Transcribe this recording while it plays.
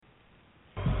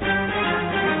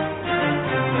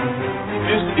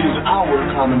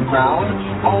Common Ground,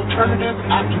 alternative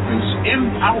activist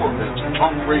empowerment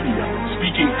talk radio,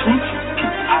 speaking truth to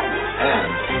power and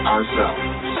ourselves.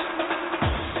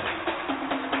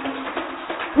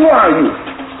 Who are you?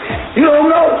 You don't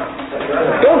know?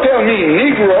 Don't tell me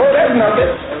Negro, that's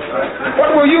nothing.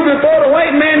 What were you before the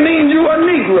white man named you a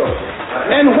Negro?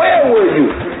 And where were you?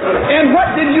 And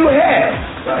what did you have?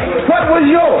 What was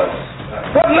yours?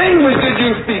 What language did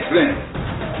you speak then?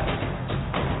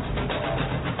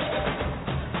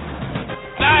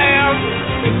 I am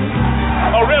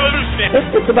a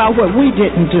revolutionary. It's about what we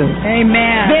didn't do.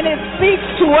 Amen. Then it speaks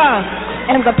to us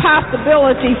and the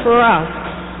possibility for us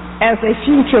as a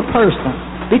future person.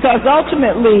 Because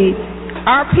ultimately,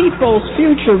 our people's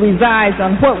future resides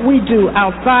on what we do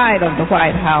outside of the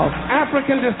White House.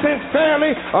 African descent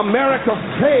fairly, America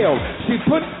failed. She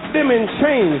put them in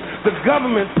chains. The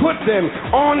government put them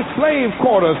on slave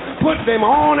quarters, put them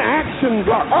on auction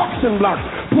blocks,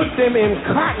 put them in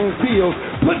cotton fields,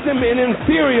 put them in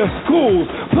inferior schools,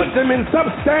 put them in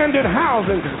substandard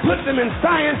housing, put them in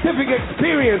scientific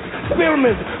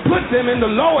experiments, put them in the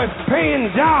lowest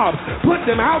paying jobs, put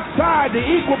them outside the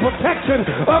equal protection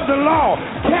of the law,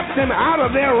 kept them out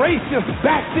of their racist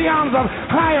bastions of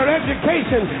higher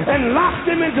education, and locked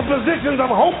them into positions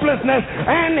of hopelessness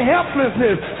and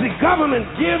helplessness. The government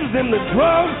gives them the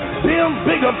drugs, builds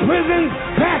bigger prisons,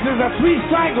 passes a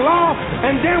 3-strike law,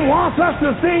 and then wants us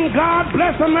to sing God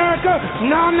Bless America?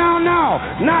 No, no, no.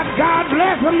 Not God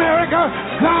Bless America.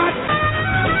 God...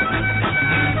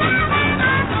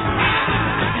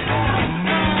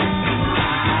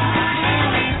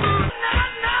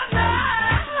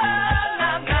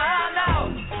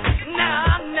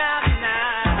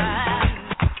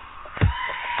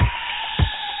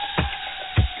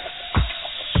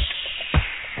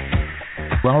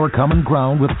 Our Common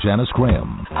Ground with Janice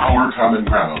Graham. Our Common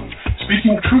Ground,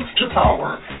 speaking truth to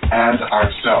power and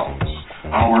ourselves.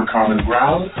 Our Common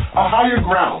Ground, a higher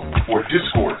ground for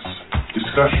discourse,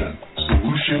 discussion,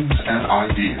 solutions, and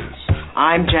ideas.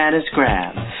 I'm Janice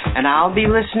Graham, and I'll be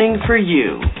listening for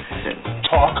you.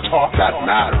 Talk that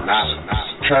matters.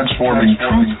 Transforming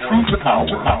truth to power,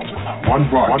 one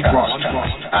broadcast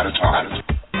at a time.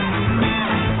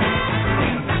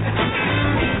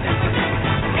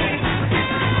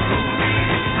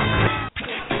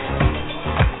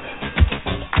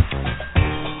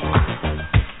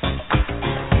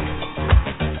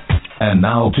 And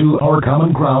now to Our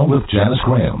Common Ground with Janice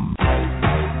Graham.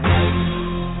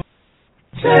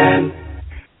 10,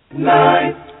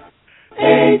 9,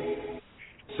 8,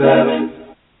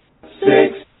 7, 6,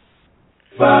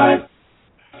 5,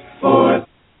 4,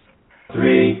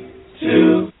 3,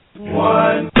 2,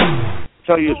 1.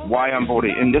 Tell you why I'm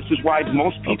voting, and this is why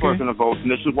most people are going to vote, and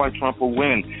this is why Trump will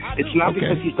win. It's not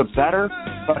because he's the better,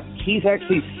 but he's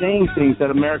actually saying things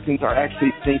that Americans are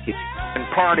actually thinking. And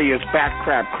party is bat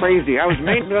crap crazy. I was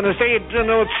going to say, it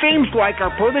seems like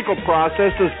our political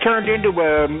process has turned into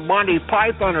a Monty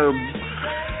Python or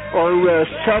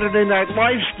Saturday Night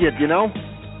Live skit,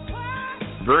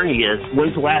 Bernie is,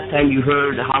 when's the last time you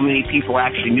heard how many people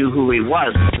actually knew who he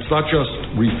was? It's not just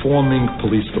reforming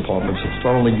police departments. It's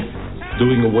not only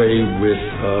doing away with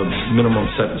minimum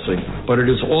sentencing, but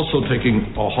it is also taking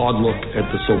a hard look at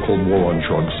the so-called war on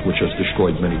drugs, which has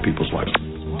destroyed many people's lives.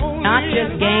 Not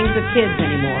just gangs of kids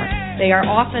anymore. They are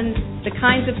often the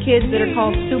kinds of kids that are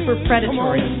called super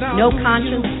predatory. No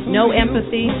conscience, no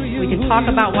empathy. We can talk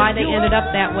about why they ended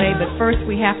up that way, but first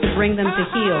we have to bring them to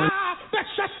heal.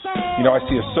 I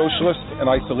see a socialist, an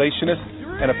isolationist,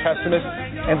 and a pessimist,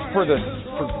 and for the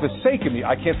sake of me,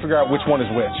 I can't figure out which one is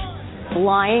which.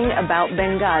 Lying about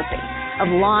Benghazi, of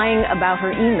lying about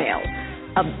her emails,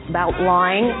 about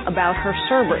lying about her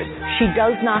servers. She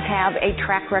does not have a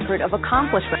track record of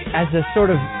accomplishment. As a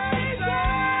sort of...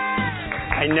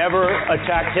 I never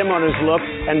attacked him on his look,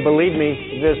 and believe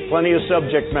me, there's plenty of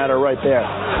subject matter right there.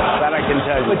 That I can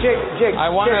tell you. But Jake, I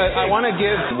want to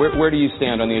give... Where do you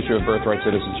stand on the issue of birthright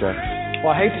citizenship?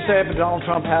 Well, I hate to say it, but Donald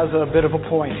Trump has a bit of a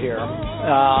point here.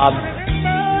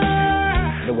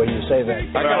 The way you say that.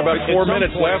 I got about 4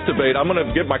 minutes left, debate. I'm going to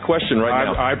get my question right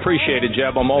now. I appreciate it,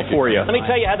 Jeb. I'm all for you. Let me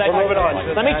tell you how that. Moving on.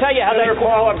 Let me tell you how Senator that.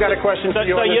 Paul, I've got a question for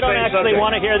you. So you don't actually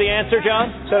want to hear the answer, John?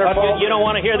 Senator Paul, you don't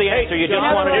want to hear the answer. You just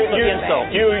want to hear the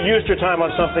insult. You used your time on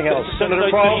something else.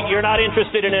 Senator Paul, you're not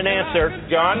interested in an answer.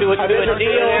 John, do a deal.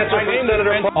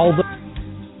 Senator Paul.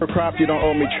 Although crop, you don't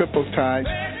owe me triple tax,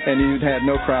 and you had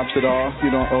no crops at all, you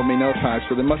don't owe me no tax.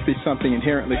 So there must be something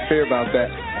inherently fair about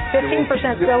that. 15%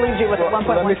 still leaves you with a $1.1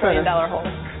 trillion hole.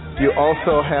 You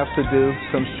also have to do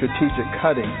some strategic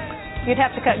cutting. You'd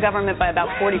have to cut government by about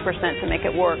 40% to make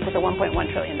it work with a $1.1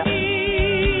 trillion.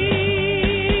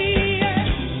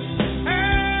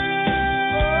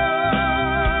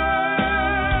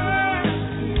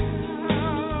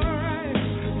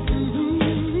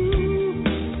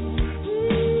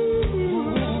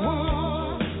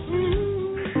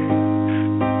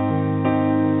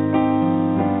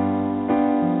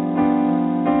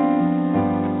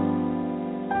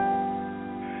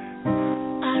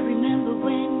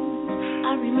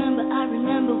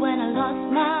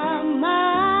 lost my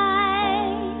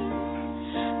mind.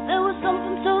 There was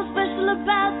something so special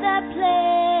about that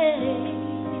place.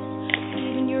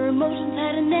 Even your emotions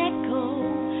had an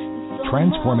echo.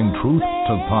 Transforming truth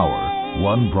to power,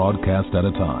 one broadcast at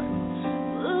a time.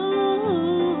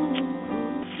 Ooh,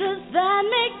 does that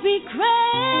make me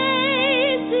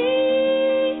crazy?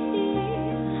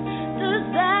 Does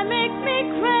that make me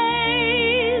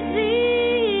crazy?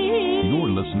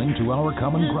 You're listening to Our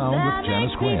Common Ground with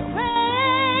Janice Graham.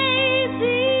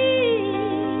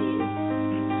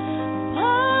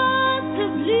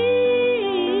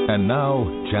 And now,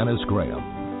 Janice Graham.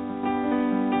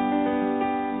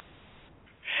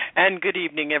 And good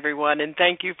evening, everyone, and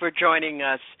thank you for joining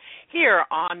us here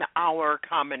on Our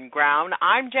Common Ground.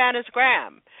 I'm Janice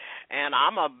Graham, and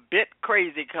I'm a bit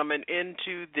crazy coming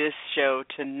into this show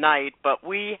tonight, but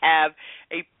we have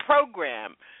a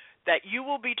program that you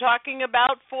will be talking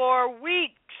about for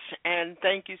weeks, and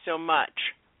thank you so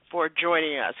much for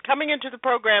joining us. Coming into the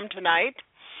program tonight,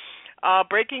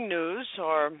 breaking news,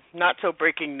 or not so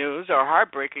breaking news, or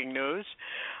heartbreaking news,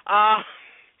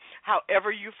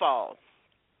 however you fall.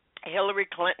 Hillary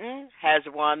Clinton has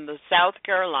won the South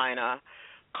Carolina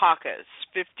caucus,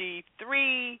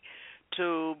 53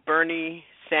 to Bernie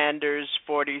Sanders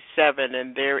 47,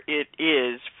 and there it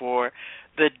is for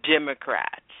the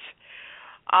Democrats.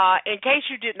 In case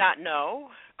you did not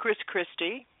know, Chris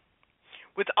Christie,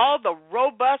 with all the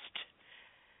robust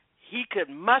he could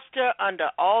muster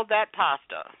under all that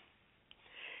pasta,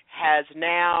 has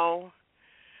now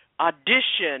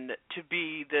auditioned to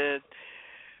be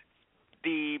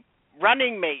the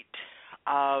running mate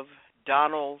of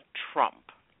Donald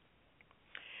Trump.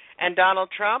 And Donald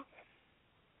Trump,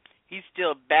 he's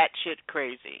still batshit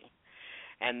crazy.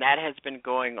 And that has been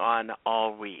going on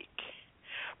all week.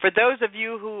 For those of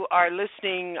you who are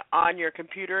listening on your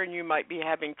computer and you might be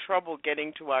having trouble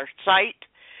getting to our site,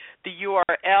 the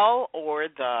URL or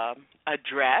the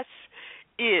address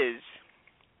is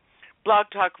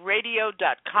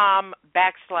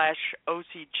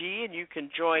blogtalkradio.com/OCG, and you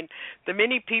can join the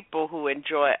many people who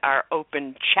enjoy our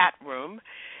open chat room,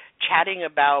 chatting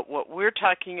about what we're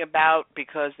talking about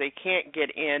because they can't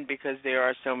get in because there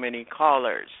are so many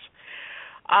callers.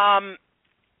 I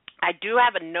do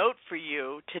have a note for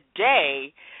you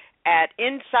today at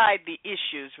Inside the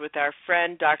Issues with our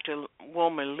friend Dr.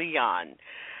 Wilma Leon.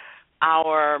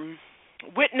 Our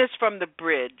witness from the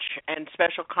bridge and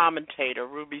special commentator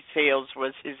Ruby Sales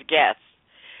was his guest.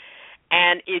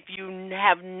 And if you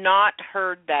have not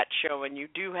heard that show and you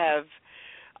do have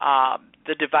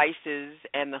the devices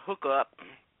and the hookup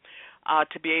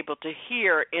to be able to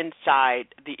hear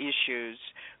Inside the Issues,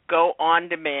 go on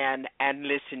demand and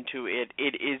listen to it.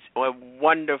 It is a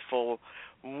wonderful,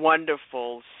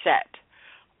 wonderful set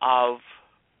of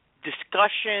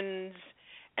discussions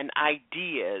and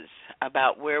ideas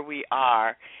about where we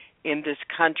are in this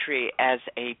country as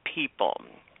a people.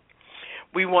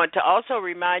 We want to also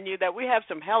remind you that we have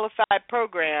some hellified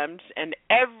programs, and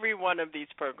every one of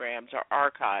these programs are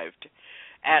archived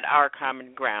at Our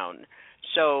Common Ground.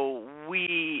 So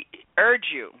we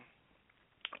urge you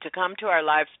to come to our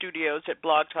live studios at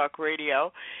Blog Talk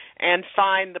Radio and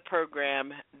find the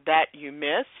program that you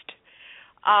missed.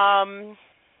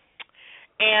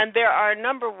 And there are a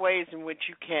number of ways in which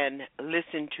you can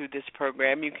listen to this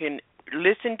program. You can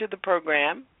listen to the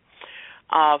program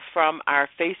from our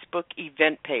Facebook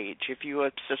event page. If you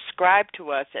have subscribed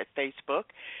to us at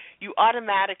Facebook, you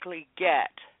automatically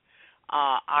get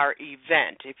our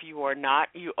event. If you are not,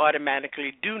 you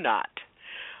automatically do not.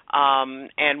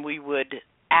 And we would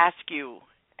ask you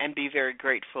and be very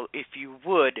grateful if you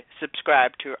would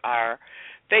subscribe to our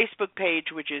Facebook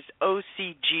page, which is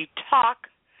OCG Talk.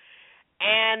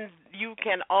 And you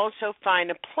can also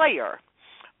find a player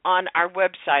on our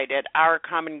website at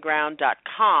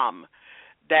ourcommonground.com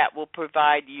that will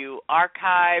provide you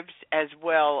archives as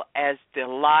well as the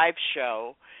live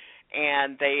show,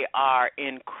 and they are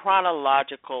in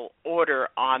chronological order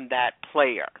on that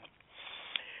player.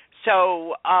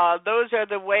 So those are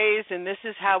the ways, and this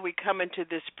is how we come into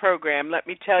this program. Let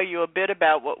me tell you a bit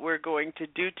about what we're going to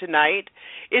do tonight.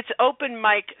 It's open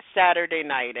mic Saturday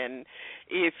night, and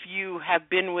if you have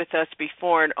been with us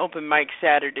before on open mic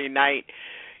Saturday night,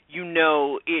 you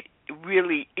know it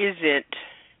really isn't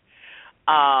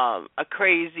a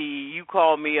crazy, you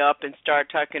call me up and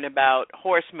start talking about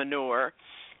horse manure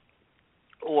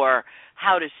or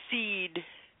how to seed,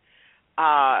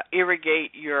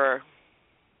 irrigate your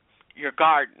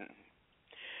garden.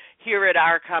 Here at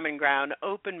Our Common Ground,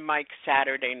 open mic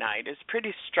Saturday night is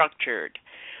pretty structured.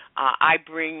 I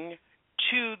bring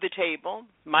to the table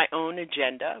my own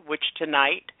agenda, which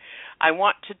tonight I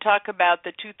want to talk about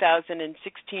the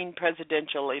 2016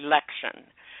 presidential election.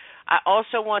 I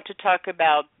also want to talk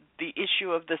about the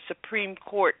issue of the Supreme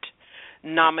Court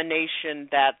nomination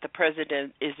that the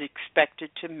president is expected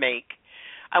to make.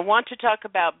 I want to talk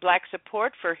about black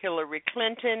support for Hillary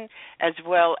Clinton as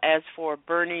well as for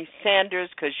Bernie Sanders,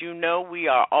 because you know we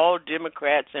are all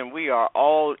Democrats and we are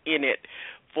all in it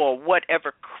for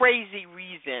whatever crazy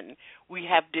reason. We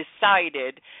have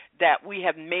decided that we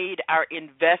have made our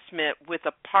investment with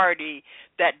a party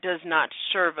that does not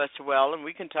serve us well, and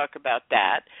we can talk about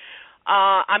that.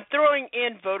 I'm throwing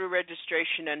in voter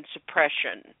registration and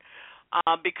suppression.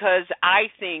 Because I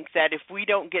think that if we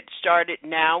don't get started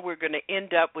now, we're going to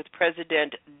end up with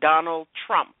President Donald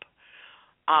Trump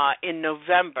in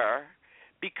November,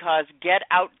 because get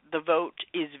out the vote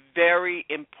is very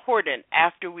important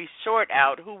after we sort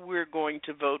out who we're going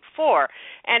to vote for.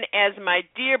 And as my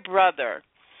dear brother,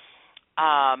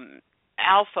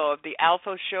 Alpha of the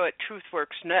Alpha Show at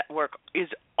TruthWorks Network is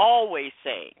always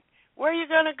saying, where are you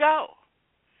going to go?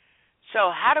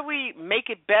 So how do we make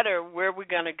it better where we're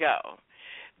going to go?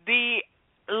 The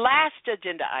last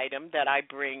agenda item that I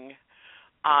bring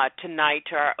tonight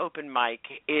to our open mic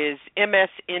is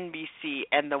MSNBC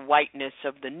and the whiteness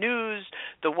of the news,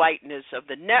 the whiteness of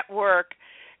the network,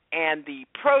 and the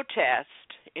protest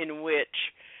in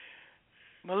which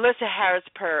Melissa Harris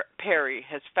Perry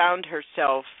has found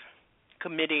herself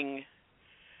committing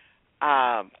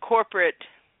corporate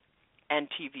and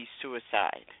TV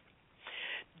suicide.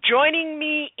 Joining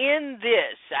me in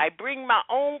this, I bring my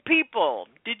own people.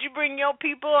 Did you bring your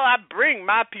people? I bring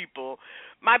my people.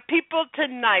 My people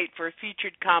tonight for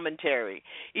featured commentary.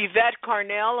 Yvette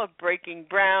Carnell of Breaking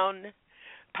Brown,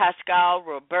 Pascal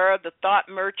Robert, the Thought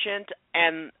Merchant,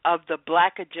 and of the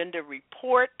Black Agenda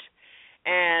Report,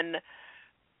 and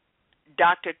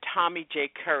Dr. Tommy J.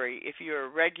 Curry. If you're a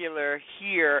regular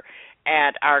here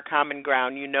at our Common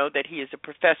Ground, you know that he is a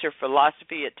professor of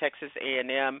philosophy at Texas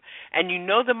A&M, and you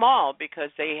know them all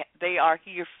because they are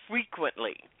here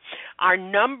frequently. Our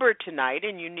number tonight,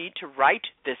 and you need to write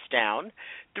this down,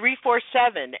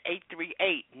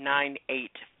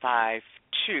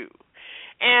 347-838-9852.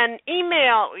 And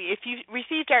email, if you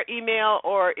received our email,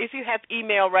 or if you have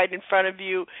email right in front of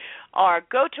you, or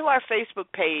go to our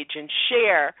Facebook page and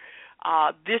share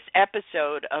this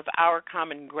episode of Our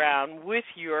Common Ground with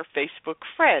your Facebook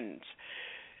friends.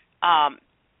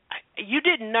 You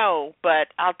didn't know,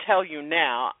 but I'll tell you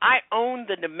now. I own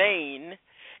the domain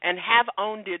and have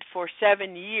owned it for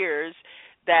 7 years.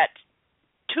 That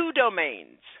 2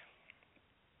 domains,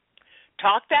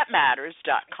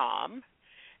 talkthatmatters.com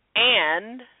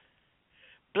and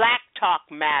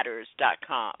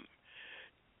blacktalkmatters.com.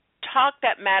 Talk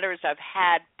That Matters I've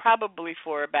had probably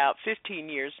for about 15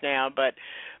 years now, but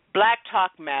Black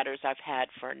Talk Matters I've had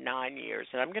for 9 years,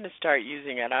 and I'm going to start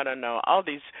using it. I don't know, all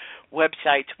these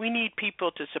websites. We need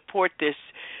people to support this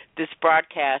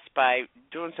broadcast by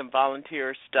doing some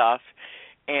volunteer stuff,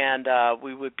 and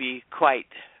we would be quite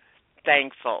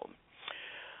thankful.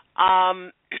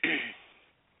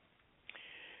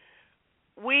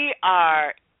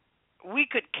 We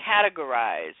could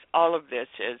categorize all of this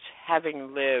as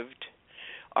having lived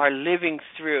or living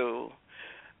through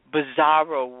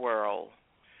bizarro world.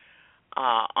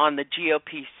 On the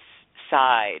GOP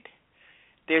side,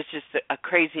 there's just a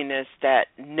craziness that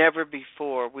never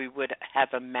before we would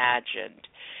have imagined.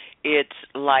 It's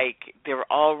like they're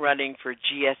all running for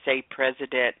GSA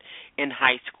president in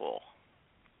high school.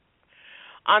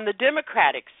 On the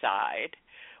Democratic side,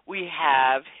 we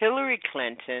have Hillary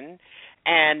Clinton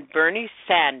and Bernie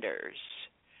Sanders.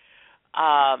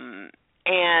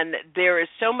 And there is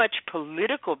so much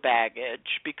political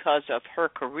baggage because of her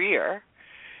career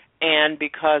and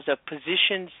because of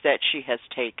positions that she has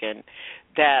taken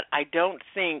that I don't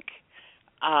think,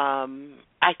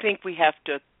 I think we have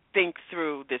to think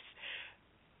through this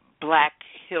Black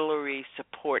Hillary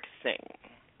support thing.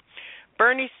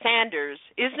 Bernie Sanders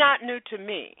is not new to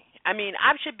me. I mean,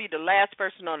 I should be the last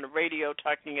person on the radio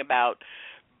talking about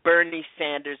Bernie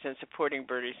Sanders and supporting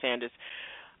Bernie Sanders.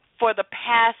 For the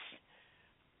past,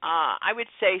 I would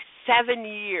say 7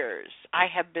 years, I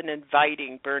have been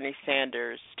inviting Bernie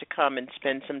Sanders to come and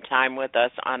spend some time with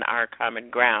us on Our Common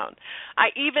Ground. I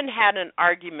even had an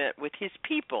argument with his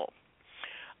people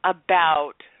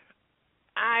about,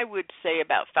 I would say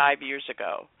about 5 years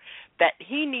ago, that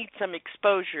he needs some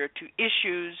exposure to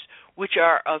issues which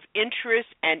are of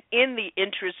interest and in the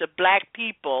interest of black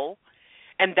people,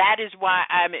 and that is why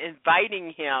I'm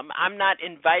inviting him. I'm not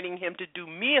inviting him to do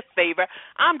me a favor.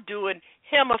 I'm doing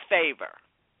him a favor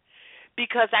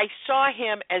because I saw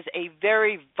him as a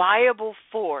very viable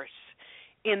force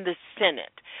in the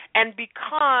Senate. And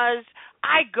because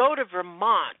I go to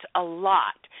Vermont a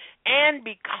lot, and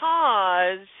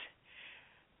because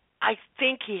I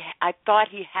thought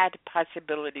he had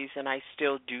possibilities, and I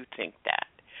still do think that.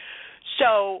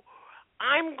 So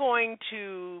I'm going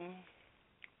to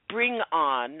bring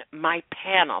on my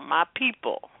panel, my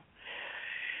people.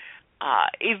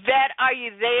 Yvette, are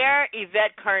you there?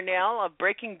 Yvette Carnell of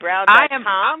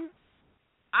BreakingBrown.com.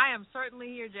 I am certainly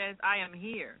here, Janice. I am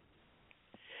here.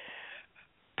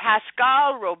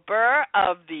 Pascal Robert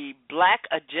of the Black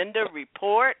Agenda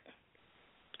Report.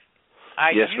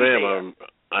 Yes, ma'am.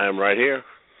 I am right here.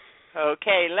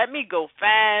 Okay, let me go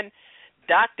find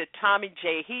Dr. Tommy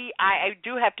J. I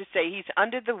do have to say he's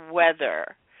under the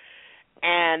weather,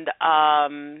 and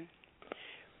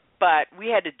but we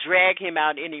had to drag him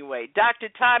out anyway. Dr.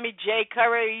 Tommy J.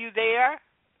 Curry, are you there?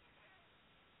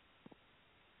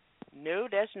 No,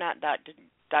 that's not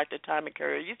Dr. Tommy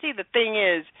Curry. You see, the thing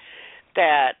is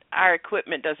that our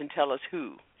equipment doesn't tell us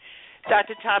who.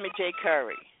 Dr. Tommy J.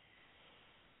 Curry.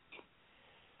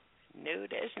 No,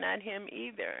 that's not him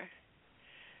either.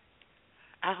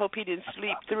 I hope he didn't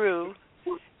sleep through.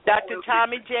 Dr.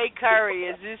 Tommy J. Curry,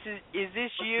 is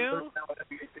this you?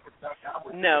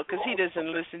 No, because he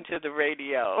doesn't listen to the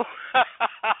radio.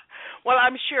 Well,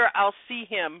 I'm sure I'll see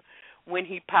him when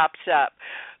he pops up.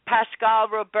 Pascal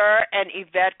Robert and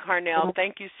Yvette Carnell,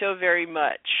 thank you so very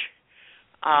much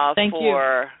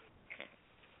for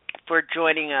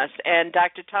joining us. And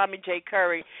Dr. Tommy J.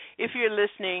 Curry, if you're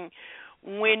listening,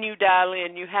 when you dial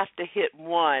in, you have to hit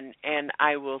 1, and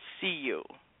I will see you.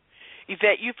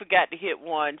 Yvette, you forgot to hit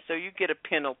 1, so you get a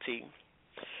penalty.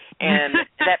 And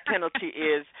that penalty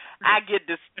is I get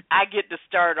to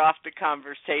start off the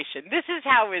conversation. This is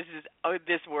how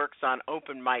this works on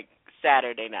Open Mic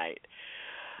Saturday night.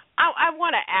 I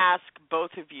want to ask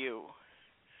both of you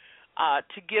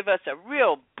to give us a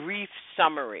real brief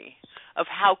summary of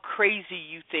how crazy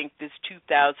you think this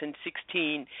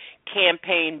 2016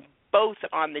 campaign, both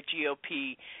on the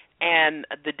GOP and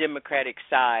the Democratic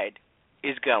side,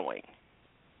 is going.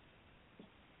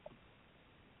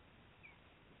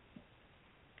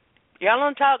 Y'all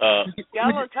don't talk.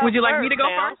 Would you like me to go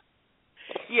now. first?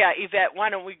 Yeah, Yvette. Why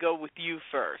don't we go with you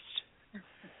first?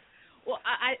 Well,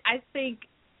 I think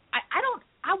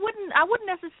I wouldn't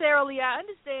necessarily. I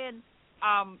understand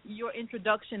your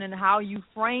introduction and how you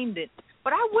framed it,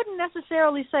 but I wouldn't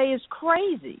necessarily say it's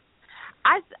crazy.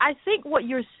 I think what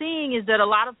you're seeing is that a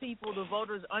lot of people, the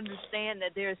voters, understand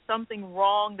that there's something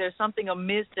wrong, there's something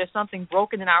amiss, there's something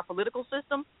broken in our political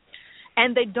system,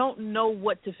 and they don't know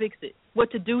what to fix it,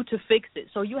 what to do to fix it.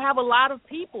 So you have a lot of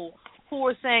people who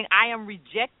are saying, I am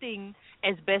rejecting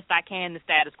as best I can the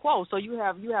status quo. So you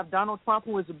have Donald Trump,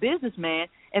 who is a businessman,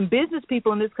 and business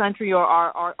people in this country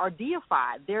are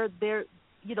deified. They're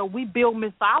we build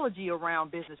mythology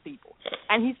around business people.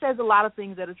 And he says a lot of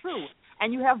things that are true.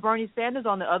 And you have Bernie Sanders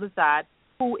on the other side,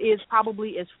 who is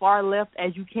probably as far left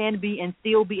as you can be and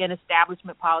still be an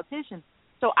establishment politician.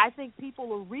 So I think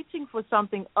people are reaching for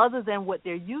something other than what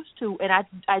they're used to. And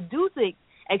I do think,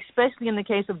 especially in the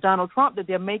case of Donald Trump, that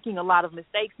they're making a lot of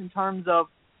mistakes in terms of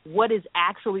what is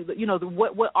actually,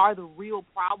 what are the real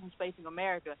problems facing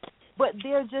America. But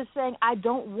they're just saying, I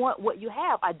don't want what you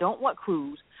have. I don't want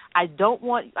Cruz. I don't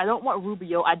want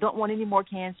Rubio. I don't want any more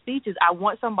canned speeches. I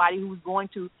want somebody who's going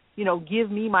to, give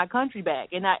me my country back.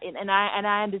 And I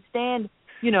understand,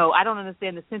 I don't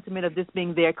understand the sentiment of this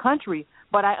being their country,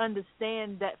 but I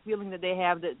understand that feeling that they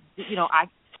have that,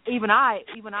 even I,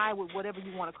 with whatever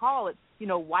you want to call it,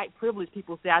 white privilege,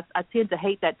 people say, I tend to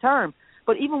hate that term.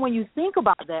 But even when you think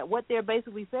about that, what they're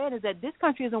basically saying is that this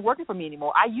country isn't working for me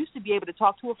anymore. I used to be able to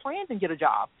talk to a friend and get a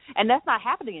job, and that's not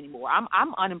happening anymore.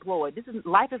 I'm unemployed.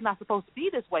 Life is not supposed to be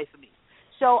this way for me.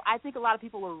 So I think a lot of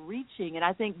people are reaching, and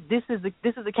I think this is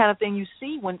the kind of thing you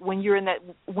see when you're in that,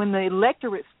 when the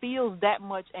electorate feels that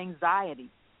much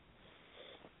anxiety.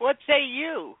 What say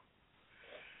you,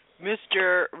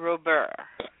 Mr. Robert?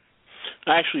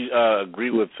 I actually agree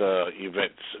with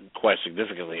Yvette quite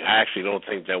significantly. I actually don't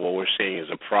think that what we're seeing is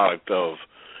a product of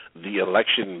the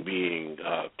election being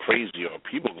crazy or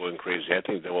people going crazy. I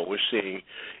think that what we're seeing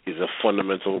is a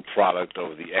fundamental product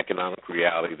of the economic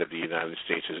reality that the United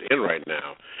States is in right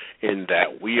now, in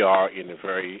that we are in a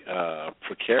very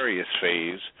precarious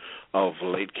phase of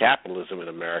late capitalism in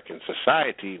American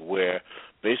society, where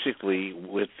basically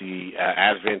with the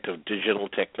advent of digital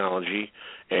technology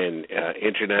and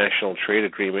international trade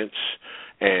agreements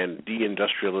and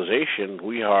deindustrialization,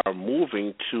 we are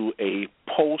moving to a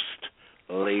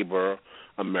post-labor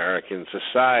American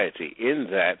society, in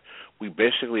that we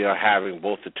basically are having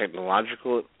both the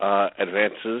technological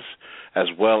advances as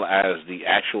well as the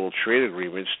actual trade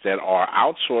agreements that are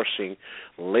outsourcing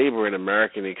labor in the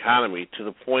American economy to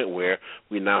the point where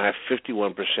we now have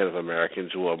 51% of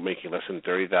Americans who are making less than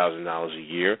 $30,000 a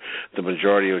year. The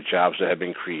majority of jobs that have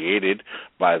been created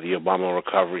by the Obama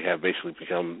recovery have basically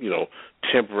become,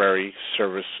 temporary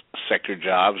service sector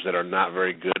jobs that are not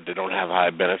very good. They don't have high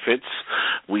benefits.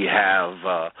 We have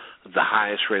the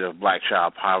highest rate of black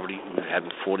child poverty we've had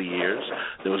in 40 years.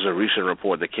 There was a recent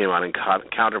report that came out in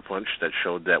Counterpunch that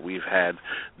showed that we've had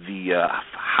the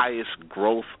highest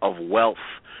growth of wealth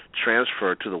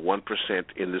transfer to the 1%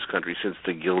 in this country since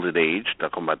the Gilded Age,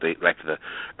 talking about back to the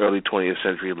early 20th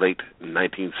century, late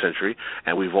 19th century,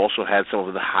 and we've also had some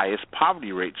of the highest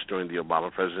poverty rates during the Obama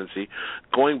presidency,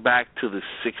 going back to the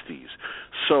 60s.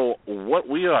 So what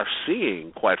we are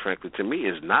seeing, quite frankly, to me,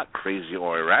 is not crazy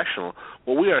or irrational.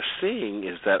 What we are seeing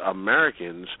is that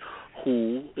Americans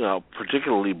who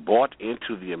particularly bought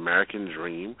into the American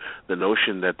dream, the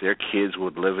notion that their kids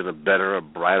would live in a better, a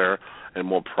brighter, and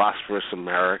more prosperous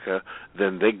America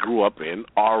than they grew up in,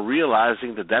 are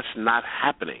realizing that that's not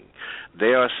happening.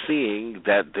 They are seeing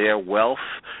that their wealth,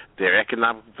 their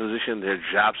economic position, their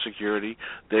job security,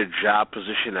 their job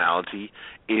positionality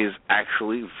is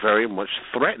actually very much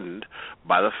threatened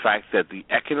by the fact that the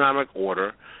economic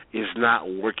order is not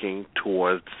working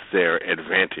towards their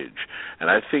advantage. And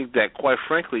I think that, quite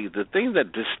frankly, the thing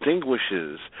that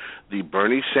distinguishes the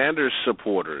Bernie Sanders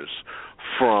supporters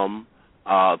from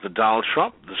the Donald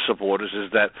Trump supporters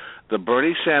is that the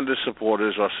Bernie Sanders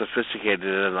supporters are sophisticated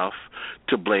enough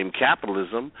to blame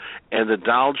capitalism, and the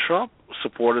Donald Trump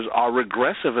supporters are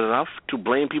regressive enough to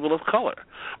blame people of color.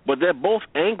 But they're both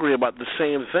angry about the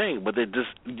same thing, but they're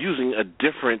just using a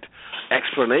different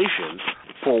explanation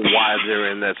for why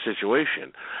they're in that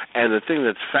situation. And the thing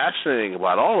that's fascinating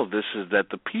about all of this is that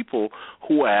the people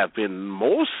who have been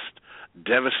most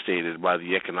devastated by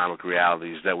the economic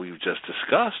realities that we've just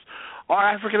discussed are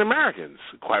African Americans,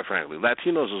 quite frankly,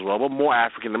 Latinos as well, but more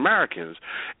African Americans.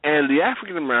 And the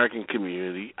African American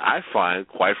community, I find,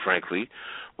 quite frankly,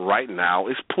 right now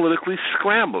is politically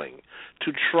scrambling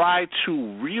to try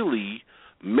to really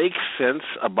make sense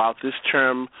about this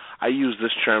term. I use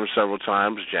this term several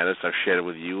times. Janice, I've shared it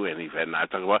with you, and Yvette and I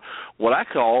talk about what I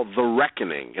call the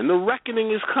reckoning. And the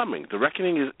reckoning is coming. The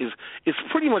reckoning is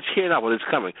pretty much here now, but it's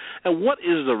coming. And what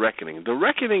is the reckoning? The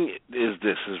reckoning is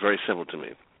this, is very simple to me.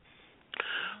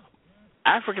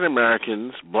 African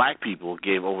Americans, black people,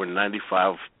 gave over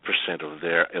 95% of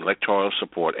their electoral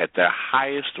support at their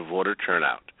highest voter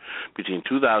turnout between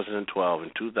 2012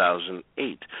 and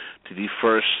 2008 to the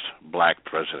first black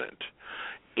president.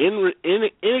 In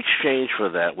exchange for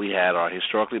that, we had our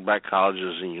historically black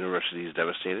colleges and universities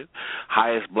devastated,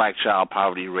 highest black child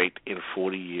poverty rate in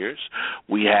 40 years.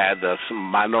 We had some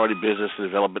minority business and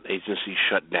development agencies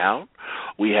shut down.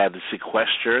 We had the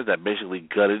sequester that basically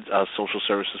gutted social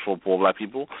services for poor black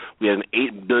people. We had an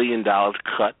 $8 billion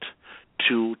cut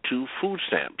to food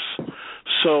stamps.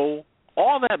 So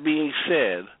all that being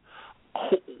said,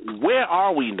 where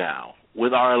are we now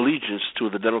with our allegiance to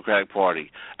the Democratic Party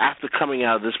after coming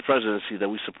out of this presidency that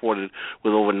we supported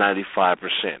with over 95%?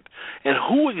 And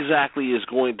who exactly is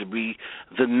going to be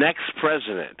the next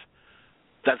president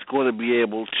that's going to be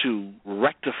able to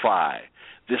rectify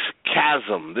this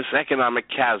chasm, this economic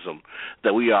chasm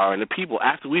that we are in the people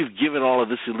after we've given all of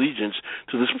this allegiance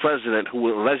to this president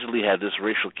who allegedly had this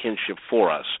racial kinship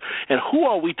for us? And who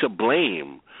are we to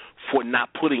blame for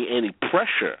not putting any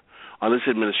pressure on this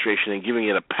administration and giving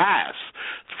it a pass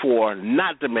for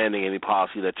not demanding any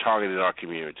policy that targeted our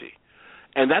community?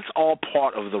 And that's all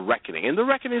part of the reckoning. And the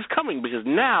reckoning is coming because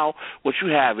now what you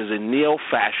have is a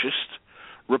neo-fascist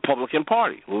Republican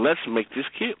Party. Let's make this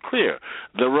clear.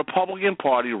 The Republican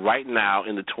Party right now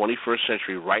in the 21st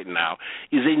century right now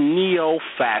is a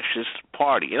neo-fascist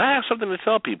party. And I have something to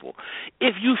tell people.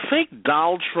 If you think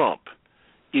Donald Trump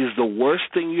is the worst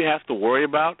thing you have to worry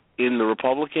about in the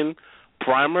Republican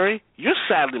primary, you're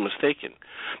sadly mistaken.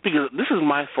 Because this is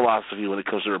my philosophy when it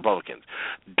comes to Republicans.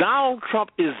 Donald Trump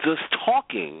is just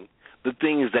talking the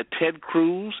things that Ted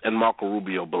Cruz and Marco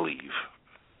Rubio believe,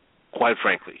 quite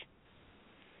frankly.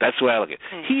 That's the way I look at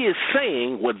it. He is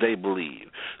saying what they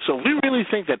believe. So if we really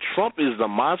think that Trump is the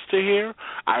monster here,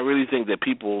 I really think that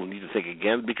people need to think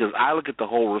again, because I look at the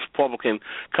whole Republican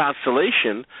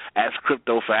constellation as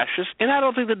crypto-fascist, and I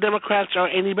don't think the Democrats are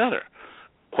any better,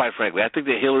 quite frankly. I think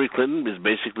that Hillary Clinton is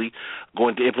basically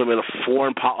going to implement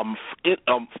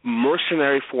a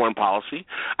mercenary foreign policy.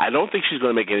 I don't think she's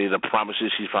going to make any of the promises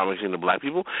she's promising to black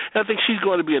people. And I think she's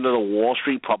going to be another Wall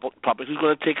Street puppet who's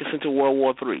going to take us into World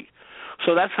War III.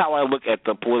 So that's how I look at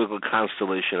the political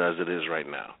constellation as it is right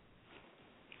now.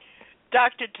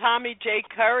 Dr. Tommy J.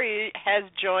 Curry has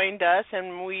joined us,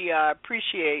 and we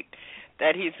appreciate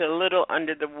that he's a little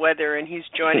under the weather, and he's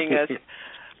joining us.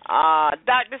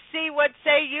 Dr. C, what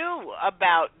say you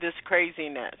about this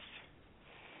craziness?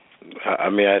 I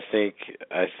mean, I think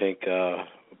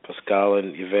Pascal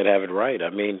and Yvette have it right. I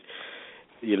mean,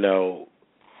 you know,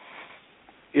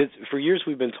 for years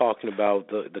we've been talking about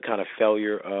the kind of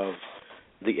failure of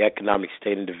the economic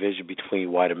state and division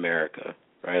between white America,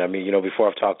 right? I mean, you know, before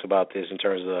I've talked about this in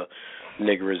terms of the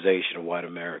niggerization of white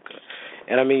America.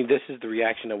 And, I mean, this is the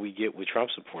reaction that we get with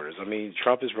Trump supporters. I mean,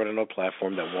 Trump is running a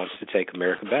platform that wants to take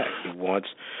America back. He wants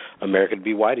America to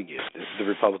be white again. This is the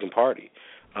Republican Party.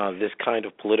 This kind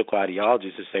of political ideology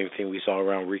is the same thing we saw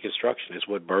around Reconstruction. It's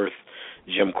what birthed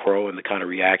Jim Crow and the kind of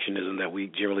reactionism that we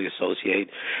generally associate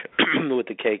with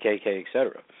the KKK, et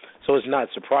cetera. So it's not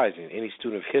surprising. Any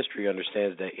student of history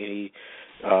understands that any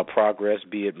progress,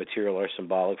 be it material or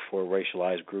symbolic, for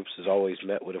racialized groups is always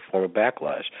met with a form of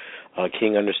backlash.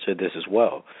 King understood this as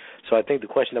well. So I think the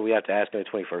question that we have to ask in the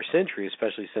 21st century,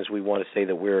 especially since we want to say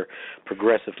that we're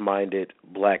progressive-minded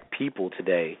black people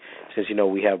today, since, you know,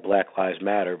 we have Black Lives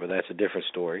Matter, but that's a different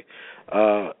story,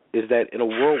 is that in a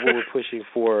world where we're pushing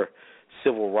for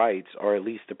civil rights, or at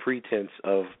least the pretense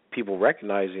of people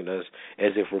recognizing us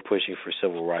as if we're pushing for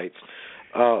civil rights,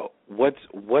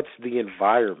 what's the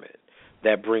environment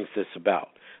that brings this about?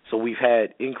 So we've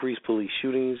had increased police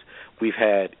shootings, we've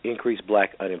had increased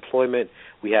black unemployment,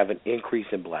 we have an increase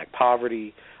in black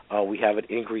poverty, we have an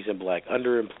increase in black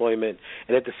underemployment,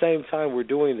 and at the same time we're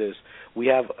doing this, we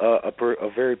have a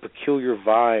very peculiar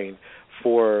vying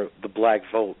for the black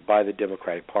vote by the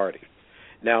Democratic Party.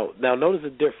 Now notice the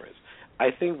difference. I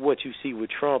think what you see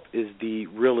with Trump is the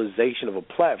realization of a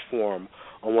platform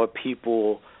on what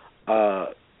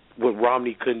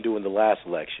Romney couldn't do in the last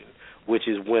election, which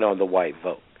is win on the white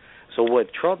vote. So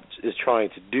what Trump is trying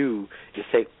to do is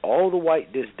take all the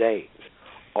white disdain,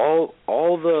 all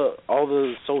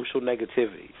the social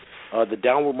negativity, the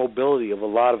downward mobility of a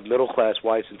lot of middle class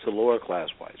whites into lower class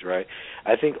whites, right?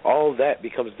 I think all of that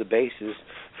becomes the basis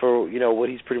for, you know, what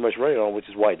he's pretty much running on, which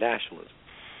is white nationalism.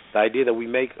 The idea that we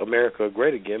make America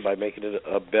great again by making it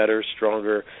a better,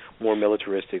 stronger, more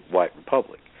militaristic white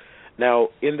republic. Now,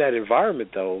 in that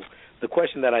environment, though, the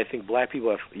question that I think black people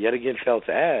have yet again failed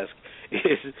to ask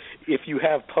is, if you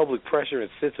have public pressure and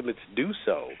sentiment to do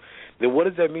so, then what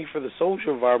does that mean for the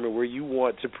social environment where you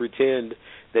want to pretend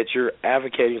that you're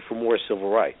advocating for more civil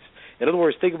rights? In other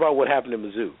words, think about what happened in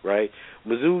Mizzou, right?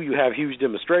 Mizzou, you have huge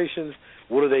demonstrations.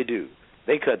 What do?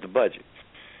 They cut the budget.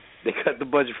 They cut the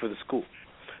budget for the school.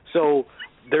 So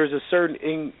there's a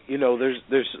certain,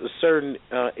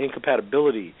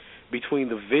 incompatibility between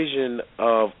the vision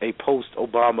of a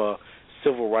post-Obama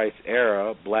civil rights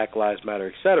era, Black Lives Matter,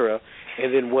 et cetera,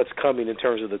 and then what's coming in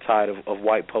terms of the tide of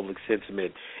white public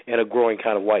sentiment and a growing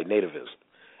kind of white nativism.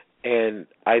 And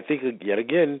I think, yet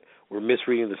again, we're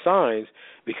misreading the signs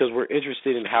because we're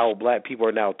interested in how black people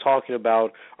are now talking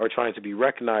about or trying to be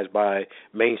recognized by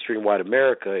mainstream white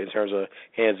America in terms of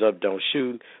hands up, don't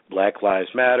shoot, Black Lives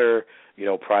Matter,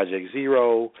 Project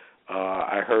Zero.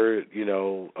 I heard,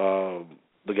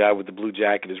 the guy with the blue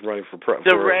jacket is running for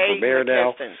mayor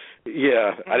now.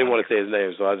 Yeah, I didn't want to say his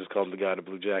name, so I just called him the guy in the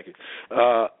blue jacket.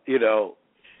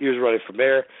 He was running for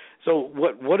mayor. So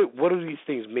what do these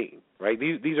things mean, right?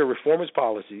 These are reformist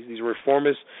policies. These are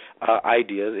reformist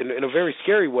ideas. In a very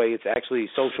scary way, it's actually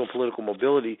social and political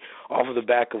mobility off of the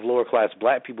back of lower-class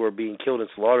black people who are being killed and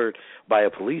slaughtered by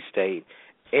a police state.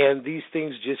 And these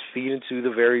things just feed into the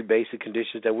very basic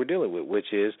conditions that we're dealing with,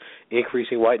 which is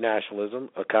increasing white nationalism,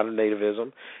 a kind of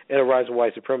nativism, and a rise of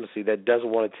white supremacy that doesn't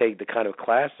want to take the kind of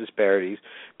class disparities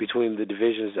between the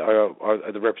divisions or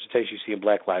the representation you see in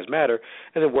Black Lives Matter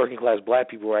and then working-class black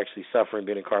people who are actually suffering,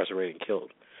 being incarcerated and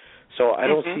killed. So I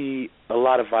don't see a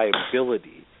lot of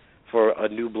viability for a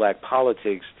new black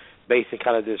politics based on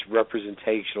kind of this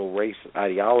representational race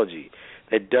ideology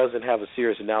that doesn't have a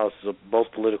serious analysis of both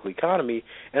political economy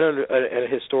and a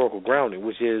historical grounding,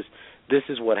 which is this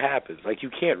is what happens. Like, you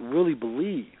can't really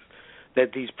believe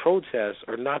that these protests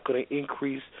are not going to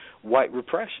increase white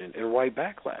repression and white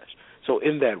backlash. So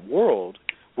in that world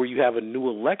where you have a new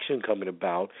election coming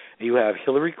about and you have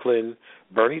Hillary Clinton,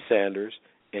 Bernie Sanders,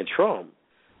 and Trump,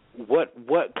 what's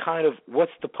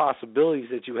the possibilities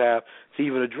that you have to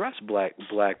even address black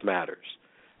matters?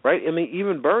 Right? I mean,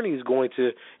 even Bernie's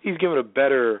he's given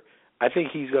I think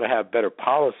he's going to have better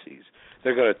policies.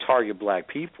 They're going to target black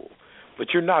people.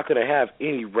 but you're not going to have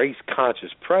any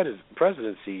race-conscious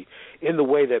presidency in the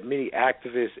way that many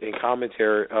activists and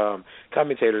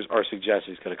commentators are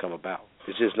suggesting is going to come about.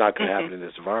 It's just not going to happen in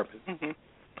this environment.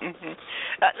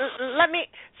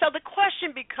 So the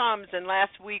question becomes, and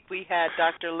last week we had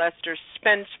Dr. Lester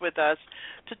Spence with us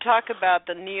to talk about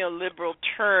the neoliberal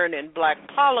turn in black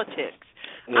politics.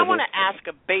 I want to ask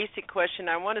a basic question.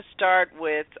 I want to start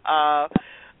with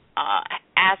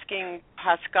asking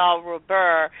Pascal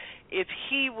Robert if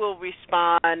he will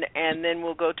respond, and then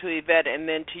we'll go to Yvette, and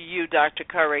then to you, Dr.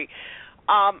 Curry.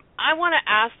 I want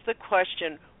to ask the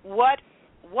question, what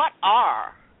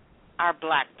are our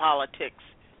black politics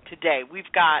today?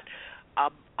 We've got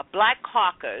a black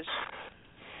caucus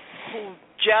who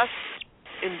just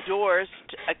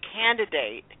endorsed a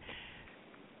candidate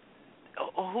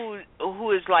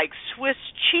who is like Swiss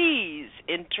cheese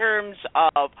in terms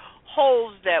of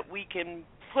holes that we can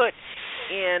put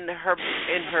in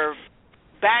her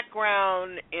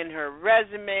background, in her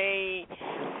resume,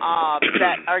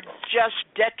 that are just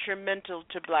detrimental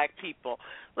to black people.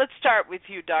 Let's start with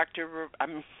you, Dr.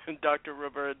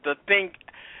 Robert,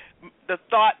 the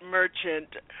thought merchant,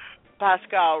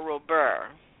 Pascal Robert.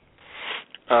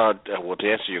 Well,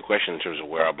 to answer your question in terms of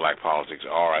where our black politics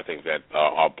are, I think that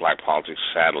our black politics,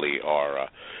 sadly, are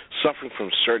suffering from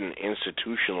certain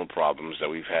institutional problems that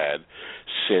we've had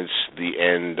since the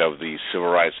end of the civil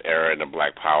rights era and the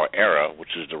black power era,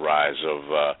 which is the rise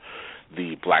of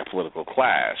the black political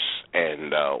class.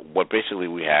 And what basically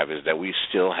we have is that we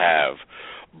still have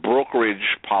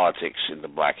brokerage politics in the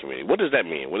black community. What does that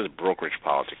mean? What does brokerage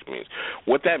politics mean?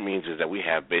 What that means is that we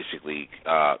have basically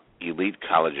elite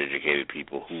college-educated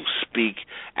people who speak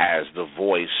as the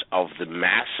voice of the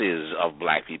masses of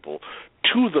black people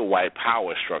to the white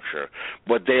power structure,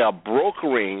 but they are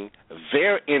brokering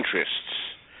their interests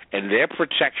and their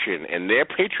protection and their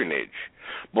patronage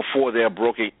before they're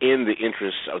broken in the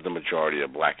interests of the majority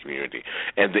of the black community.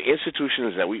 And the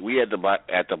institutions that we at the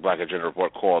Black Agenda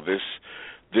Report call this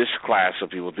class of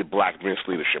people the Black Men's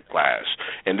Leadership class.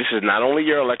 And this is not only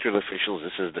your elected officials,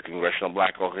 this is the Congressional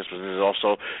Black Caucus, but this is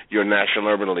also your National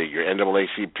Urban League, your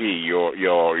NAACP,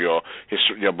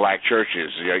 your black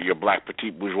churches, your black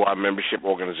petite bourgeois membership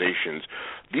organizations.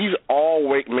 These all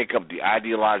make up the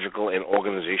ideological and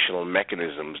organizational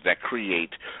mechanisms that create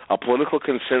a political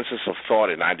consensus of thought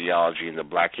and ideology in the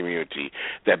black community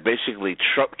that basically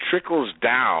trickles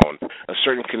down a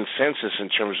certain consensus in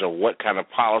terms of what kind of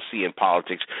policy and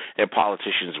politics and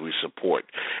politicians we support.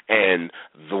 And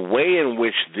the way in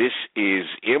which this is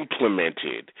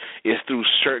implemented is through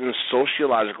certain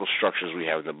sociological structures we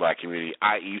have in the black community,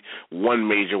 i.e. one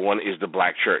major one is the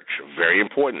black church, a very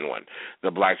important one,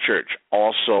 the black church.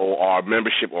 Also our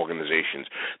membership organizations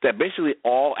that basically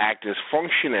all act as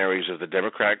functionaries of the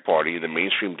Democratic Party, the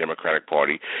mainstream Democratic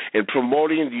Party, in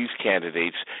promoting these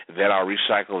candidates that are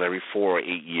recycled every 4 or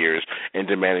 8 years and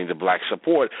demanding the black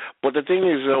support. But the thing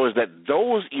is, though, is that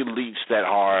those elites that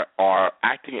are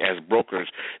acting as brokers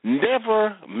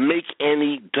never make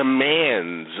any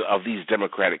demands of these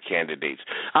Democratic candidates.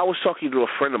 I was talking to a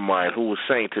friend of mine who was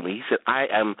saying to me, he said, I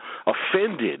am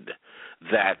offended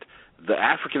that the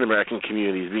African-American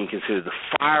community is being considered the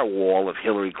firewall of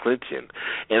Hillary Clinton,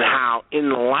 and how in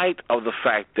light of the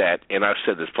fact that, and I've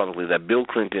said this publicly, that Bill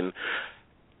Clinton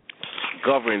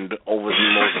governed over the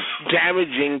most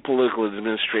damaging political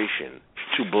administration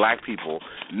to black people,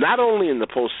 not only in the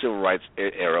post-civil rights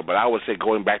era, but I would say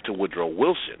going back to Woodrow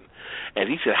Wilson. And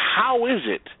he said, how is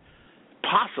it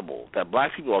possible that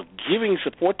black people are giving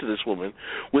support to this woman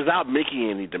without making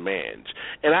any demands?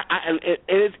 And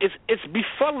it's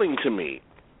befuddling to me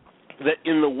that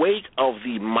in the wake of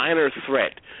the minor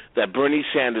threat that Bernie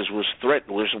Sanders was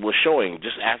showing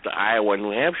just after Iowa and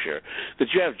New Hampshire, that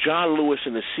you have John Lewis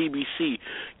and the CBC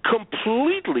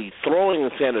completely throwing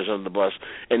Sanders under the bus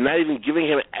and not even giving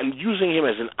him and using him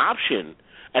as an option,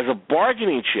 as a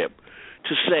bargaining chip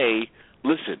to say,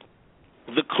 listen,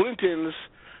 the Clintons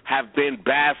have been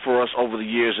bad for us over the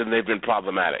years and they've been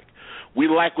problematic. We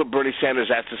like what Bernie Sanders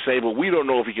has to say, but we don't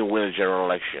know if he can win a general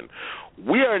election.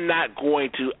 We are not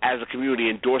going to, as a community,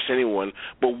 endorse anyone,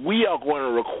 but we are going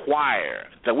to require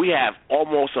that we have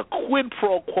almost a quid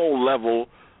pro quo level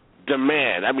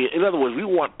demand. I mean, in other words, we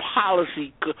want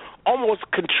policy, almost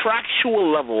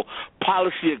contractual level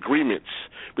policy agreements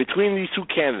between these two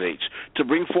candidates to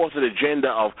bring forth an agenda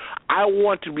of, I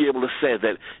want to be able to say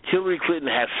that Hillary Clinton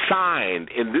has signed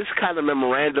in this kind of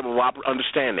memorandum of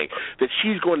understanding that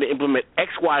she's going to implement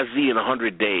X, Y, Z in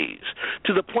 100 days,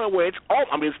 to the point where it's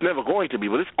never going to be,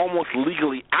 but it's almost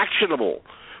legally actionable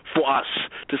for us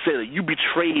to say that you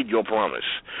betrayed your promise.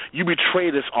 You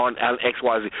betrayed us on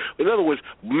XYZ. In other words,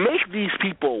 make these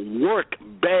people work,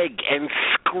 beg, and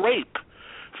scrape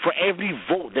for every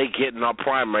vote they get in our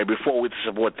primary before we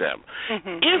support them.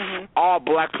 If our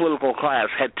black political class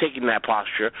had taken that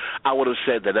posture, I would have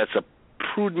said that that's a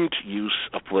prudent use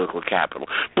of political capital.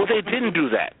 But they didn't do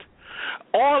that.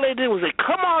 All they did was say,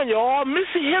 come on, y'all,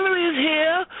 Missy Hillary is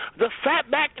here. The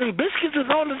fatback and biscuits is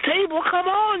on the table. Come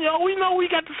on, y'all. We know we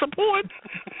got the support.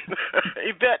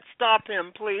 Yvette, stop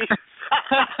him, please.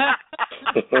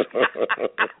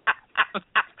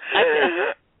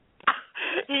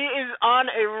 He is on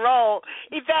a roll.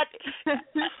 Yvette,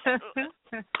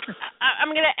 I'm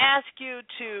going to ask you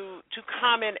to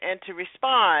comment and to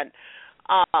respond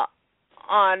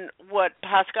on what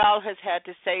Pascal has had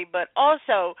to say, but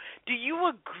also, do you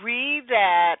agree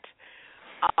that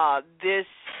this?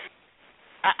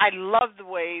 I love the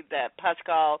way that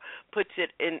Pascal puts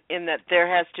it in that there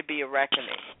has to be a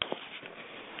reckoning.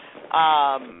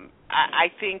 I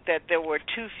think that there were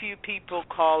too few people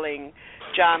calling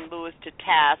John Lewis to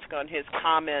task on his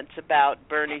comments about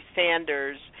Bernie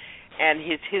Sanders and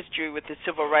his history with the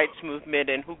civil rights movement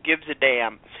and who gives a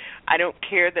damn. I don't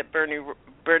care that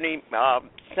Bernie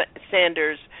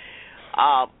Sanders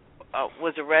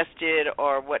was arrested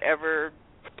or whatever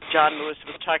John Lewis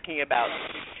was talking about.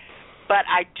 But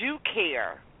I do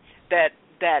care that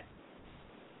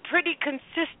pretty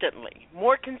consistently,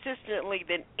 more consistently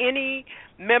than any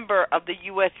member of the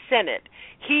U.S. Senate,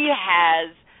 he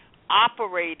has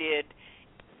operated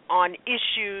on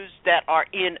issues that are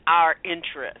in our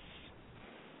interests.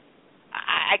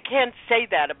 I can't say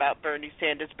that about Bernie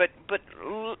Sanders, but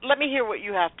let me hear what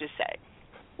you have to say.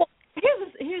 Well,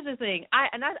 here's the thing.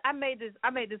 I made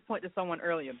this point to someone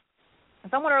earlier.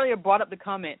 Someone earlier brought up the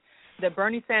comment that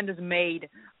Bernie Sanders made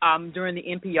during the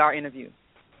NPR interview,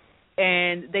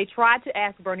 and they tried to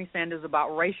ask Bernie Sanders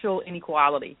about racial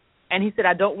inequality, and he said,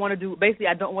 I don't want to do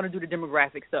the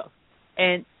demographic stuff,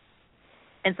 and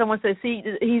someone said, see,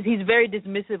 he's very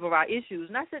dismissive of our issues,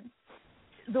 and I said,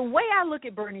 the way I look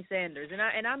at Bernie Sanders, and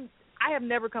I have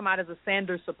never come out as a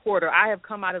Sanders supporter. I have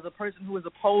come out as a person who is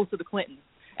opposed to the Clintons,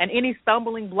 and any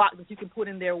stumbling block that you can put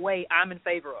in their way, I'm in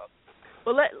favor of.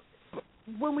 But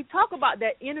when we talk about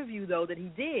that interview, though, that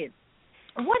he did,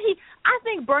 I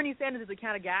think Bernie Sanders is the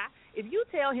kind of guy, if you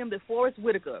tell him that Forrest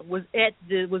Whitaker was at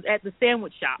the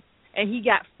sandwich shop and he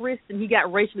got frisked and he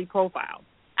got racially profiled,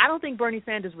 I don't think Bernie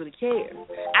Sanders really cares.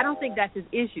 I don't think that's his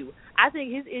issue. I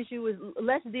think his issue is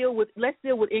let's deal with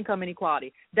income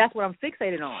inequality. That's what I'm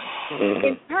fixated on.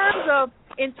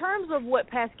 In terms of what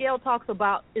Pascal talks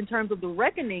about in terms of the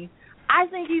reckoning, I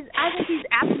think he's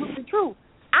absolutely true.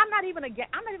 I'm not even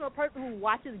a person who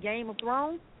watches Game of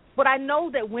Thrones, but I know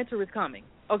that winter is coming.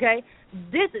 Okay,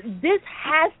 this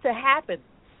has to happen.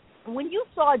 When you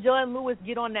saw John Lewis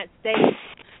get on that stage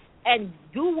and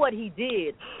do what he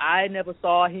did, I never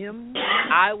saw him.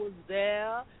 I was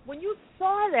there. When you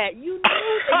saw that, you knew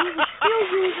that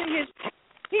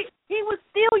he was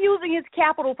still using his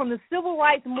capital from the civil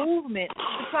rights movement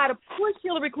to try to push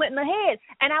Hillary Clinton ahead.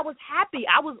 And I was happy.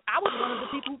 I was one of the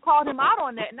people who called him out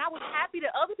on that, and I was happy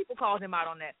that other people called him out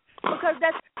on that, because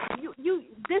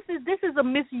this is a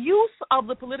misuse of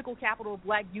the political capital of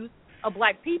black youth. Of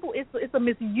black people, it's a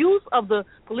misuse of the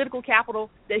political capital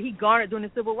that he garnered during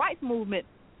the civil rights movement.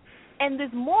 And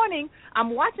this morning,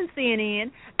 I'm watching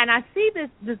CNN, and I see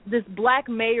this black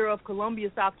mayor of Columbia,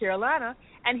 South Carolina,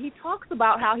 and he talks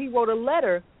about how he wrote a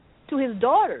letter to his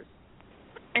daughters,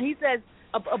 and he says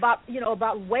about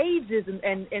wages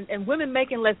and women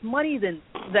making less money than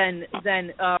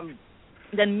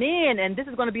men, and this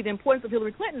is going to be the importance of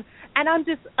Hillary Clinton. And I'm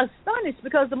just astonished,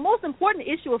 because the most important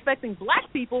issue affecting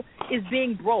black people is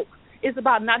being broke. It's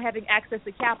about not having access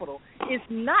to capital. It's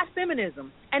not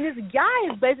feminism. And this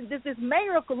guy is basically, this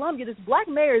mayor of Columbia, this black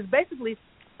mayor is basically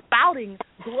spouting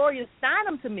Gloria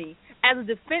Steinem to me as a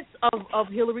defense of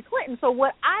Hillary Clinton. So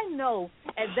what I know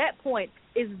at that point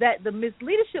is that the Miss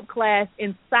Leadership class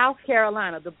in South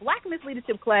Carolina, the black Miss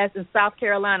Leadership class in South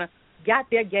Carolina, got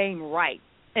their game right.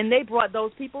 And they brought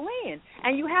those people in.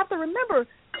 And you have to remember,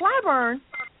 Clyburn,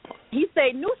 he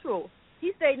stayed neutral.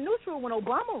 He stayed neutral when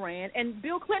Obama ran, and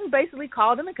Bill Clinton basically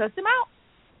called him and cussed him out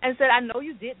and said, I know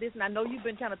you did this, and I know you've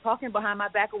been kind of talking behind my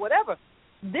back or whatever.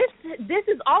 This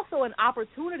is also an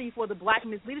opportunity for the black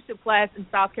Miss Leadership class in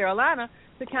South Carolina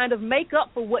to kind of make up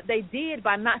for what they did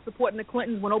by not supporting the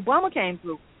Clintons when Obama came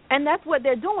through. And that's what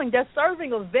they're doing. They're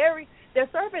serving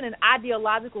an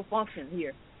ideological function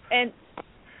here. And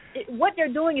what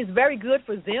they're doing is very good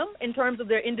for them in terms of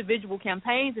their individual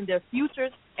campaigns and their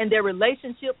futures and their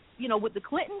relationship, with the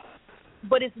Clintons.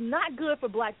 but it's not good for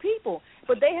black people.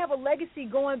 But they have a legacy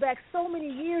going back so many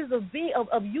years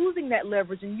of using that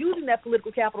leverage and using that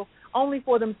political capital only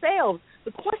for themselves.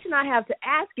 The question I have to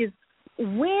ask is,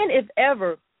 when, if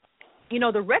ever,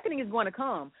 the reckoning is going to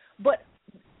come, but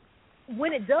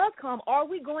when it does come, are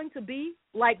we going to be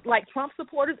like Trump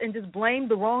supporters and just blame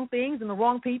the wrong things and the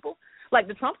wrong people? Like,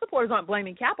 the Trump supporters aren't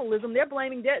blaming capitalism; they're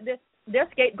blaming they're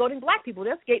scapegoating black people,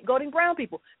 they're scapegoating brown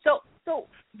people. So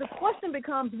the question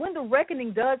becomes, when the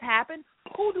reckoning does happen,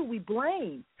 who do we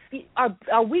blame?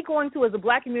 Are we going to, as a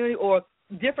black community or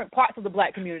different parts of the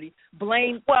black community,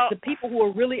 blame the people who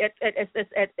are really at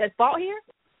fault here?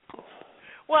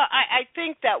 Well, I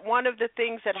think that one of the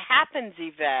things that happens,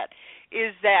 Yvette,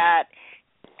 is that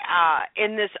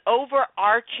in this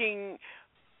overarching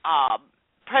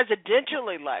presidential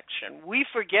election, we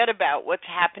forget about what's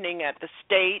happening at the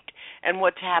state and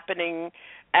what's happening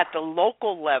at the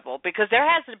local level, because there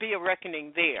has to be a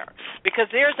reckoning there, because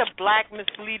there's a black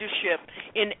misleadership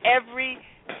in every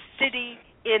city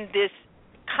in this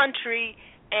country,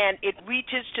 and it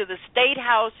reaches to the State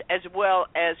House as well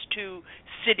as to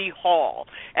City Hall,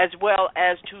 as well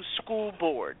as to school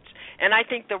boards. And I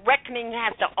think the reckoning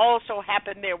has to also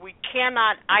happen there. We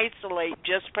cannot isolate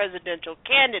just presidential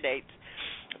candidates,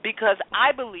 because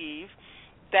I believe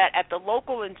that at the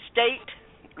local and state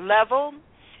level,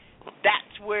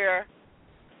 that's where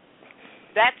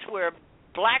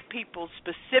black people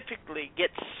specifically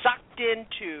get sucked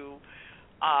into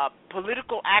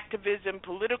political activism,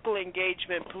 political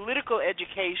engagement, political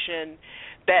education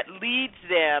that leads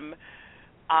them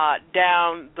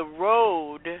down the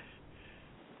wrong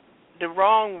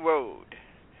road.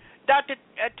 Dr.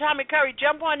 Tommy Curry,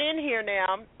 jump on in here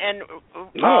now, and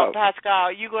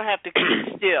Pascal, you're going to have to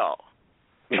keep still.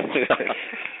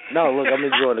 No, look, I'm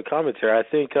enjoying the commentary. I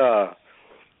think, I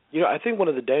think one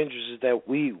of the dangers is that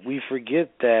we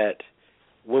forget that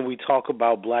when we talk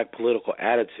about black political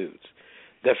attitudes,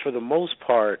 that for the most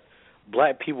part,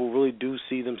 black people really do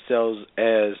see themselves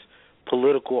as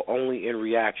political only in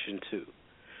reaction to.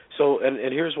 So, and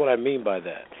here's what I mean by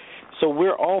that. So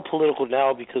we're all political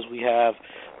now because we have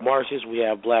marches, we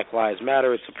have Black Lives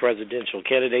Matter, it's a presidential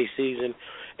candidate season.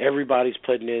 Everybody's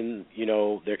putting in,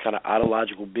 their kind of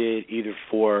ideological bid either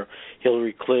for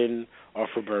Hillary Clinton or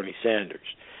for Bernie Sanders.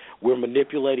 We're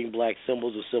manipulating black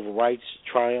symbols of civil rights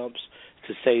triumphs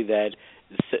to say that,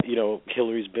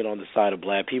 Hillary's been on the side of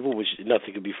black people, which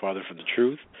nothing could be farther from the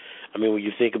truth. I mean, when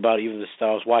you think about even I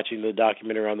was watching the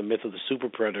documentary on the myth of the super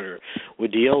predator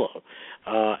with Diallo,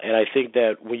 and I think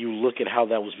that when you look at how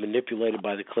that was manipulated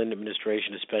by the Clinton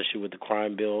administration, especially with the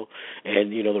crime bill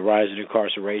and, the rise in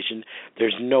incarceration,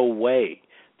 there's no way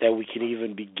that we can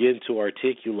even begin to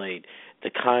articulate the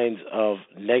kinds of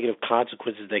negative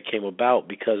consequences that came about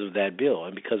because of that bill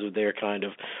and because of their kind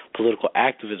of political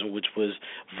activism, which was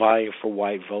vying for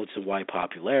white votes and white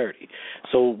popularity.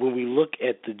 So when we look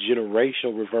at the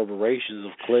generational reverberations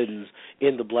of Clintons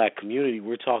in the black community,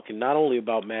 we're talking not only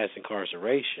about mass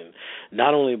incarceration,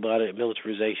 not only about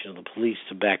militarization of the police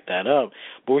to back that up,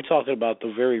 but we're talking about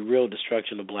the very real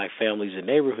destruction of black families and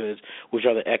neighborhoods, which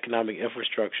are the economic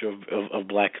infrastructure of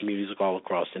black communities all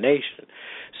across the nation.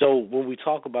 So when we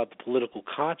talk about the political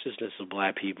consciousness of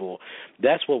black people,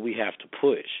 that's what we have to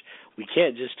push. We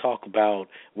can't just talk about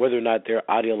whether or not they're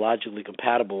ideologically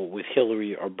compatible with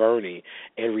Hillary or Bernie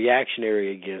and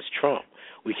reactionary against Trump.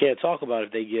 We can't talk about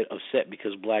if they get upset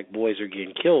because black boys are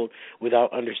getting killed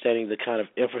without understanding the kind of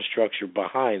infrastructure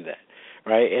behind that.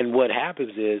 Right, and what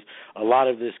happens is a lot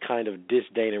of this kind of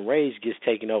disdain and rage gets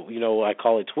taken up. I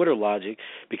call it Twitter logic,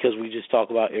 because we just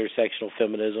talk about intersectional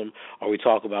feminism, or we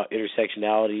talk about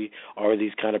intersectionality, or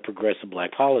these kind of progressive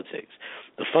black politics.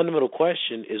 The fundamental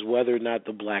question is whether or not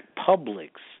the black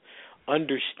publics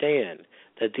understand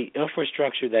that the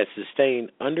infrastructure that's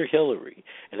sustained under Hillary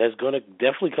and that's going to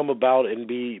definitely come about and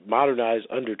be modernized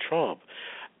under Trump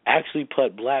actually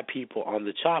put black people on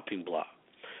the chopping block.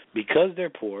 Because they're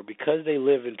poor, because they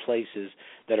live in places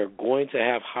that are going to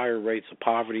have higher rates of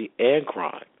poverty and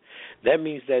crime, that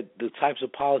means that the types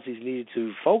of policies needed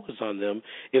to focus on them,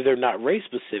 if they're not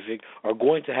race-specific, are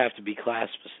going to have to be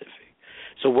class-specific.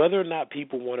 So whether or not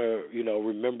people want to,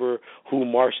 remember who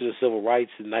marched for the civil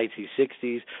rights in the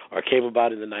 1960s or came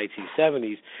about in the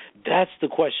 1970s, that's the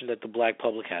question that the black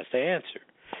public has to answer.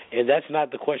 And that's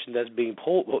not the question that's being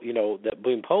posed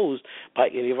by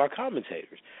any of our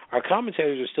commentators. Our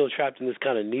commentators are still trapped in this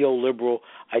kind of neoliberal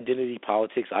identity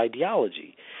politics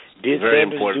ideology. Very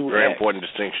important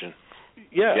distinction.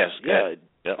 Yeah. Yes.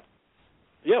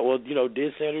 Yeah. Well,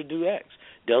 did Sanders do X?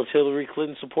 does Hillary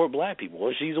Clinton support black people?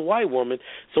 Well, she's a white woman,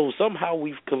 so somehow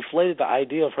we've conflated the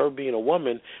idea of her being a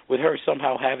woman with her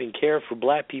somehow having care for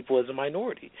black people as a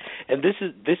minority. And this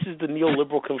is the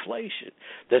neoliberal conflation,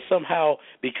 that somehow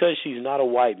because she's not a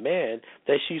white man,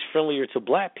 that she's friendlier to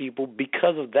black people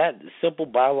because of that simple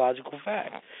biological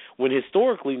fact, when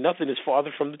historically nothing is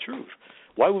farther from the truth.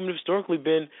 White women have historically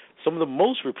been some of the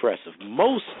most repressive,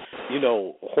 most,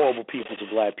 horrible people to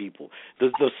black people.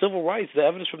 The civil rights, the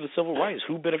evidence from the civil rights,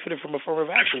 who benefited from affirmative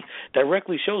action,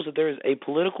 directly shows that there is a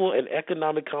political and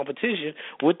economic competition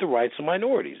with the rights of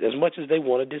minorities, as much as they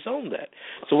want to disown that.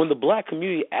 So when the black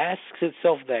community asks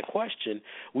itself that question,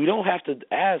 we don't have to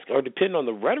ask or depend on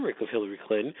the rhetoric of Hillary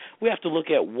Clinton. We have to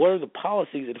look at what are the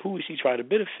policies and who is she trying to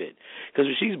benefit. Because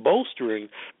if she's bolstering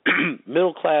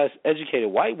middle-class,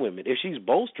 educated white women, if she's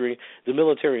bolstering the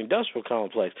military-industrial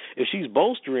complex, if she's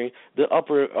bolstering the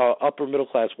upper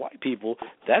middle-class white people,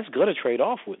 that's going to trade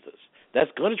off with us. That's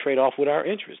going to trade off with our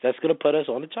interests. That's going to put us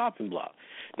on the chopping block.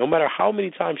 No matter how many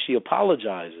times she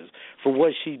apologizes for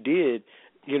what she did,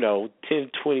 10,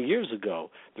 20 years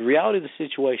ago, the reality of the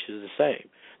situation is the same.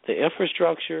 The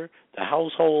infrastructure, the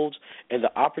households, and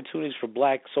the opportunities for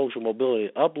black social mobility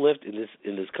and uplift in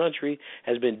this country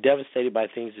has been devastated by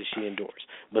things that she endorsed.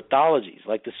 Mythologies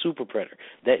like the super predator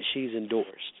that she's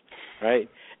endorsed, right?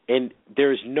 And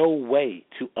there's no way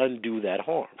to undo that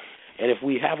harm. And if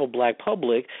we have a black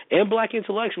public and black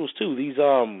intellectuals too, these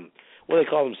what do they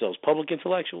call themselves, public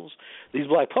intellectuals, these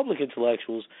black public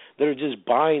intellectuals that are just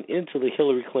buying into the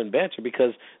Hillary Clinton banter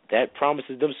because that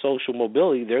promises them social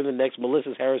mobility. They're the next Melissa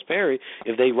Harris Perry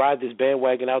if they ride this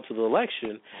bandwagon out to the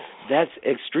election. That's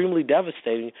extremely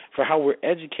devastating for how we're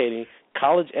educating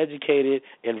college-educated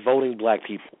and voting black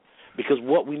people. Because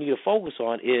what we need to focus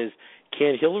on is,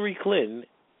 can Hillary Clinton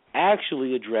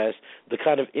actually address the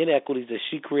kind of inequities that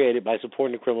she created by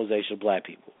supporting the criminalization of black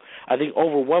people? I think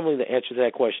overwhelmingly the answer to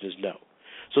that question is no.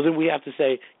 So then we have to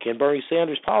say, can Bernie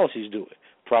Sanders' policies do it?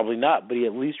 Probably not, but he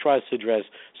at least tries to address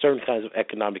certain kinds of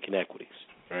economic inequities,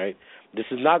 right? This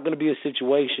is not going to be a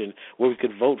situation where we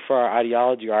could vote for our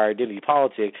ideology or our identity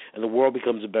politic and the world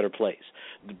becomes a better place.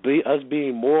 Us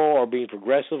being moral or being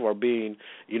progressive or being,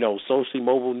 socially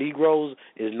mobile Negroes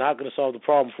is not going to solve the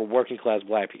problem for working class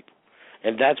black people.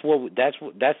 And that's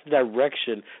the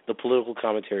direction the political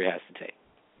commentary has to take.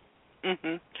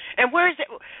 Mhm. And where is it?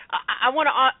 I want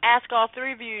to ask all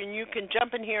three of you, and you can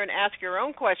jump in here and ask your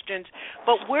own questions.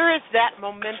 But where is that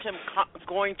momentum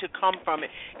going to come from?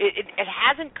 It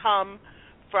hasn't come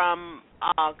from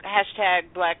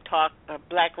hashtag Black Talk,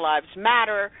 Black Lives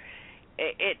Matter.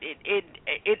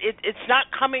 It's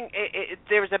not coming.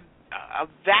 There's a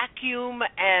vacuum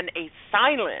and a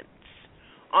silence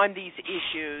on these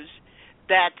issues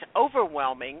that's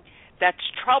overwhelming, that's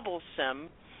troublesome,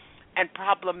 and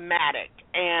problematic.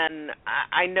 And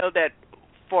I know that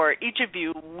for each of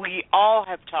you, we all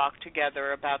have talked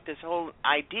together about this whole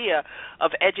idea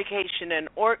of education and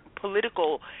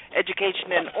political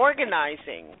education and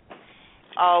organizing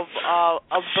of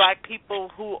black people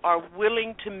who are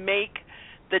willing to make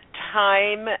the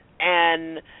time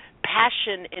and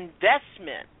passion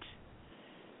investment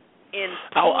in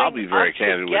I'll be very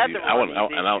candid with you.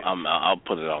 I'll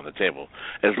put it on the table.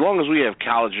 As long as we have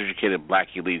college-educated black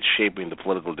elites shaping the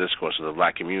political discourse of the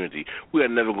black community, we are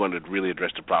never going to really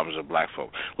address the problems of black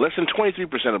folk. Less than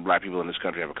 23% of black people in this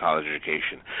country have a college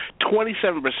education.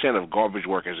 27% of garbage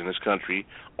workers in this country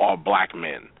are black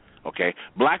men. Okay,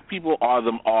 black people are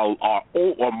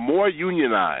more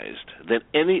unionized than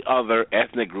any other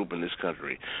ethnic group in this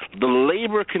country. The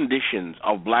labor conditions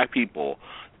of black people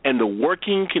and the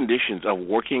working conditions of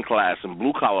working class and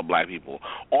blue-collar black people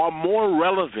are more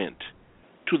relevant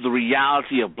to the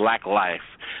reality of black life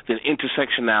than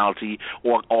intersectionality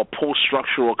or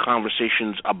post-structural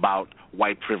conversations about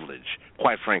white privilege,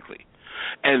 quite frankly.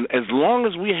 And as long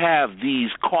as we have these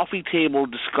coffee table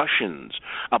discussions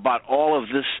about all of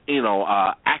this,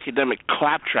 academic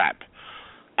claptrap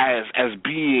as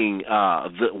being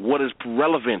what is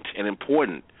relevant and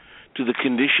important to the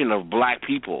condition of black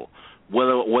people,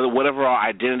 whatever our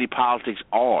identity politics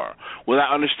are,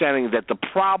 without understanding that the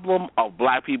problem of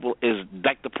black people is,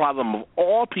 like the problem of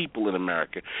all people in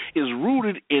America, is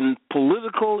rooted in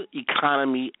political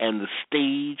economy and the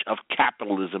stage of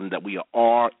capitalism that we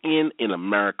are in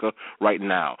America right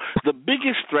now. The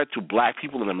biggest threat to black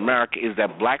people in America is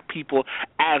that black people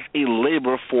as a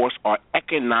labor force are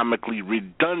economically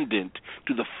redundant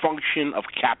to the function of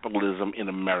capitalism in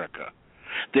America.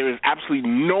 There is absolutely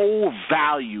no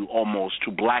value almost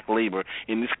to black labor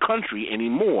in this country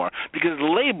anymore because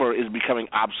labor is becoming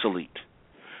obsolete.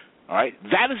 All right,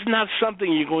 that is not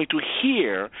something you're going to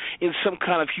hear in some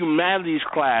kind of humanities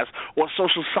class or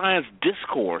social science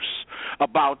discourse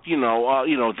about,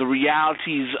 the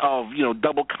realities of,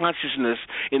 double consciousness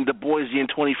in the Boysian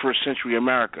 21st century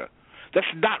America. That's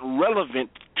not relevant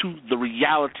to the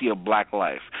reality of black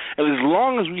life. And as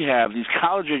long as we have these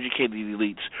college-educated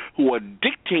elites who are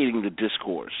dictating the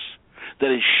discourse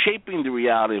that is shaping the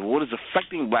reality of what is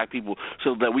affecting black people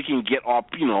so that we can get our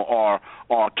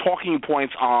talking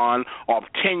points on, our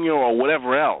tenure or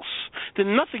whatever else,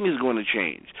 then nothing is going to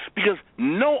change. Because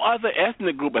no other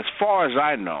ethnic group, as far as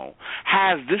I know,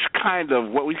 has this kind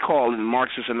of what we call in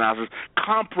Marxist analysis,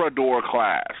 comprador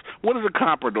class. What is a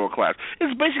comprador class?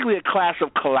 It's basically a class of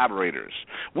collaborators.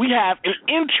 We have an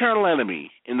internal enemy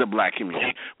in the black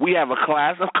community. We have a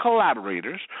class of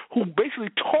collaborators who basically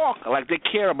talk like they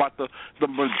care about the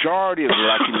majority of the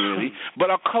black community, but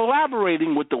are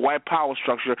collaborating with the white power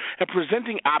structure and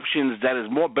presenting options that is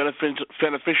more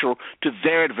beneficial to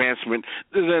their advancement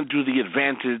than to the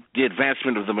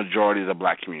advancement of the majority of the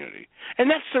black community. And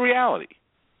that's the reality.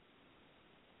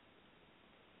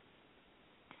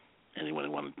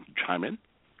 Anyone want to chime in?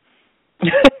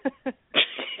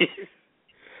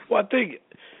 Well, I think,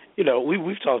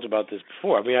 we've talked about this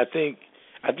before. I mean, I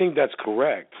think that's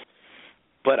correct.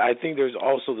 But I think there's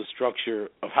also the structure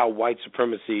of how white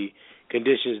supremacy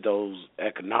conditions those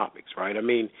economics, right? I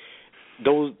mean,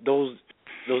 those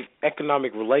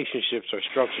economic relationships are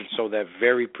structured so that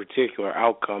very particular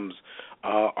outcomes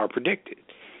are predicted.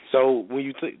 So when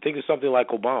you think of something like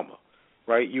Obama,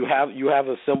 right, you have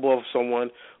a symbol of someone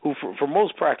who, for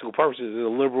most practical purposes, is a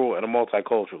liberal and a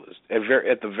multiculturalist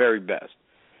at the very best,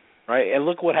 right? And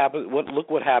look what happened.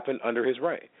 Look what happened under his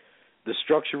reign. The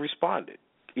structure responded.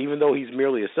 Even though he's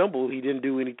merely a symbol, he didn't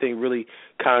do anything really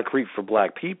concrete for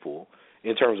black people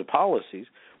in terms of policies.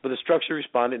 But the structure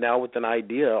responded now with an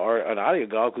idea or an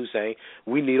ideologue who's saying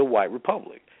we need a white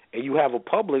republic. And you have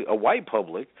a white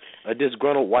public, a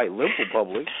disgruntled white liberal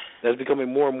public that's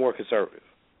becoming more and more conservative,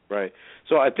 right?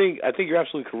 So I think you're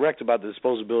absolutely correct about the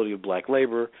disposability of black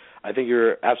labor. I think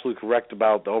you're absolutely correct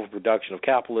about the overproduction of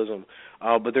capitalism.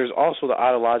 But there's also the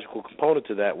ideological component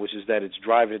to that, which is that it's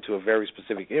driving it to a very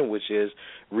specific end, which is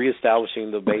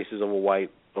reestablishing the basis of a white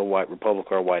republic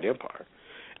or a white empire.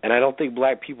 And I don't think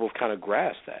black people have kind of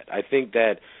grasped that. I think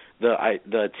that the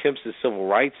attempts at civil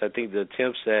rights, I think the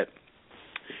attempts at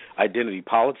identity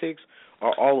politics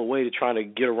are all a way to trying to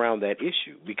get around that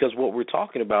issue. Because what we're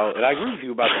talking about, and I agree with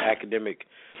you about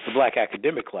the black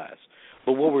academic class,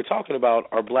 but what we're talking about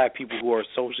are black people who are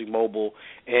socially mobile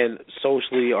and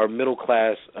socially are middle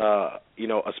class,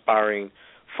 aspiring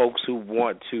folks who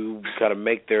want to kind of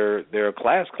make their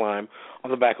class climb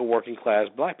on the back of working class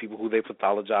black people who they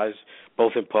pathologize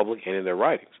both in public and in their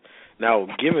writings. Now,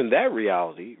 given that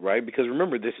reality, right, because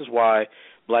remember, this is why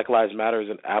Black Lives Matter is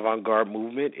an avant-garde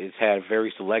movement. It's had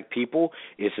very select people.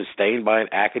 It's sustained by an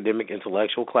academic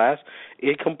intellectual class.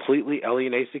 It completely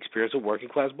alienates the experience of working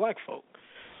class black folk.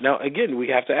 Now, again, we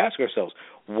have to ask ourselves,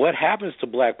 what happens to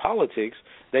black politics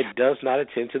that does not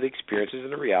attend to the experiences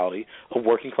and the reality of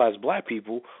working class black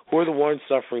people who are the ones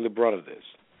suffering the brunt of this?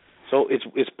 So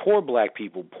it's poor black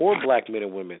people, poor black men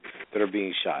and women that are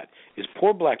being shot. It's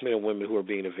poor black men and women who are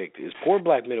being evicted. It's poor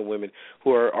black men and women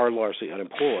who are largely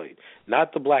unemployed,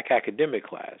 not the black academic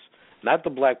class, not the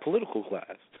black political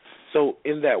class. So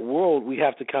in that world, we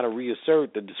have to kind of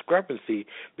reassert the discrepancy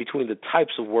between the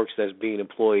types of works that's being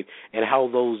employed and how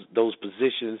those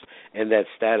positions and that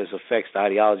status affects the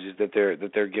ideologies that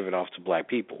they're giving off to black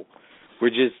people.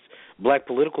 Black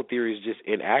political theory is just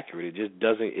inaccurate.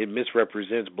 It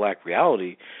misrepresents black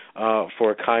reality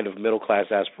for a kind of middle class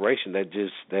aspiration that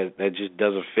just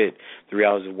doesn't fit the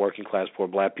realities of working class poor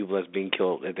black people that's being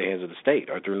killed at the hands of the state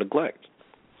or through neglect.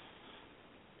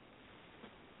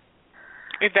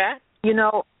 Is that?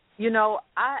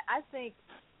 I think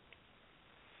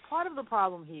part of the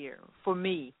problem here for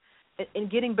me,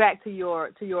 and getting back to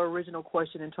your original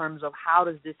question in terms of how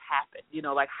does this happen?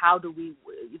 How do we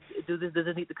does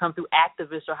it need to come through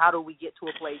activists, or how do we get to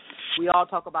a place? We all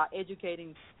talk about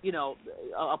educating,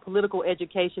 a political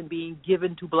education being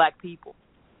given to black people,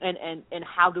 and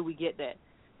how do we get that?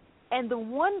 And the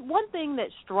one thing that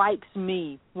strikes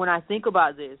me when I think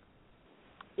about this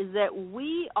is that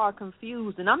we are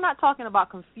confused, and I'm not talking about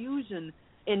confusion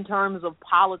in terms of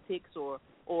politics or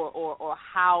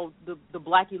how the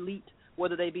black elite,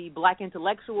 whether they be black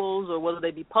intellectuals or whether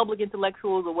they be public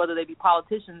intellectuals or whether they be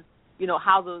politicians,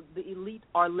 how the elite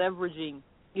are leveraging,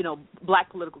 black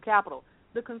political capital.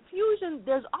 The confusion,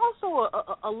 there's also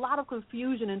a lot of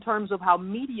confusion in terms of how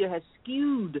media has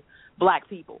skewed black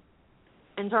people.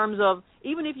 In terms of,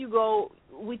 even if you go,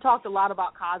 we talked a lot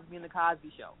about Cosby and the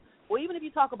Cosby Show. or even if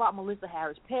you talk about Melissa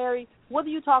Harris Perry, whether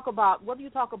you talk about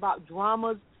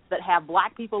dramas that have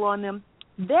black people on them,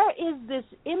 there is this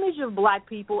image of black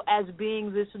people as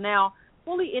being this now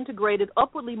fully integrated,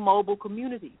 upwardly mobile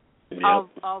community of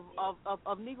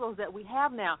Negroes that we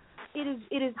have now. It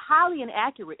is highly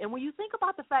inaccurate. And when you think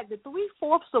about the fact that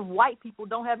 3/4 of white people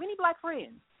don't have any black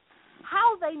friends,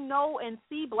 how they know and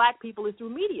see black people is through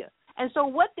media. And so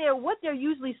what they're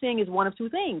usually seeing is one of two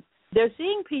things. They're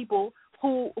seeing people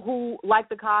who like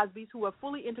the Cosbys, who are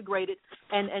fully integrated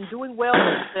and doing well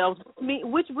for themselves,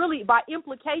 which really by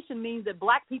implication means that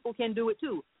black people can do it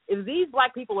too. If these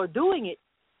black people are doing it,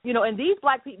 and these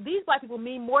black people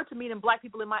mean more to me than black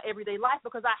people in my everyday life,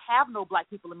 because I have no black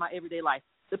people in my everyday life.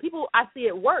 The people I see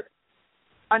at work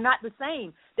are not the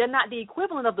same. They're not the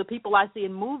equivalent of the people I see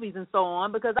in movies and so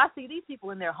on, because I see these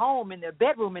people in their home, in their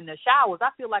bedroom, in their showers.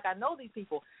 I feel like I know these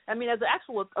people. I mean, there's an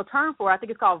actual a term for it. I think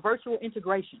it's called virtual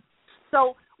integration.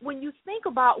 So when you think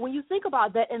about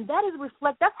that, and that is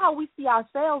that's how we see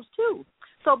ourselves too.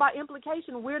 So by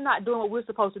implication, we're not doing what we're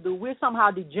supposed to do. We're somehow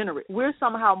degenerate. We're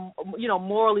somehow,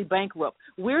 morally bankrupt.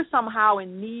 We're somehow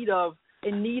in need of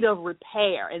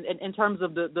repair in terms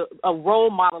of the role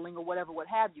modeling or whatever, what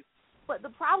have you. But the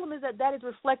problem is that is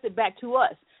reflected back to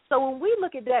us. So when we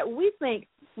look at that, we think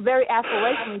very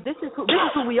aspirationally, this is who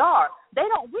we are. We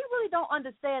really don't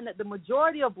understand that the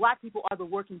majority of black people are the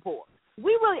working poor.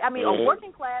 Or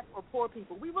working class or poor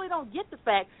people. We really don't get the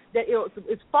fact that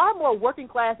it's far more working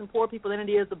class and poor people than it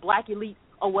is the black elite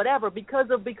or whatever, because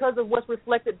of what's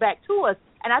reflected back to us.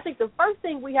 And I think the first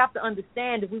thing we have to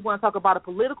understand if we want to talk about a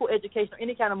political education or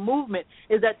any kind of movement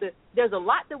is that there's a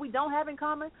lot that we don't have in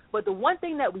common, but the one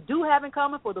thing that we do have in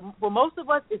common for most of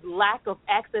us is lack of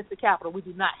access to capital. We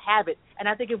do not have it. And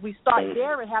I think if we start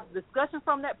there and have the discussion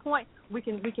from that point, we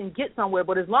can get somewhere.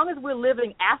 But as long as we're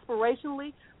living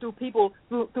aspirationally through people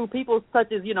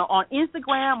such as, on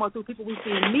Instagram or through people we see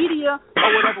in media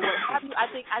or whatever, what have you,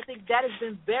 I think that has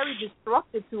been very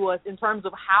destructive to us in terms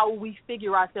of how we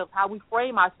figure ourselves, how we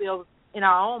frame ourselves in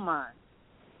our own minds.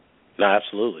 No,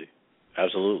 absolutely.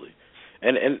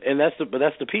 And that's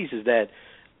the piece, is that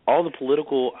all the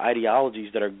political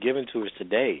ideologies that are given to us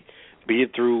today, be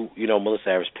it through, Melissa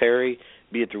Harris Perry,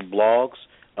 be it through blogs,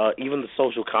 even the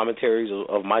social commentaries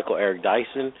of Michael Eric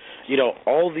Dyson,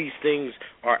 all these things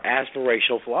are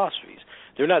aspirational philosophies.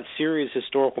 They're not serious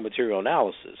historical material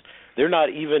analysis. They're not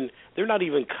even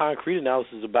concrete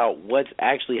analysis about what's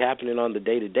actually happening on the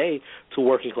day-to-day to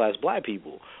working class black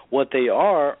people. What they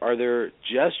are their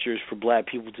gestures for black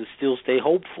people to still stay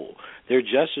hopeful. They're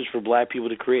gestures for black people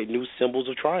to create new symbols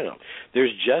of triumph.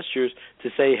 There's gestures to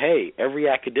say, hey, every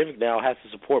academic now has to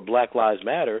support Black Lives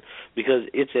Matter because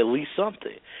it's at least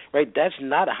something, right? That's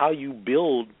not how you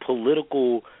build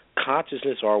political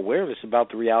consciousness or awareness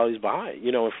about the realities behind,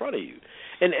 in front of you.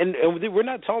 And we're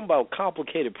not talking about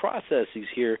complicated processes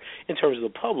here in terms of the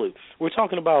public. We're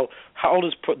talking about how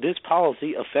does this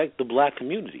policy affect the black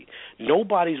community.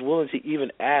 Nobody's willing to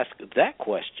even ask that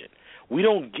question. We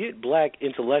don't get black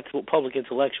public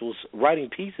intellectuals writing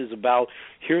pieces about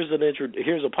here's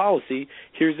a policy,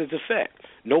 here's its effect.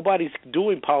 Nobody's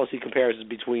doing policy comparisons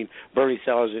between Bernie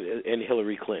Sanders and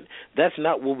Hillary Clinton. That's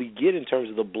not what we get in terms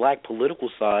of the black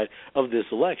political side of this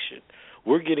election.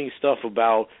 We're getting stuff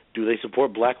about, do they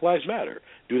support Black Lives Matter?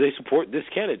 Do they support this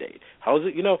candidate? How is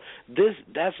it,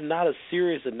 that's not a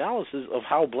serious analysis of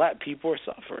how black people are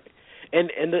suffering. And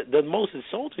the most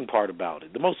insulting part about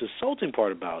it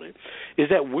is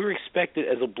that we're expected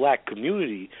as a black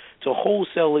community to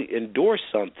wholesalely endorse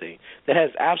something that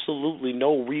has absolutely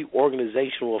no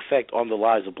reorganizational effect on the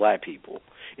lives of black people.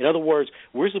 In other words,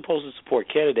 we're supposed to support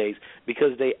candidates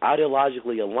because they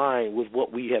ideologically align with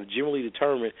what we have generally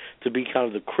determined to be kind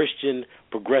of the Christian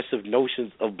progressive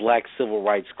notions of black civil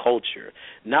rights culture,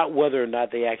 not whether or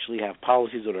not they actually have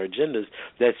policies or agendas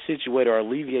that situate or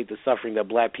alleviate the suffering that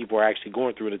black people are actually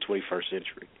going through in the 21st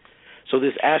century. So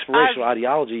this aspirational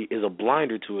ideology is a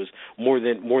blinder to us more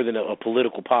than a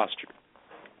political posture.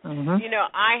 Mm-hmm.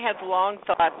 I have long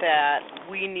thought that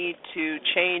we need to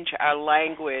change our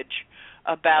language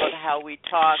about how we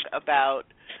talk about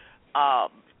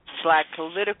black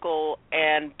political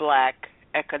and black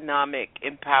economic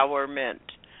empowerment,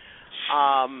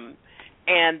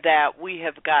 and that we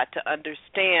have got to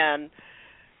understand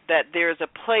that there's a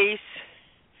place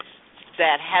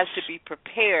that has to be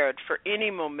prepared for any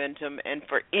momentum and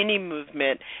for any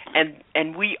movement,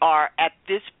 and we are at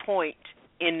this point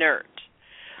inert.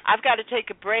 I've got to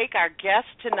take a break. Our guest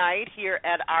tonight here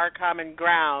at Our Common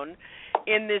Ground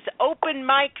in this open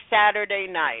mic Saturday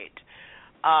night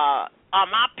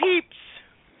my peeps,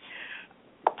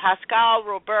 Pascal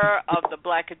Robert of the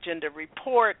Black Agenda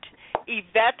Report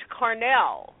Yvette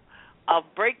Cornell of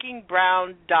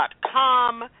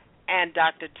BreakingBrown.com, and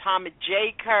Dr. Thomas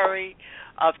J. Curry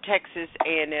of Texas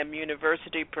A&M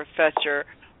University, Professor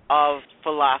of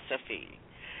Philosophy.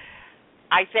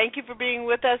 I thank you for being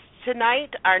with us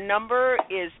tonight. Our number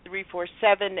is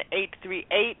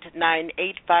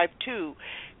 347-838-9852.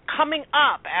 Coming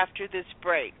up after this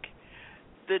break,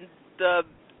 the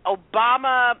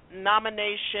Obama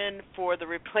nomination for the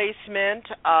replacement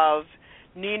of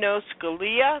Nino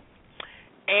Scalia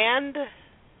and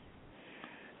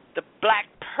the Black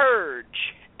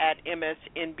Purge at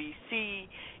MSNBC,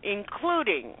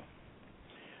 including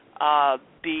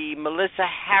the Melissa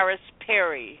Harris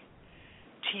Perry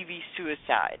TV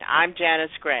suicide. I'm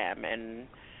Janice Graham, and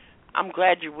I'm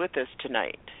glad you're with us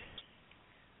tonight.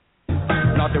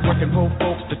 Not the working poor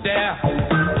folks to dare.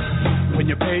 When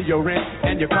you pay your rent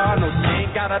and your car notes, you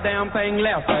ain't got a damn thing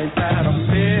left. Ain't that a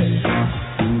bitch?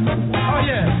 Oh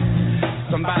yeah,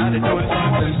 somebody doing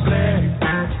something slick.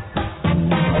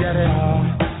 Yeah, they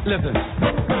are. Listen.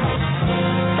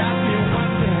 Got me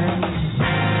wondering,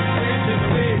 where's this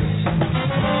bitch?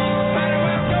 Might as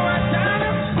well go out down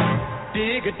him.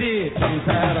 Dig a ditch, ain't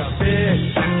that a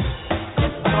bitch?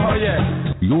 Oh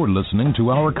yeah. You're listening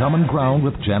to Our Common Ground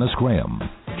with Janice Graham,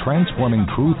 transforming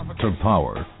truth to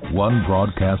power, one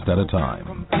broadcast at a time.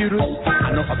 Computers,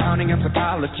 I know accounting and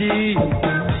psychology.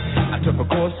 I took a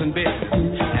course in business,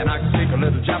 and I can speak a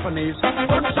little Japanese.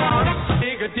 What's on?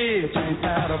 Dig a ditch, ain't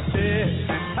that a bitch?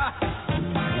 Ha!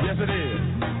 Yes, it is.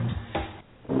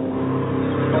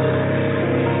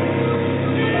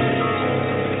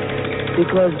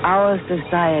 Because our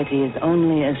society is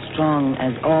only as strong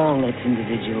as all its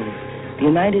individuals, the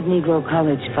United Negro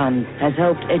College Fund has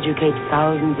helped educate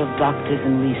thousands of doctors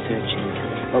and researchers,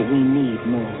 but we need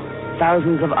more.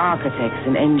 Thousands of architects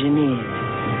and engineers,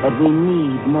 but we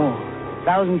need more.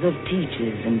 Thousands of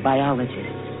teachers and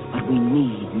biologists, but we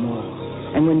need more.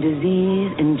 And when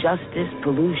disease, injustice,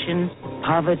 pollution,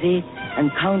 poverty,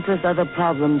 and countless other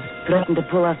problems threaten to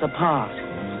pull us apart,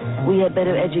 we had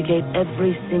better educate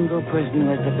every single person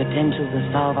who has the potential to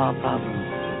solve our problems.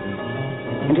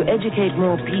 And to educate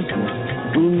more people,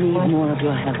 we need more of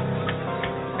your help.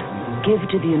 Give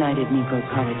to the United Negro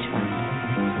College Fund.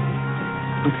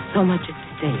 With so much at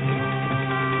stake,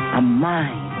 a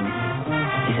mind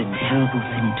is a terrible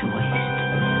thing to waste.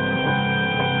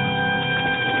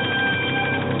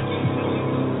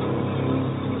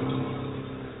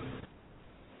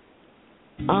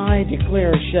 I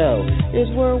Declare Show is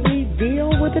where we deal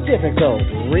with the difficult,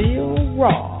 real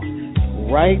raw,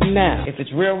 right now. If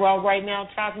it's real raw right now,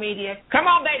 Talk Media, come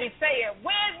on, baby, say it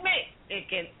with me. It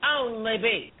can only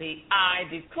be the I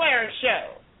Declare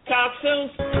Show. Talk soon.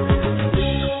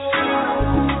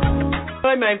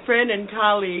 Hi, my friend and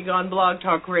colleague on Blog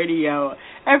Talk Radio,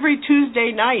 every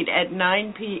Tuesday night at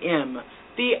 9 p.m.,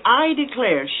 the I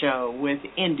Declare Show with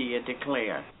India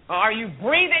Declare. Are you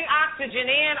breathing oxygen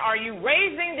in? Are you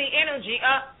raising the energy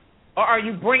up? Or are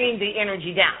you bringing the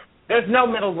energy down? There's no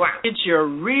middle ground. It's your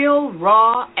real,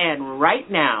 raw, and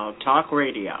right now talk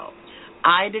radio.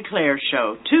 I Declare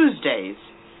Show, Tuesdays,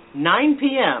 9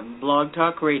 p.m., Blog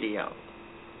Talk Radio.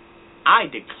 I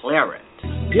declare it.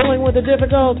 Dealing with the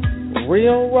difficult,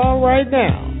 real raw right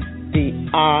now. The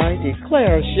I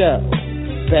Declare Show,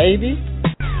 baby.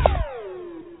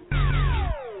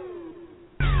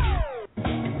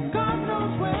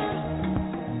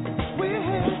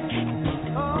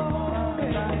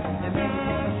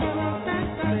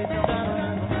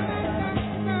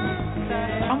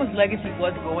 Legacy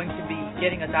was going to be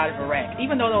getting us out of Iraq,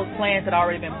 even though those plans had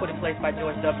already been put in place by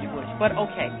George W. Bush. But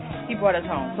okay, he brought us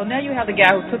home. So now you have the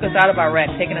guy who took us out of Iraq,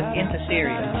 taking us into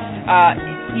Syria.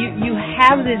 You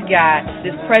have this guy,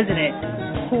 this president,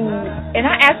 who, and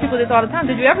I ask people this all the time,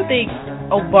 did you ever think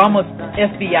Obama's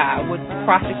FBI would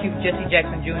prosecute Jesse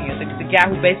Jackson Jr., the guy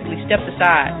who basically stepped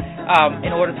aside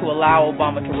in order to allow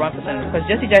Obama to run for senator? Because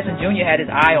Jesse Jackson Jr. had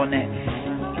his eye on that.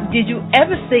 Did you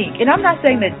ever think, and I'm not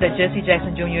saying that Jesse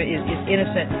Jackson Jr. is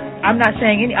innocent. I'm not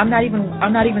even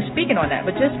speaking on that,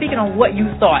 but just speaking on what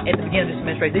you thought at the beginning of this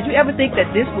administration. Did you ever think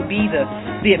that this would be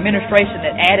the administration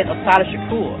that added Assata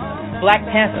Shakur, Black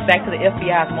Panther, back to the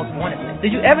FBI's most wanted list?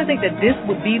 Did you ever think that this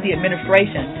would be the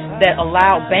administration that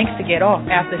allowed banks to get off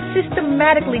after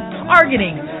systematically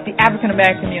targeting the African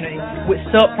American community with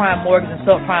subprime mortgages and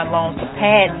subprime loans to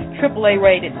pad AAA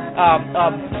rated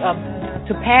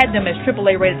to pad them as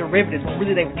AAA-rated derivatives when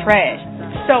really they were trash.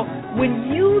 So when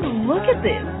you look at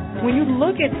this, when you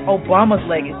look at Obama's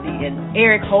legacy and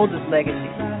Eric Holder's legacy,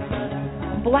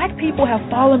 black people have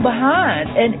fallen behind,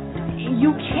 and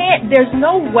you can't, there's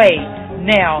no way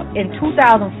now in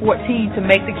 2014 to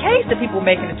make the case that people were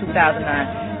making in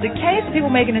 2009. The case that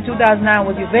people were making in 2009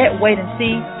 was Yvette, wait and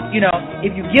see. You know,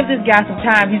 if you give this guy some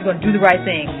time, he's going to do the right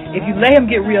thing. If you let him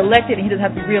get reelected and he doesn't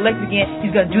have to be reelected again,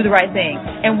 he's going to do the right thing.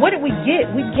 And what did we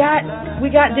get? We got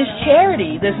this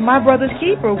charity, this My Brother's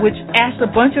Keeper, which asked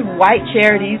a bunch of white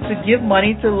charities to give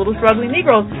money to little struggling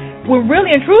Negroes. When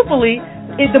really and truthfully,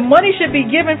 the money should be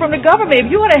given from the government. If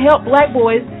you want to help black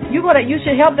boys, you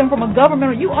should help them from a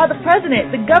government. You are the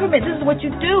president. The government, this is what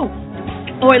you do.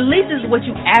 Or at least this is what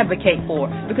you advocate for.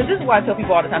 Because this is why I tell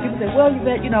people all the time. People say, well,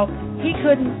 Yvette, he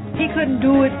couldn't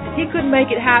do it. He couldn't make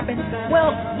it happen.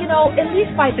 Well, at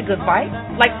least fight the good fight.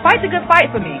 Like, fight the good fight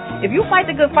for me. If you fight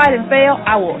the good fight and fail,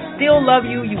 I will still love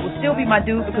you. You will still be my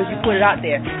dude because you put it out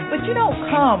there. But you don't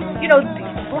come,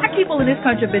 black people in this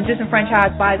country have been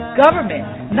disenfranchised by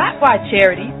government, not by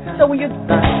charity. So when you're...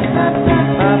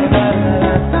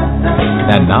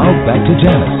 And now, back to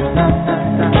Janice.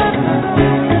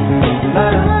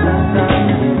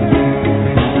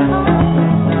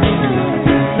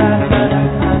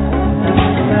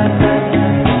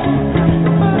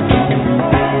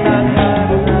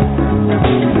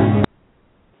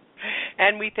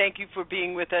 And we thank you for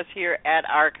being with us here at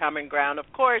Our Common Ground. Of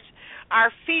course,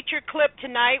 our feature clip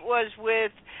tonight was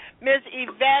with Ms.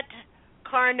 Yvette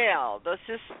Carnell, the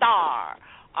star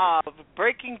of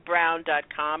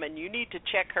BreakingBrown.com, and you need to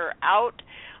check her out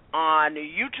on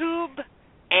YouTube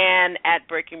and at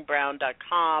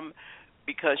BreakingBrown.com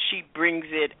because she brings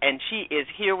it, and she is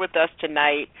here with us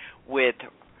tonight with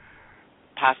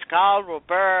Pascal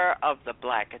Robert of the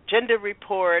Black Agenda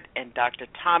Report and Dr.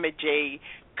 Tommy J.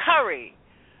 Curry,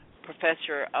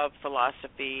 Professor of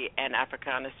Philosophy and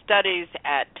Africana Studies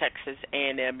at Texas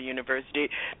A&M University.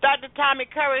 Dr. Tommy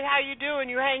Curry, how you doing?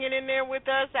 You hanging in there with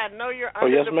us? I know you're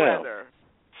under the weather.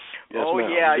 Yes, oh,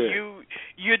 ma'am. yeah,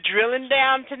 you're drilling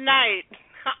down tonight.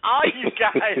 All you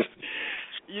guys,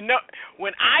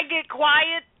 when I get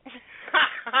quiet,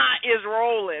 is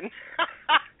rolling.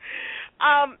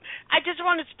 I just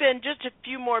want to spend just a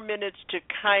few more minutes to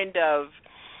kind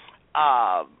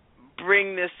of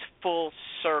bring this full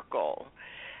circle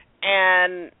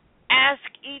and ask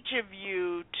each of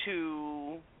you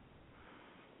to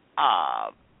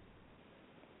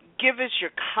give us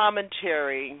your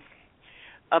commentary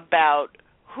about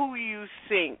who you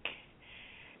think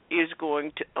is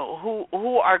going to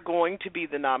who are going to be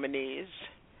the nominees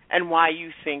and why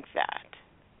you think that.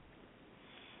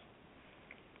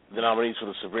 The nominees for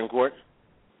the Supreme Court?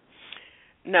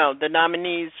 No, the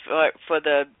nominees for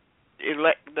the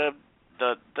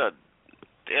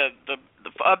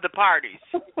of the parties.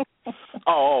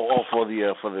 For the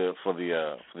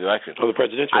election. For the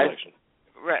presidential election.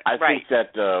 Right. I think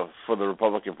that for the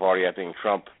Republican Party, I think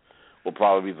Trump will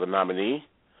probably be the nominee,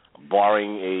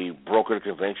 barring a brokered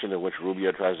convention in which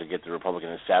Rubio tries to get the Republican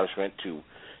establishment to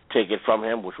take it from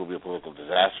him, which will be a political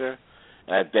disaster.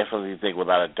 And I definitely think,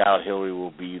 without a doubt, Hillary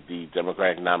will be the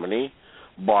Democratic nominee,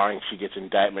 barring she gets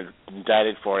indicted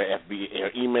for her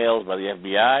emails by the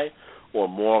FBI, or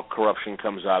more corruption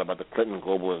comes out about the Clinton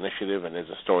Global Initiative, and there's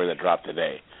a story that dropped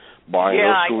today. Barring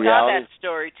those two realities. I saw that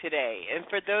story today. And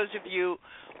for those of you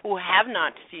who have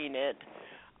not seen it,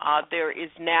 there is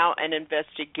now an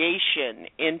investigation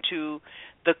into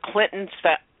the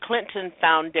Clinton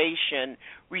Foundation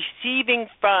receiving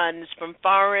funds from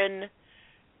foreign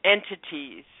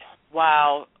entities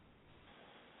while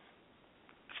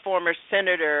former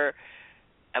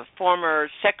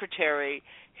Secretary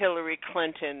Hillary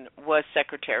Clinton was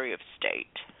Secretary of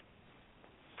State.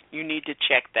 You need to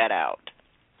check that out.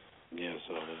 Yes.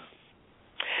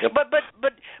 Yep. But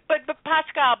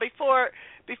Pascal, before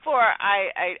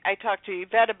I talk to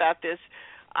Yvette about this,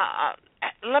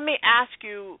 let me ask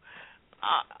you,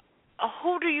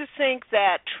 who do you think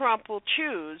that Trump will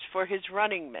choose for his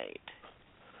running mate?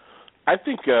 I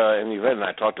think, and Yvette and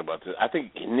I talked about this, I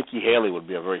think Nikki Haley would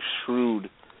be a very shrewd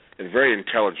and very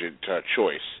intelligent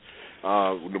choice.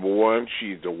 Number one,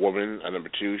 she's a woman. Number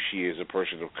two, she is a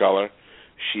person of color.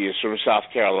 She is from South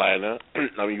Carolina.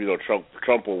 Even though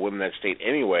Trump will win that state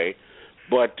anyway,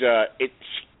 but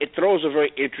it throws a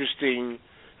very interesting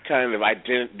kind of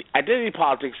identity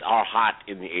politics are hot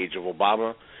in the age of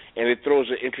Obama, and it throws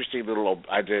an interesting little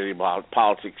identity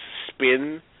politics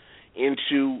spin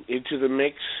into the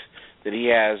mix. That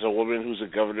he has a woman who's a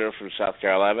governor from South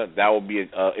Carolina. That will be an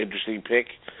interesting pick.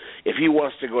 If he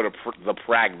wants to go to the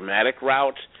pragmatic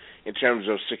route in terms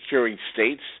of securing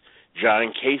states,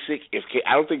 John Kasich,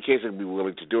 I don't think Kasich would be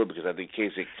willing to do it because I think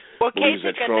Kasich believes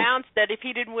that Trump... announced that if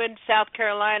he didn't win South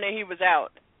Carolina, he was out.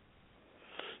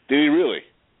 Did he really?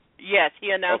 Yes,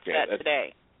 he announced that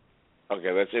today.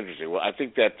 Okay, that's interesting. Well, I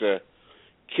think that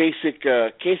Kasich,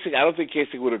 I don't think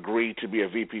Kasich would agree to be a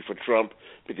VP for Trump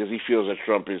because he feels that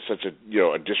Trump is such a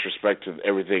disrespect to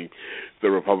everything the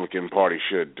Republican Party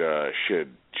should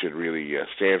really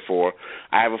stand for.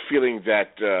 I have a feeling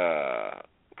that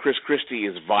Chris Christie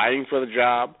is vying for the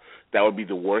job. That would be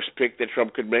the worst pick that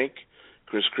Trump could make.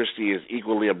 Chris Christie is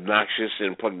equally obnoxious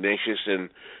and pugnacious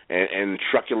and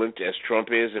truculent as Trump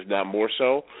is, if not more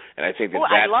so. And I think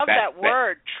I love that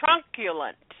word,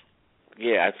 truculent.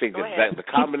 Yeah, I think that the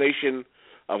combination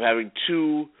of having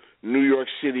two New York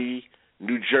City,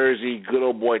 New Jersey, good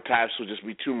old boy types would just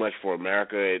be too much for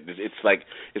America. It's like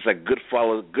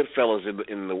Goodfellas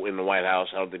in the White House.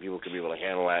 I don't think people can be able to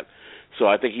handle that. So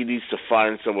I think he needs to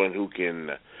find someone who can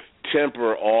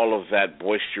temper all of that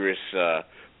boisterous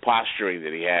posturing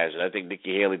that he has, and I think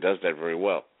Nikki Haley does that very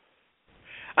well.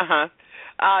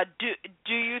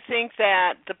 Do you think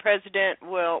that the president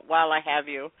will, while I have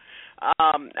you,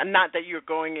 not that you're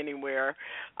going anywhere,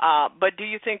 but do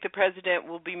you think the president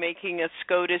will be making a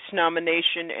SCOTUS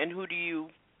nomination, and who do you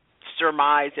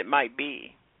surmise it might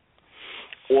be?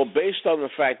 Well, based on the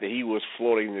fact that he was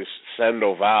floating this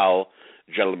Sandoval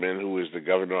gentleman who is the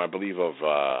governor, I believe, of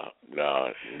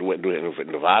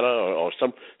Nevada or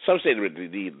some state,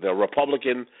 the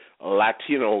Republican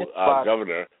Latino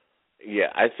governor.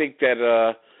 Yeah, I think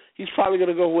that he's probably going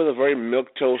to go with a very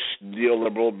milquetoast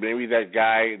neoliberal. Maybe that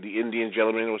guy, the Indian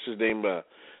gentleman, what's his name?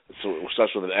 So it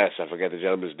starts with an S. I forget the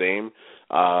gentleman's name.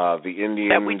 The Indian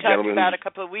that we talked gentleman about a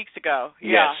couple of weeks ago.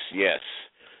 Yes.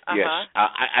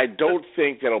 I don't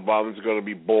think that Obama's going to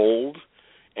be bold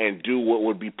and do what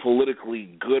would be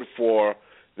politically good for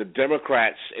the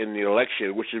Democrats in the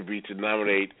election, which would be to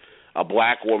nominate a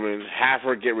black woman, have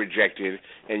her get rejected,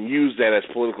 and use that as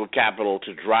political capital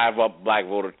to drive up black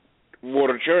voter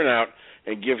turnout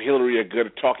and give Hillary a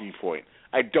good talking point.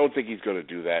 I don't think he's going to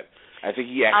do that. I think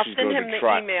he actually is going to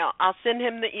try. I'll send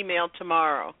him the email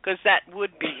tomorrow because that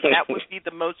would be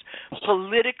the most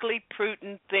politically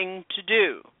prudent thing to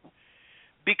do.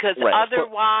 Because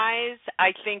otherwise,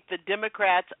 I think the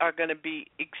Democrats are going to be,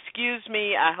 excuse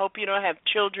me, I hope you don't have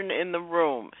children in the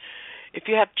room. If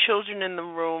you have children in the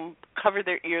room, cover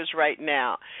their ears right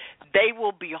now. They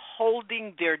will be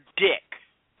holding their dick.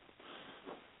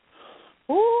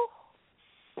 Ooh.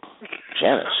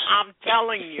 Janice. I'm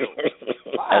telling you.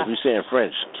 As we say in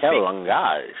French, quel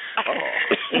langage.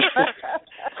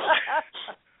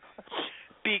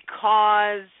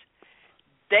 Because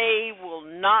they will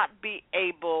not be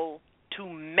able to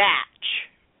match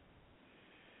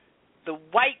the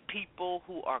white people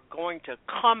who are going to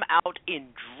come out in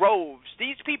droves.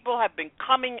 These people have been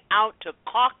coming out to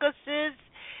caucuses,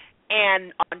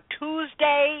 and on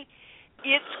Tuesday,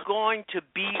 it's going to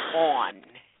be on.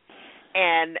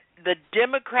 And the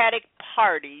Democratic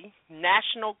Party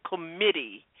National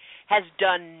Committee has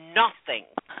done nothing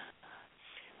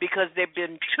because they've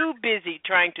been too busy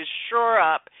trying to shore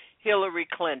up Hillary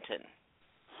Clinton.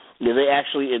 Yeah, they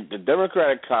actually, the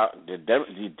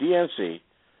DNC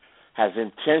has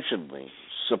intentionally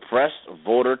suppressed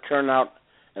voter turnout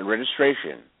and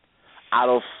registration out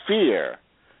of fear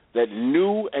that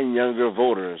new and younger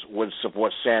voters would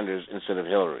support Sanders instead of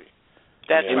Hillary.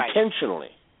 That's right. Intentionally.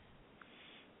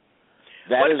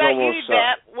 What about you,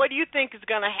 Yvette? What do you think is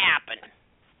going to happen?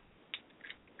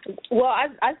 Well,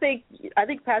 I think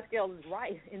Pascal is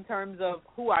right in terms of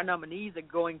who our nominees are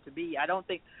going to be.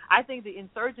 I think the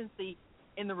insurgency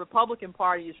in the Republican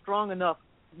Party is strong enough.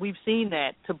 We've seen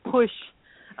that to push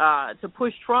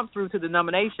Trump through to the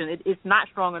nomination. It's not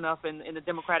strong enough in the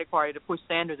Democratic Party to push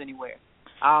Sanders anywhere.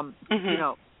 You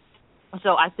know,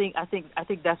 so I think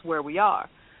that's where we are.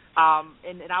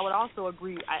 And I would also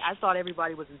agree. I thought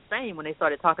everybody was insane when they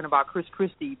started talking about Chris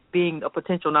Christie being a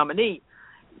potential nominee.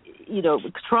 You know,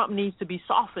 Trump needs to be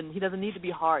softened. He doesn't need to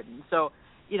be hardened. So,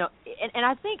 you know, and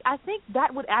I think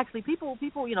that would actually people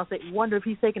you know wonder if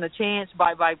he's taking a chance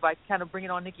by kind of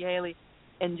bringing on Nikki Haley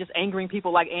and just angering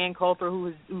people like Ann Coulter,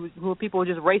 who are people who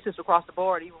are just racist across the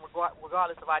board, even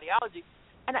regardless of ideology.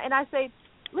 And I say,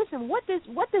 listen, what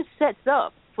this sets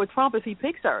up for Trump if he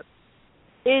picks her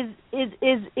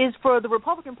is for the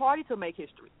Republican Party to make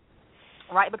history.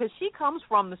 Right, because she comes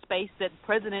from the space that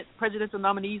presidential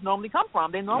nominees normally come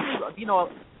from. They normally, you know,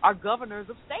 are governors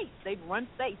of states. They run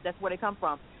states. That's where they come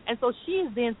from. And so she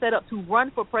is then set up to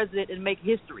run for president and make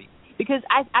history. Because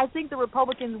I think the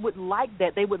Republicans would like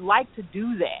that. They would like to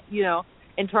do that, you know,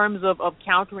 in terms of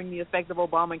countering the effect of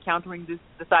Obama and countering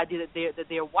this idea that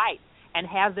they're white and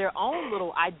have their own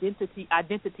little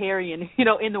identitarian, you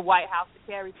know, in the White House to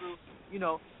carry through, you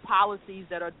know, policies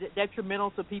that are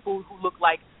detrimental to people who look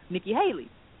like Nikki Haley.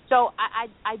 So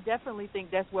I definitely think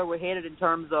that's where we're headed in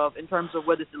terms of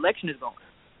where this election is going.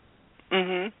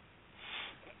 Mhm.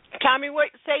 Tommy, what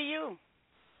say you?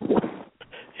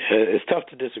 It's tough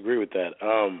to disagree with that.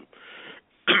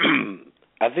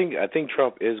 I think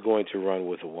Trump is going to run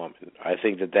with a woman. I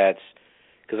think that's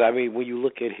because when you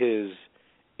look at his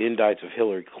indicts of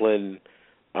Hillary Clinton,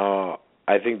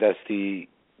 I think that's the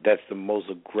most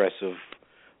aggressive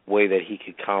way that he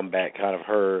could combat kind of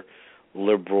her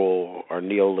liberal or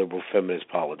neoliberal feminist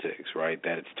politics, right?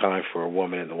 That it's time for a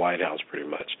woman in the White House, pretty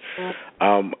much.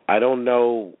 I don't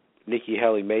know, Nikki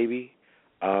Haley maybe,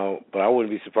 but I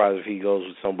wouldn't be surprised if he goes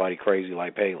with somebody crazy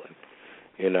like Palin.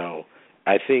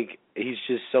 I think he's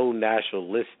just so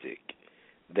nationalistic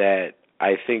that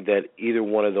I think that either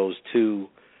one of those two,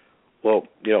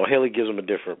 Haley gives him a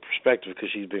different perspective because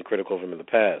she's been critical of him in the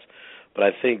past. But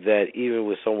I think that even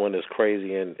with someone as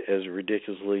crazy and as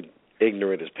ridiculously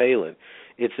ignorant as Palin,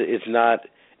 it's not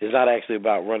actually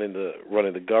about running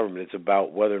the government. It's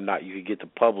about whether or not you can get the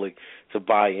public to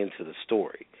buy into the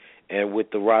story. And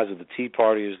with the rise of the Tea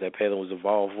Partiers that Palin was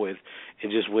involved with, and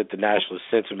just with the nationalist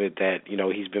sentiment that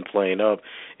he's been playing up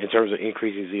in terms of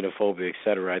increasing xenophobia, et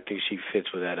cetera, I think she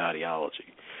fits with that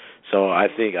ideology. So I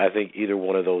think either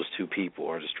one of those two people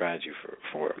are the strategy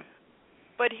for him.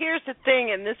 But here's the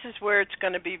thing, and this is where it's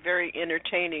going to be very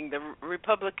entertaining, the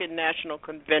Republican National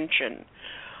Convention.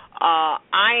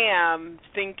 I am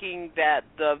thinking that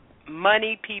the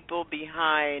money people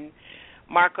behind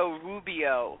Marco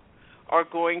Rubio are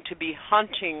going to be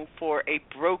hunting for a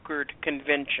brokered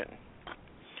convention.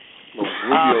 Well,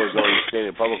 Rubio has already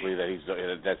stated publicly that he's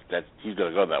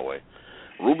going to go that way.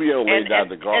 Rubio laid down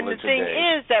the gauntlet today. And the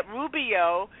thing is that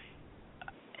Rubio,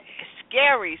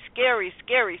 scary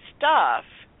stuff.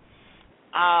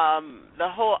 The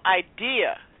whole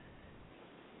idea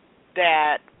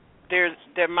that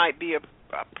there might be a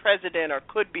president or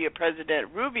could be a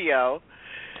President Rubio,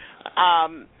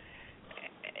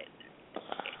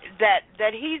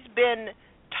 that he's been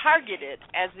targeted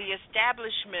as the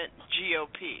establishment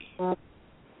GOP.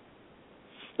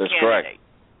 That's candidate. Correct.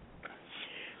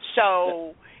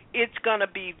 So it's going to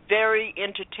be very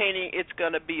entertaining. It's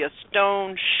going to be a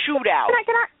stone shootout.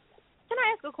 Can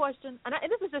I ask a question? And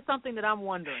this is just something that I'm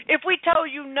wondering. If we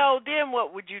told you no, then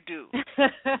what would you do? I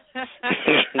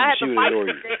had to fight on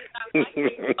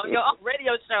your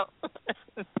radio show.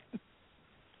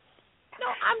 No,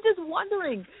 I'm just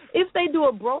wondering if they do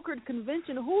a brokered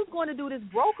convention, who's going to do this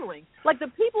brokering? Like the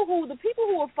people who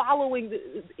are following,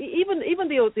 even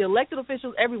the elected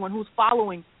officials, everyone who's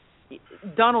following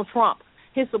Donald Trump,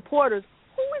 his supporters,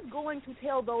 who is going to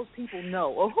tell those people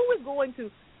no, or who is going to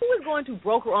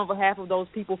broker on behalf of those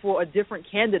people for a different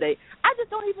candidate? I just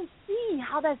don't even see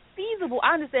how that's feasible.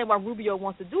 I understand why Rubio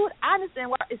wants to do it. I understand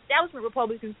why establishment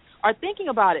Republicans are thinking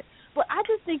about it. But I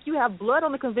just think you have blood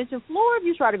on the convention floor if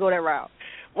you try to go that route.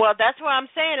 Well, that's what I'm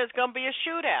saying. It's going to be a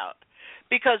shootout.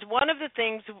 Because one of the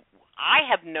things I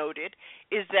have noted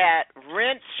is that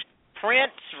Prince Priebus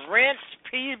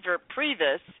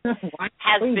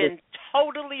has been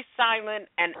totally silent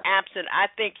and absent. I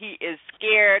think he is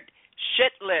scared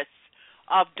shitless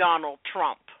of Donald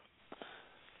Trump.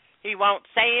 He won't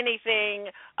say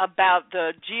anything about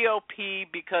the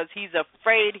GOP because he's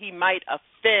afraid he might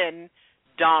offend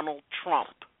Donald Trump.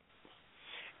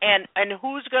 And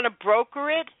who's going to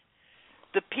broker it?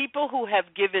 The people who have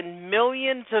given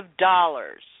millions of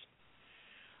dollars.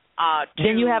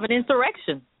 Then you have an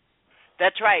insurrection.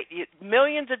 That's right,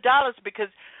 millions of dollars, because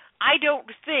I don't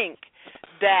think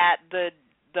that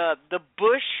the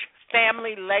Bush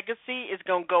family legacy is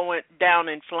going to go down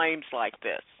in flames like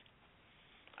this.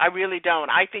 I really don't.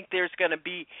 I think there's going to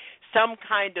be some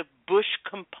kind of Bush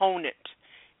component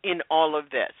in all of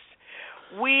this.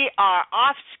 We are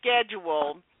off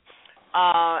schedule,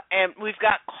 and we've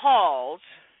got calls,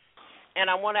 and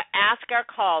I want to ask our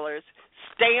callers,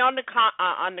 stay on the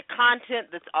content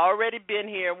that's already been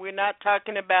here. We're not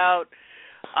talking about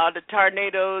the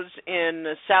tornadoes in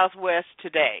the Southwest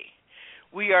today.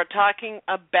 We are talking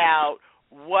about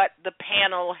what the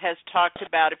panel has talked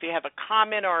about. If you have a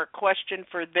comment or a question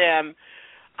for them,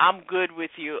 I'm good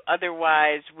with you.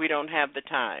 Otherwise, we don't have the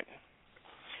time.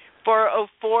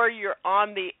 404, you're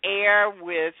on the air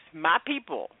with my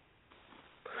people.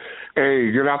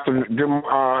 Hey, good afternoon,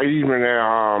 evening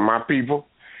there, my people.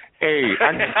 Hey,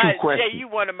 I got two questions. Yeah, you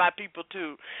one of my people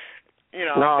too.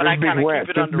 No, but this I kind of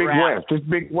keep it under wraps. This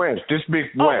Big West.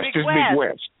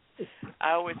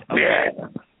 I always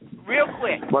real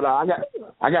quick. But I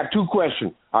got two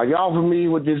questions. Are y'all familiar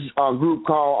with this group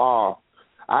called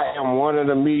I Am One of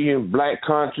the Million Black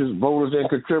Conscious Voters and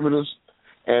Contributors?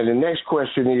 And the next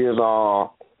question is,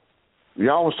 y'all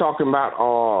was talking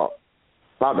about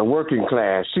the working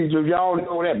class. See, do y'all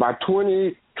know that by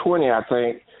 2020, I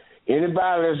think,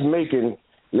 Anybody that's making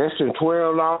less than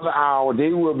 $12 an hour, they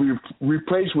will be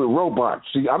replaced with robots.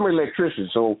 See, I'm an electrician,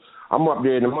 so I'm up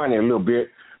there in the money a little bit.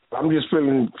 I'm just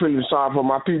feeling sorry for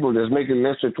my people that's making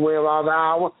less than $12 an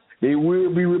hour. They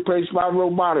will be replaced by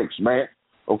robotics, man.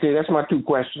 Okay, that's my 2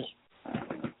 questions.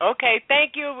 Okay,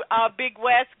 thank you, Big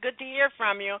West. Good to hear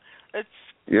from you. Let's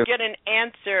get an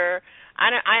answer.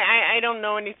 I don't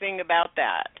know anything about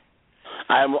that.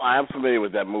 I am familiar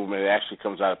with that movement. It actually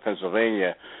comes out of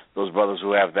Pennsylvania. Those brothers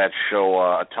who have that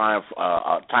show, Time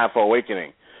for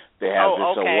Awakening. They have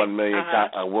this 1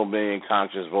 million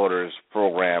conscious voters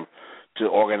program to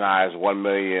organize 1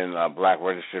 million black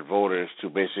registered voters to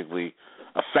basically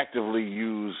effectively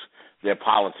use their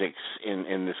politics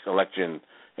in this election,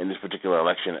 in this particular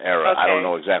election era. I don't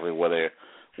know exactly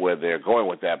where they're going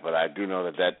with that, but I do know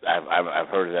that I've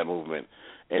heard of that movement.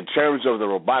 In terms of the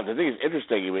robotics, I think it's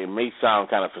interesting. It may sound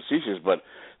kind of facetious, but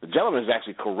the gentleman is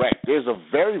actually correct. There's a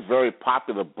very, very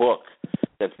popular book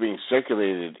that's being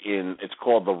circulated it's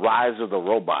called The Rise of the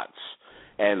Robots.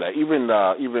 And even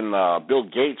Bill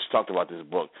Gates talked about this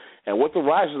book. And what The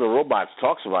Rise of the Robots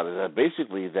talks about is that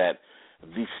basically that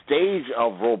the stage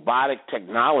of robotic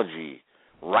technology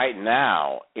right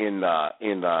now in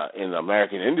the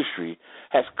American industry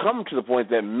has come to the point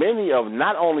that many of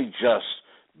not only just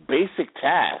basic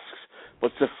tasks,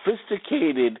 but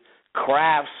sophisticated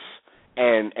crafts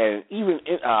and even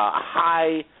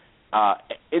high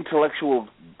intellectual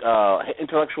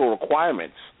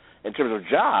requirements in terms of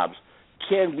jobs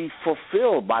can be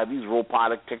fulfilled by these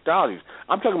robotic technologies.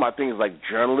 I'm talking about things like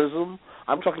journalism.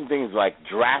 I'm talking things like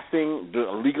drafting,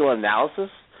 legal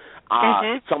analysis,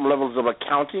 some levels of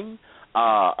accounting,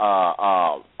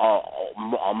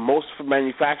 most for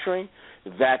manufacturing.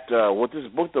 That what this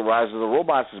book, The Rise of the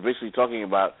Robots, is basically talking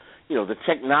about, the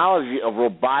technology of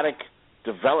robotic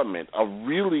development, of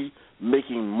really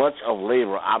making much of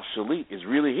labor obsolete, is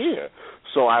really here.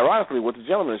 So ironically, what the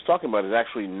gentleman is talking about is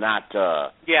actually not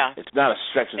it's not a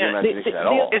stretch of the imagination at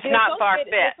all. It's not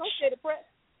far-fetched.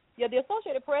 The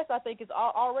Associated Press, I think, is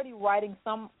already writing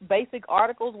some basic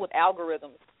articles with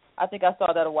algorithms. I think I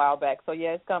saw that a while back. So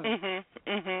it's coming.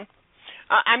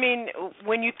 I mean,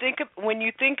 when you think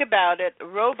about it,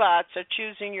 robots are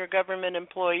choosing your government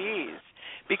employees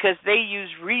because they use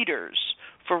readers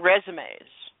for resumes.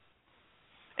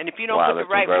 And if you don't put the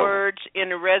right words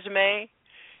in a resume,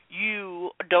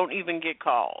 you don't even get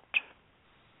called.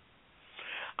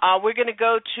 We're going to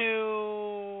go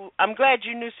to, I'm glad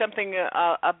you knew something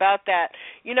about that.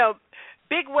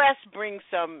 Big West brings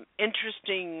some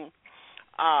interesting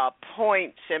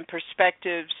points and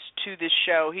perspectives to this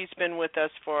show. He's been with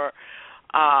us for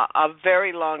a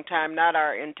very long time, not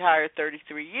our entire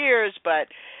 33 years, but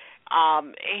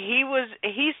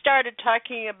he started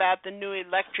talking about the new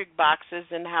electric boxes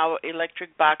and how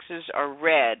electric boxes are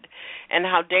read and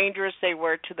how dangerous they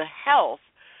were to the health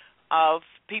of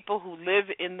people who live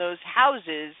in those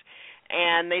houses.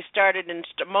 And they started,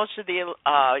 most of the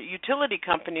utility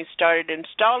companies started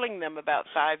installing them about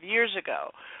 5 years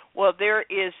ago. Well, there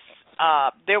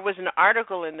was an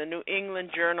article in the New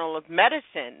England Journal of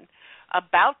Medicine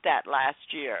about that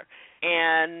last year.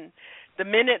 And the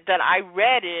minute that I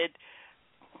read it,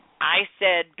 I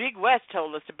said, Big West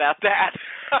told us about that.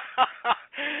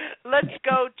 Let's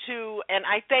go to, and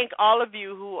I thank all of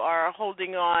you who are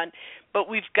holding on, but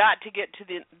we've got to get to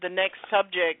the next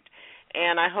subject,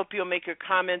 and I hope you'll make your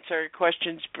comments or your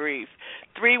questions brief.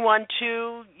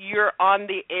 312, you're on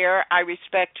the air. I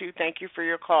respect you. Thank you for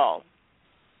your call.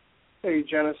 Hey,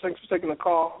 Janice. Thanks for taking the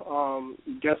call.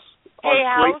 Hey,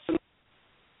 House.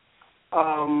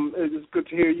 It's good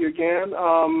to hear you again.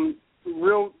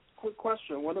 Real quick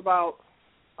question. What about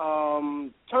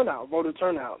voter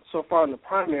turnout? So far in the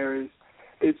primaries,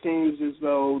 it seems as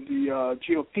though the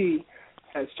GOP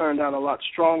has turned out a lot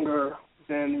stronger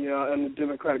than in the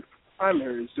Democratic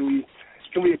primaries.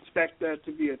 Can we expect that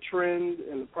to be a trend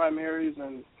in the primaries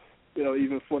and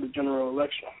even for the general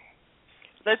election?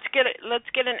 Let's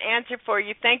get an answer for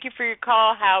you. Thank you for your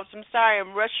call, House. I'm sorry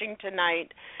I'm rushing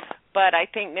tonight, but I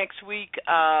think next week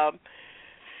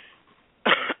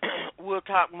we'll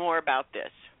talk more about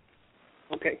this.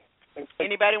 Okay. Thanks.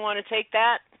 Anybody want to take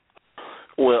that?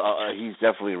 Well, he's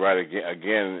definitely right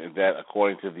again that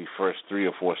according to the first 3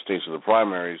 or 4 states of the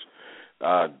primaries,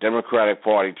 Democratic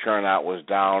Party turnout was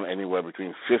down anywhere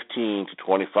between 15 to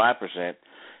 25%,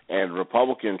 and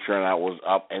Republican turnout was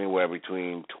up anywhere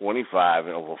between 25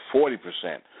 and over 40%.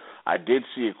 I did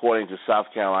see, according to South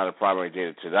Carolina primary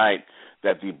data tonight,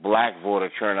 that the black voter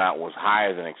turnout was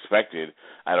higher than expected.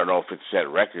 I don't know if it set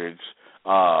records,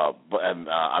 but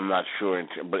I'm not sure.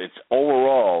 But it's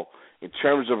overall, in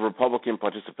terms of Republican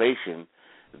participation,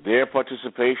 their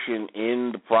participation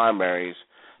in the primaries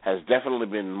has definitely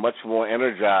been much more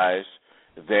energized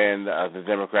than the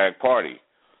Democratic Party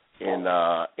in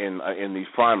these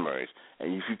primaries.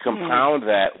 And if you compound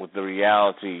that with the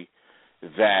reality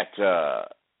that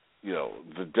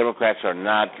the Democrats are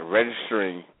not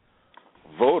registering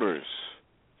voters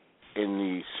in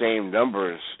the same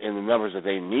numbers, in the numbers that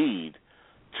they need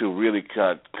to really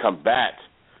combat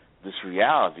this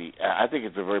reality, I think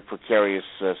it's a very precarious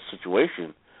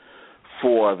situation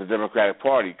for the Democratic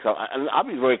Party. And I'll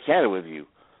be very candid with you.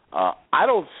 I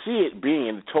don't see it being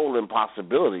a total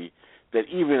impossibility that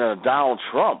even Donald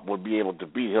Trump would be able to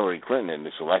beat Hillary Clinton in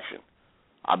this election.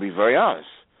 I'll be very honest.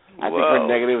 I think her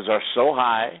negatives are so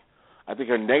high.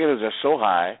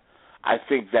 I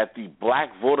think that the black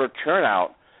voter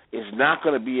turnout is not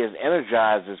going to be as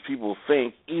energized as people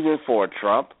think, even for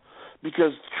Trump,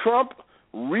 because Trump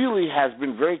really has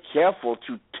been very careful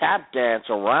to tap dance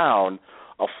around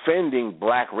offending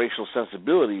black racial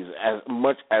sensibilities as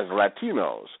much as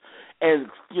Latinos. And,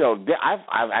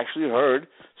 I've actually heard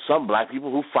some black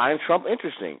people who find Trump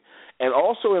interesting. And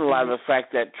also in light of the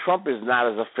fact that Trump is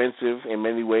not as offensive in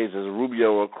many ways as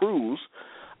Rubio or Cruz,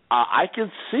 I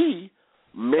can see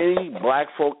many black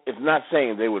folk, if not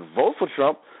saying they would vote for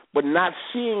Trump, but not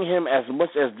seeing him as much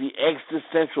as the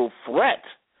existential threat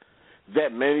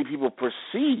that many people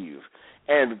perceive.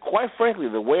 And quite frankly,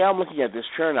 the way I'm looking at this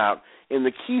turnout, in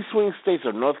the key swing states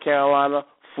of North Carolina,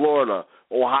 Florida,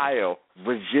 Ohio,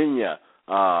 Virginia,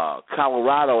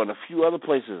 Colorado, and a few other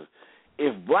places,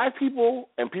 if black people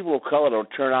and people of color don't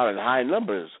turn out in high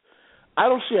numbers, I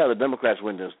don't see how the Democrats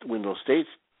win those states,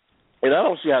 and I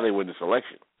don't see how they win this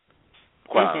election.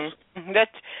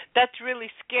 That's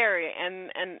really scary,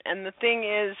 and the thing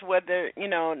is, whether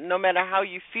no matter how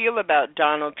you feel about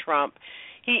Donald Trump,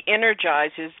 he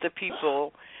energizes the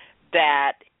people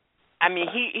that,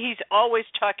 he's always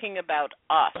talking about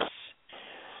us.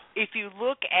 If you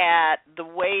look at the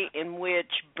way in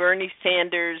which Bernie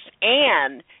Sanders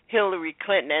and Hillary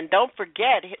Clinton, and don't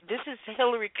forget, this is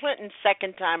Hillary Clinton's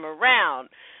second time around.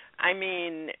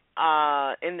 In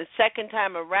the second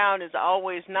time around is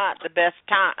always not the best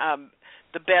time,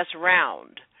 the best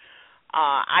round.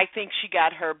 I think she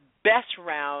got her best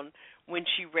round when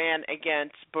she ran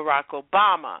against Barack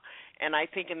Obama. And I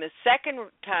think in the second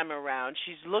time around,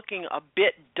 she's looking a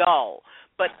bit dull.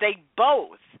 But they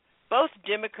both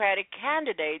Democratic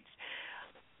candidates,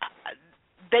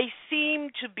 they seem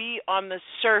to be on the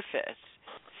surface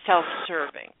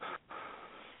self-serving.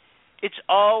 It's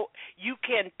all you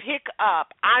can pick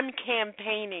up. I'm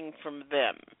campaigning from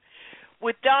them.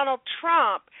 With Donald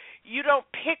Trump, you don't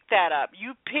pick that up.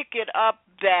 You pick it up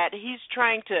that he's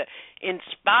trying to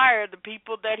inspire the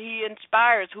people that he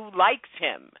inspires who likes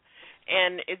him.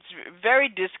 And it's very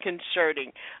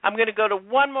disconcerting. I'm going to go to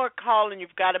one more call, and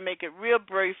you've got to make it real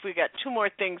brief. We got two more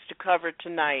things to cover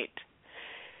tonight.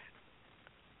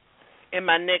 In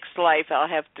my next life, I'll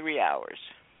have 3 hours.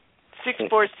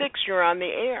 646, you're on the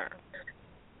air.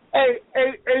 Hey,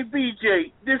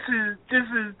 BJ, this is Jay.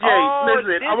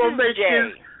 Listen, I'm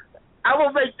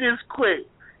gonna make this quick.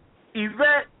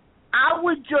 Yvette, I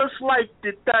would just like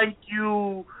to thank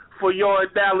you for your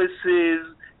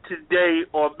analysis today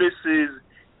on Mrs.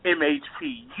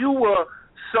 MHP. You were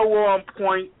so on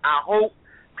point. I hope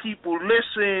people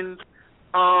listened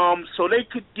so they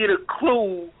could get a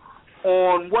clue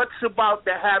on what's about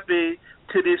to happen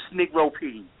to this Negro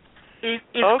P. It's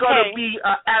going to be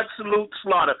an absolute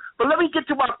slaughter. But let me get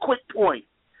to my quick point.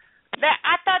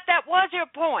 I thought that was your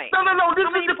point. No. This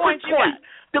is the quick point.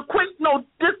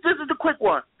 This is the quick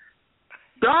one.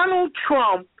 Donald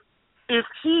Trump, if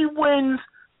he wins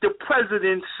the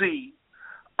presidency,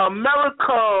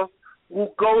 America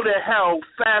will go to hell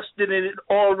faster than it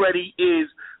already is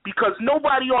because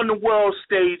nobody on the world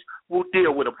stage will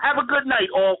deal with him. Have a good night,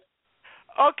 all.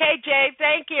 Okay, Jay.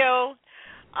 Thank you.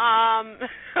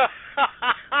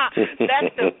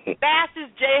 That's the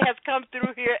fastest Jay has come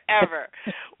through here ever.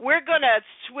 We're going to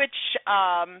switch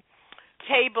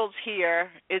tables here.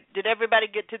 Did everybody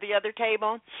get to the other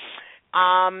table?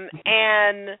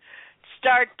 And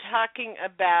start talking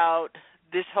about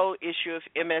this whole issue of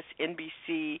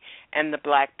MSNBC and the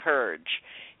Black Purge.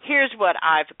 Here's what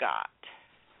I've got.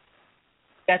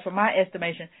 That's for my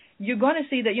estimation. You're going to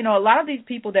see that, a lot of these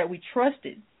people that we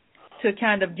trusted to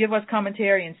kind of give us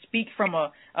commentary and speak from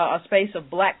a space of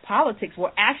black politics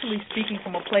were actually speaking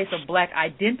from a place of black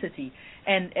identity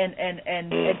and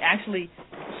actually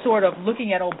sort of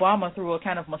looking at Obama through a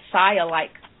kind of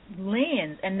Messiah-like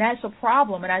lens, and that's a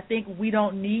problem. And I think we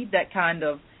don't need that kind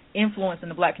of influence in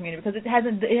the black community because it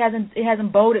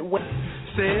hasn't boded well.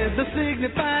 Said the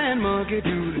signifying monkey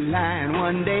to the lion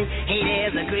one day, hey,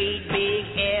 there's a great big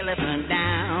elephant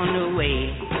down the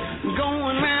way,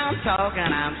 going round talking,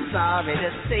 I'm sorry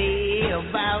to say,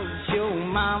 about your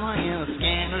mama in a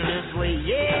scandalous way.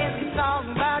 Yes, he's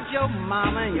talking about your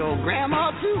mama and your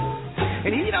grandma too,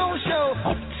 and he don't show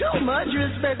too much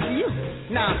respect to you.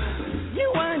 Now,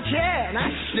 you weren't care, and I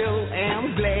sure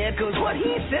am glad, because what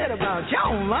he said about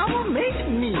your mama made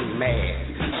me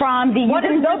mad. From the what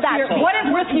is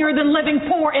riskier than living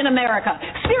poor in America?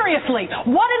 Seriously,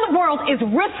 what in the world is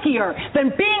riskier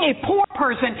than being a poor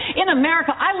person in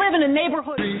America? I live in a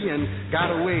neighborhood. And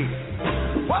got away.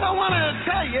 What I wanted to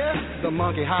tell you, the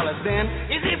monkey hollers then,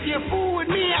 is if you fool with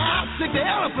me, I'll stick the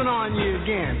elephant on you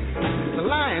again. The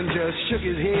lion just shook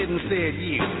his head and said,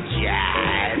 you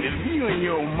jive, if you and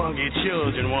your monkey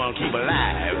children want to keep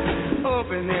alive, up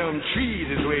in them trees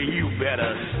is where you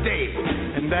better stay.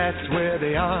 And that's where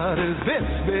they are to this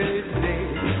very day.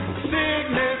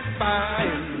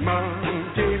 Signifying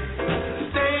monkey,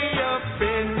 stay up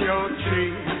in your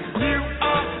tree. You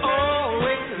are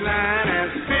always lying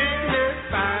and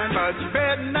signifying, but you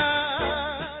better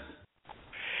not.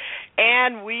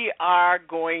 And we are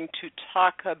going to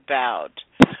talk about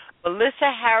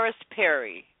Melissa Harris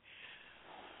Perry.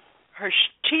 Her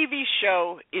TV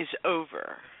show is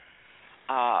over.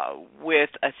 With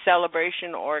a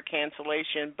celebration or a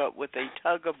cancellation, but with a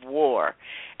tug of war.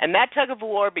 And that tug of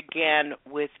war began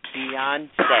with Beyonce.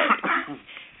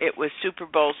 It was Super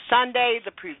Bowl Sunday,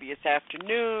 the previous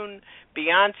afternoon.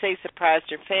 Beyonce surprised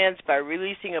her fans by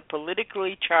releasing a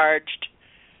politically charged,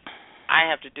 I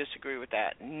have to disagree with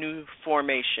that, new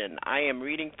formation. I am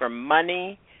reading from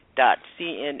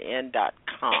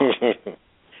money.cnn.com.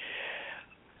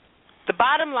 The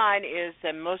bottom line is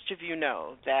that most of you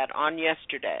know that on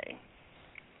yesterday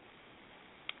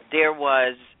there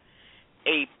was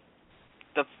the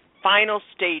final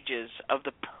stages of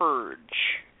the Purge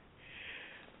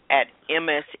at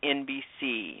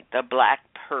MSNBC, the Black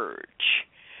Purge.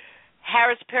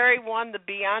 Harris Perry won the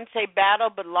Beyonce battle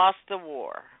but lost the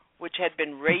war, which had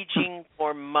been raging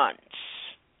for months.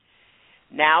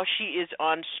 Now she is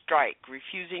on strike,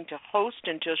 refusing to host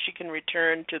until she can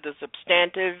return to the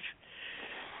substantive,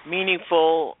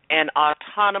 meaningful, and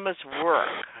autonomous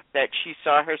work that she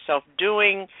saw herself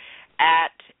doing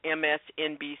at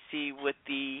MSNBC with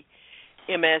the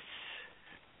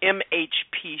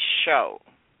MHP show.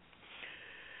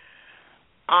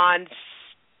 On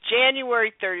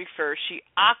January 31st, she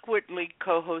awkwardly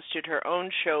co-hosted her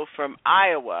own show from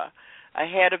Iowa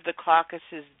ahead of the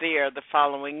caucuses there the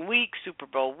following week, Super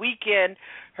Bowl weekend.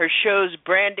 Her show's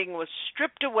branding was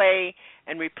stripped away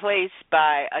and replaced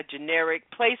by a generic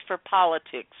Place for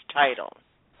Politics title.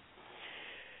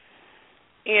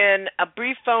 In a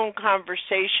brief phone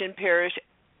conversation, Harris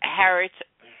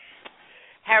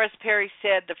Perry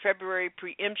said the February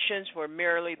preemptions were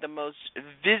merely the most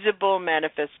visible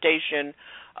manifestation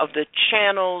of the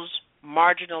channel's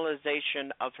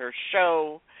marginalization of her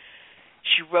show.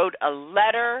 She wrote a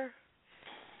letter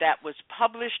that was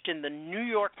published in the New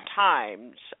York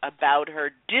Times about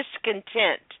her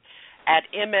discontent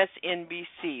at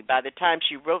MSNBC. By the time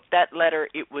she wrote that letter,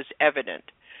 it was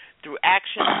evident, through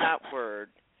action, not word,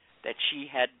 that she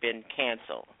had been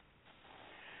canceled.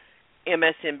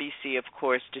 MSNBC, of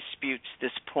course, disputes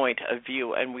this point of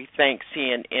view, and we thank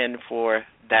CNN for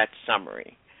that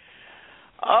summary.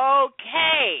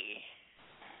 Okay.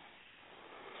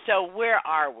 So where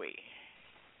are we?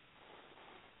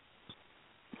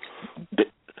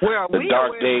 The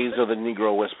dark days of the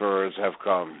Negro Whisperers have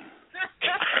come.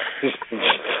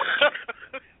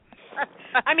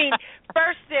 I mean,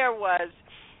 first there was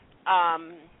Al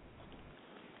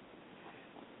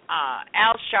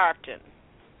Sharpton.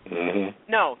 Mm-hmm.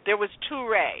 No, there was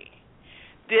Touré.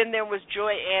 Then there was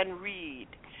Joy Ann Reid.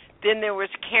 Then there was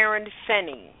Karen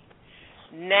Finney.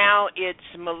 Now it's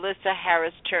Melissa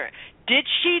Harris Turner. Did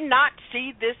she not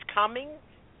see this coming?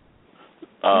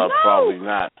 No. Probably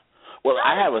not. Well,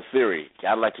 I have a theory.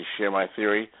 I'd like to share my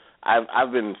theory.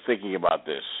 I've been thinking about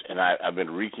this, and I've been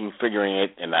reconfiguring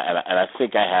it, and I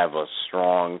think I have a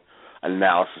strong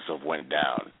analysis of what went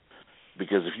down.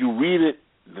 Because if you read it,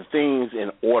 the things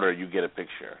in order, you get a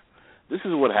picture. This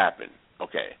is what happened.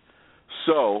 Okay.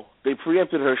 So they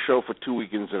preempted her show for 2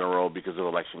 weekends in a row because of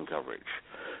election coverage.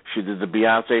 She did the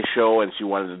Beyonce show, and she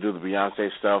wanted to do the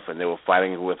Beyonce stuff, and they were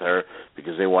fighting with her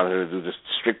because they wanted her to do this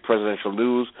strict presidential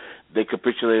news. They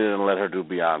capitulated and let her do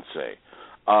Beyonce.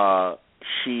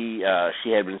 She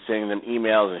had been sending them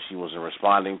emails, and she wasn't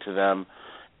responding to them.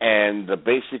 And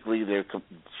basically, they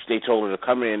told her to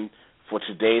come in for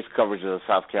today's coverage of the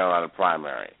South Carolina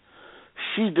primary.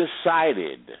 She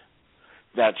decided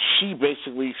that she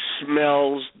basically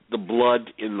smells the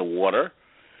blood in the water,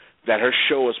 that her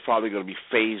show is probably going to be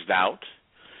phased out,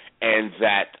 and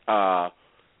that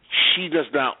she does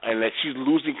not, and that she's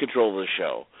losing control of the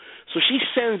show. So she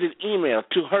sends an email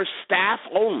to her staff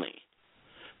only,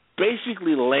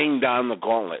 basically laying down the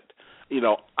gauntlet.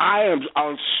 I am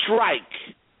on strike,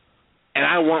 and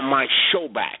I want my show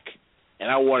back,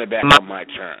 and I want it back on my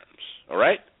terms. All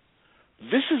right?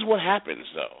 This is what happens,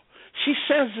 though. She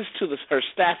sends this to her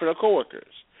staff and her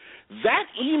coworkers. That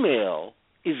email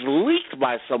is leaked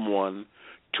by someone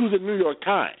to the New York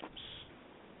Times.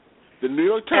 The New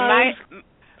York Times. And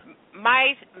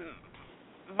my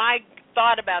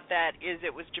thought about that is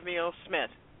it was Jamil Smith.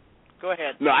 Go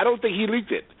ahead. No, I don't think he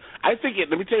leaked it.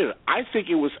 Let me tell you, I think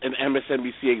it was an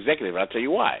MSNBC executive. I'll tell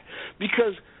you why.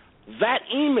 Because that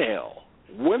email,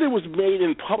 when it was made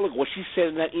in public, what she said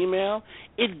in that email,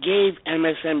 it gave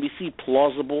MSNBC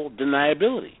plausible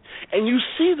deniability. And you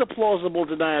see the plausible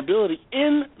deniability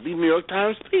in the New York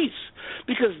Times piece.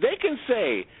 Because they can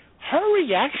say her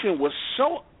reaction was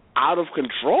so out of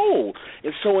control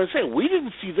and so insane. We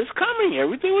didn't see this coming.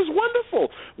 Everything was wonderful.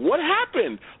 What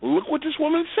happened? Look what this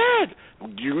woman said.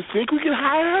 Do you think we can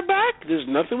hire her back? There's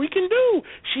nothing we can do.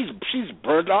 She's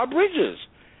burned our bridges.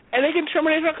 And they can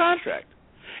terminate her contract.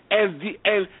 And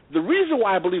the reason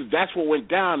why I believe that's what went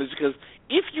down is because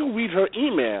if you read her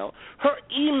email,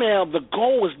 the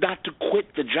goal was not to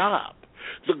quit the job.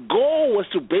 The goal was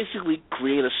to basically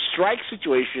create a strike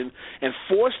situation and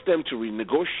force them to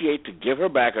renegotiate to give her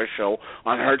back her show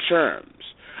on her terms.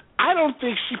 I don't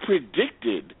think she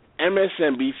predicted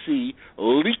MSNBC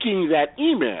leaking that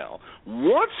email.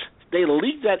 Once they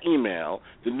leaked that email,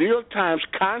 the New York Times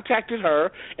contacted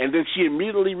her, and then she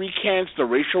immediately recants the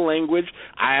racial language.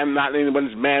 I am not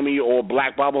anyone's mammy or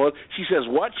black bobblehead. She says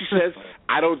what? She says,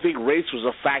 I don't think race was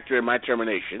a factor in my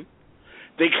termination.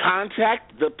 They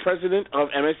contact the president of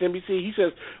MSNBC. He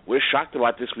says, we're shocked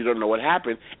about this. We don't know what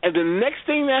happened. And the next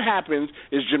thing that happens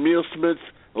is Jamil Smith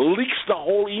leaks the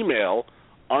whole email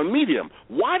on Medium.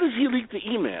 Why does he leak the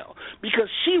email? Because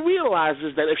she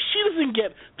realizes that if she doesn't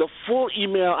get the full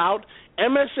email out,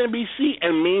 MSNBC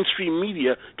and mainstream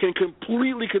media can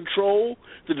completely control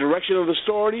the direction of the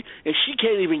story, and she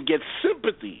can't even get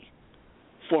sympathy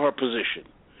for her position.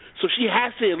 So she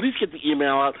has to at least get the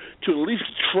email out to at least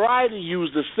try to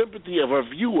use the sympathy of her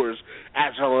viewers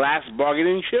as her last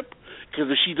bargaining chip,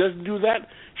 because if she doesn't do that,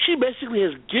 she basically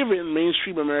has given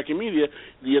mainstream American media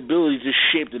the ability to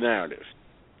shape the narrative.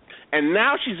 And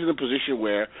now she's in a position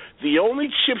where the only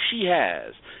chip she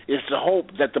has is the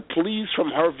hope that the pleas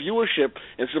from her viewership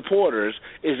and supporters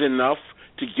is enough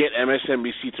to get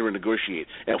MSNBC to renegotiate.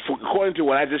 And according to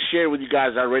what I just shared with you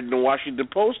guys, I read in the Washington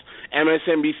Post,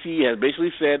 MSNBC has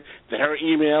basically said that her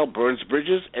email burns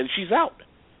bridges and she's out.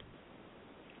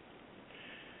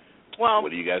 Well,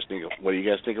 what do you guys think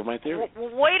of my theory?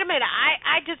 Wait a minute.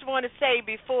 I just want to say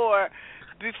before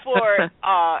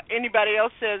anybody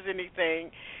else says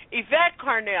anything, Yvette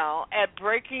Carnell at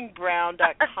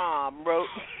BreakingBrown.com wrote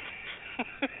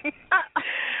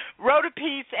a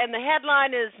piece, and the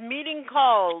headline is Meeting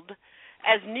Called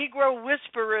as Negro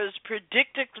Whisperers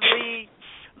Predictably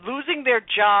Losing Their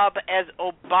Job as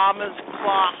Obama's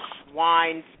Clock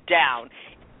Winds Down.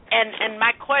 And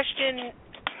my question,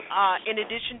 in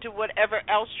addition to whatever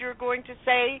else you're going to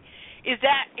say, is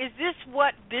this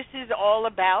what this is all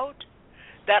about?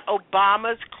 That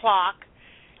Obama's clock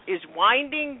is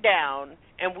winding down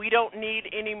and we don't need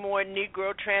any more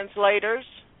Negro translators?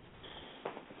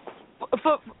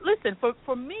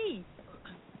 For me,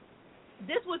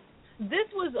 this was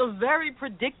a very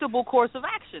predictable course of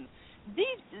action.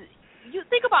 You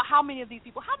think about how many of these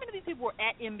people were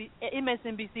at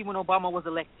MSNBC when Obama was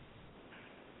elected.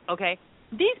 Okay,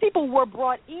 these people were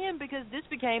brought in because this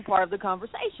became part of the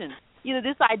conversation.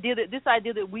 This idea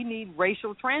that we need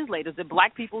racial translators, that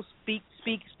black people speak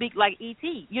like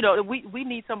E.T. We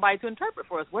need somebody to interpret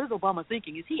for us. What is Obama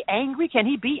thinking? Is he angry? Can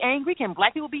he be angry? Can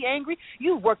black people be angry?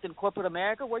 You worked in corporate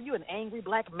America. Were you an angry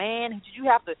black man? Did you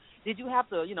have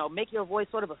to make your voice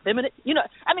sort of effeminate? These are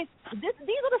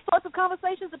the sorts of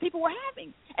conversations that people were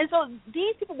having. And so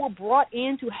these people were brought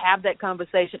in to have that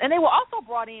conversation, and they were also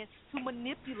brought in to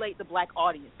manipulate the black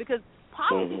audience because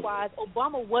policy-wise,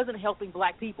 Obama wasn't helping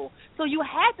black people. So you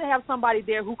had to have somebody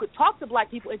there who could talk to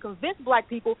black people and convince black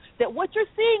people that what you're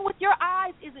seeing with your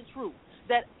eyes isn't true,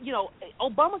 that,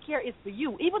 Obamacare is for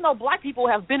you. Even though black people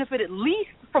have benefited least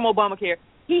from Obamacare,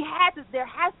 there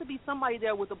has to be somebody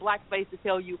there with a black face to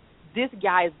tell you this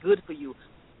guy is good for you.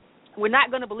 We're not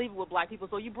going to believe it with black people.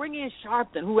 So you bring in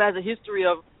Sharpton, who has a history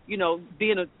of,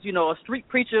 being a street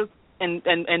preacher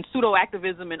and pseudo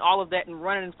activism and all of that, and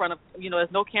running in front of,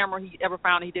 there's no camera he ever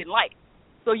found he didn't like.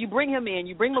 So you bring him in,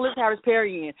 you bring Melissa Harris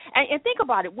Perry in, and think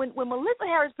about it. When Melissa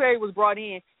Harris Perry was brought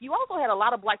in, you also had a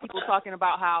lot of black people talking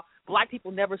about how black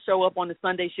people never show up on the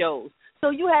Sunday shows.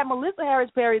 So you had Melissa Harris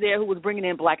Perry there, who was bringing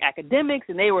in black academics,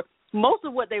 and most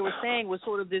of what they were saying was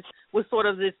sort of this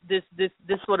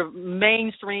sort of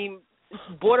mainstream,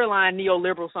 borderline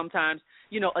neoliberal sometimes,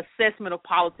 assessment of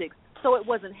politics. So it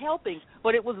wasn't helping,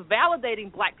 but it was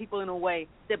validating black people in a way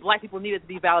that black people needed to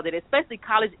be validated, especially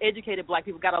college-educated black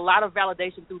people got a lot of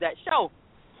validation through that show.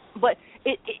 But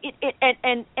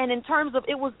and in terms of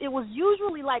it was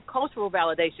usually like cultural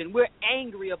validation. We're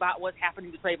angry about what's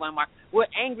happening to Trayvon Martin. We're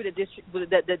angry that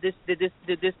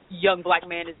this young black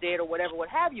man is dead or whatever, what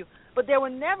have you. But there were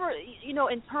never,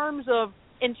 in terms of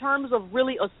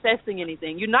really assessing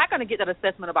anything, you're not going to get that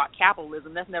assessment about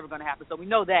capitalism. That's never going to happen. So we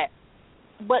know that.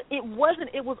 But it wasn't.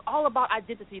 It was all about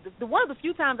identity. One of the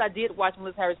few times I did watch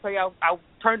Melissa Harris Perry, I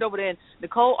turned over there, and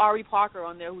Nicole Ari Parker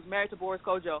on there, who's married to Boris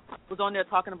Kodjoe, was on there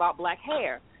talking about black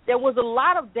hair. There was a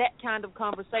lot of that kind of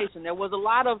conversation. There was a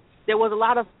lot of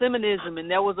feminism, and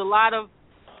there was a lot of,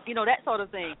 that sort of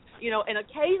thing. And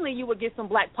occasionally you would get some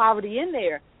black poverty in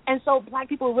there. And so black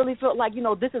people really felt like,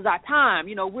 this is our time.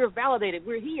 We're validated.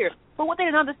 We're here. But what they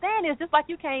didn't understand is, just like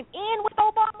you came in with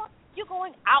Obama, you're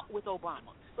going out with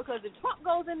Obama. Because if Trump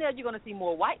goes in there, you're going to see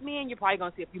more white men. You're probably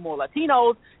going to see a few more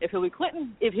Latinos. If Hillary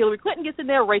Clinton gets in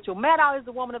there, Rachel Maddow is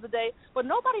the woman of the day. But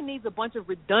nobody needs a bunch of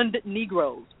redundant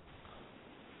Negroes.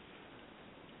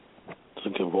 That's a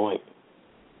good point.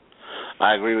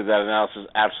 I agree with that analysis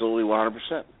absolutely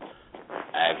 100%.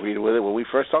 I agreed with it when we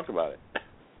first talked about it.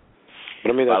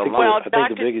 But I mean, I think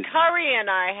Dr. the biggest... Curry and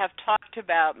I have talked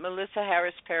about Melissa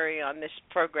Harris Perry on this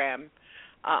program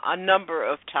a number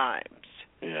of times.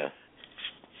 Yeah.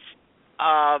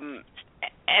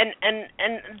 And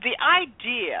the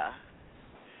idea,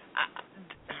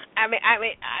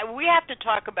 we have to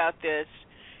talk about this.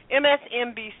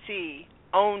 MSNBC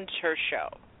owns her show.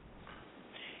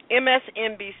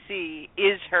 MSNBC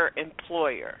is her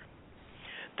employer.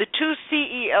 The two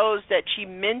CEOs that she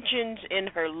mentions in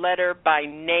her letter by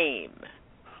name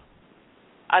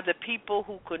are the people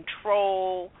who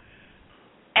control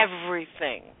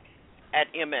everything at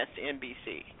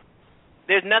MSNBC.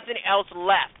 There's nothing else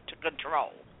left to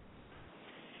control.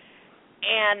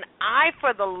 And I,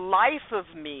 for the life of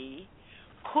me,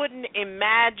 couldn't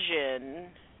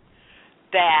imagine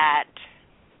that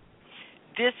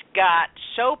this got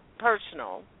so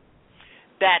personal,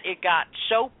 that it got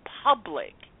so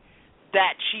public,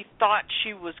 that she thought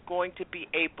she was going to be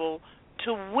able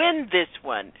to win this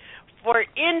one. For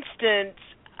instance,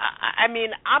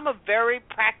 I'm a very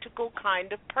practical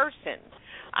kind of person.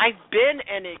 I've been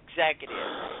an executive.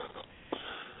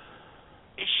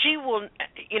 She will,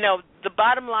 the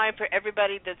bottom line for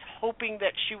everybody that's hoping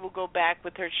that she will go back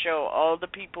with her show, all the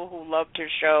people who loved her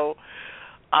show,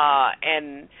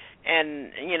 and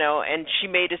she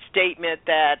made a statement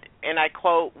that, and I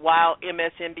quote, "While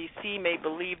MSNBC may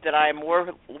believe that I am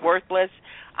worthless,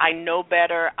 I know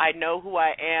better. I know who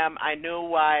I am. I know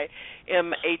why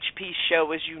MHP's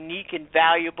show is unique and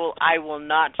valuable. I will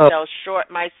not sell short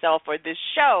myself or this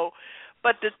show."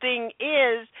 But the thing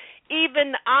is,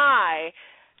 even I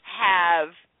have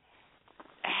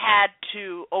had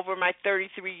to, over my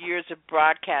 33 years of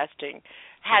broadcasting,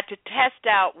 had to test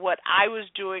out what I was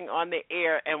doing on the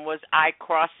air, and was I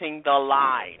crossing the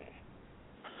line.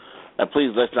 And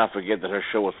please, let's not forget that her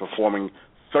show was performing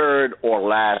third or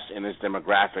last in its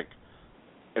demographic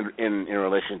in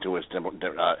relation to its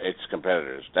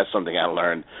competitors. That's something I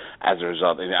learned as a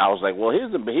result. And I was like, well,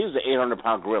 here's the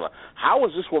 800-pound gorilla. How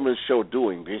is this woman's show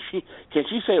doing? Can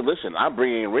she say, listen, I'm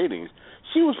bringing in ratings?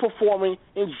 She was performing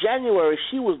in January.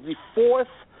 She was the fourth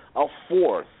of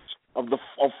four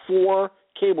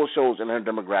cable shows in her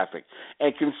demographic.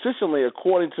 And consistently,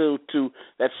 according to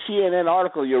that CNN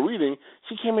article you're reading,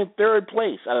 she came in third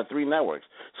place out of three networks.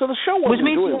 So the show wasn't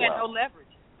doing well. Which means she had no leverage.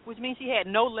 Which means she had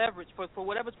no leverage for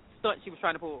whatever stunt she was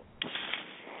trying to pull.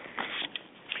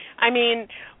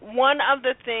 One of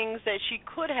the things that she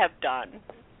could have done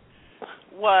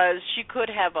was she could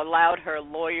have allowed her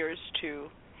lawyers to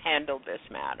handle this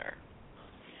matter.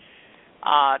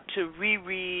 To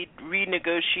reread,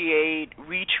 renegotiate,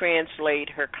 retranslate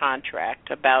her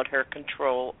contract about her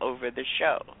control over the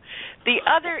show. The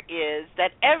other is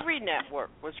that every network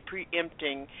was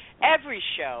preempting every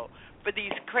show for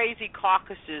these crazy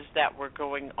caucuses that were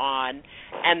going on,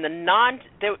 and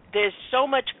there's so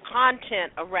much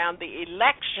content around the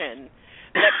election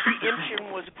that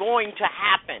preemption was going to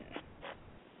happen.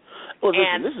 Well,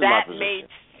 listen, and that made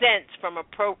sense from a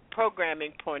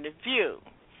programming point of view.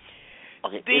 The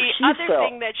other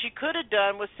thing that she could have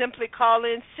done was simply call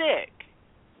in sick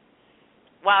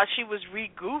while she was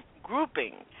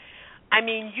regrouping. I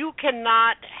mean, you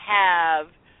cannot have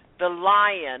the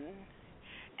lion,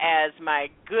 as my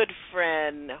good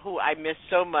friend, who I miss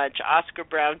so much, Oscar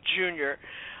Brown Jr.,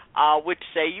 would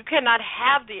say, you cannot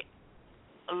have the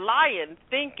lion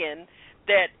thinking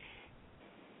that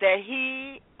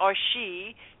he or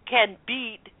she can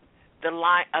beat the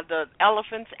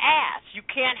elephant's ass. You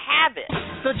can't have it.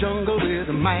 The jungle with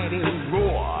a mighty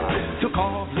roar took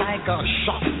off like a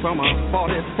shot from a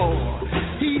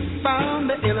 44. He found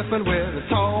the elephant where the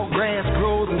tall grass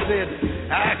grows and said,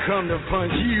 I come to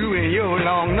punch you in your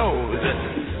long nose.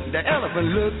 The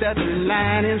elephant looked at the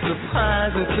lion in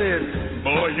surprise and said,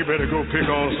 boy, you better go pick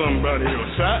on somebody your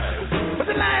size. But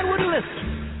the lion wouldn't listen.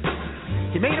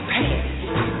 He made a pass.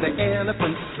 The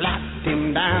elephant slapped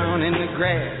him down in the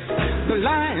grass. The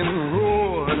lion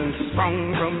roared and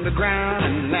sprung from the ground,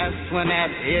 and that's when that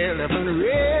elephant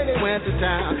really went to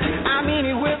town. I mean,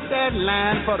 he whipped that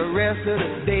lion for the rest of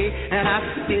the day, and I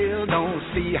still don't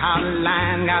see how the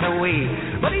lion got away.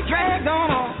 But he dragged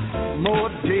on,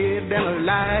 more dead than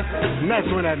alive, and that's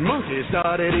when that monkey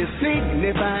started his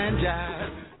signifying jive.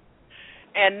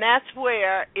 And that's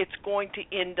where it's going to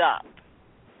end up.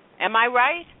 Am I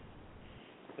right?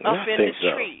 Up in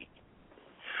the tree.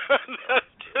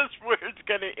 That's just where it's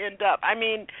going to end up. I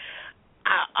mean,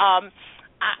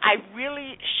 I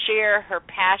really share her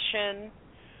passion,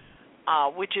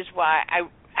 which is why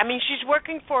I mean, she's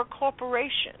working for a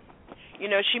corporation. You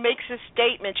know, she makes a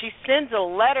statement. She sends a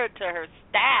letter to her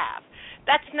staff.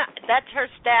 That's her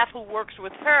staff who works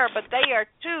with her, but they are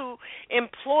two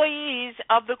employees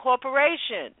of the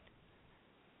corporation.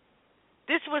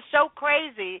 This was so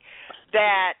crazy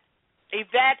that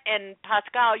Yvette and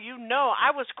Pascal, you know,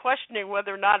 I was questioning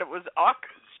whether or not it was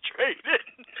orchestrated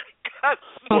because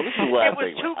it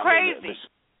was too crazy.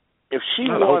 If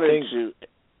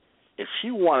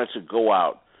she wanted to go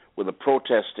out with a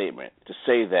protest statement to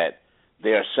say that they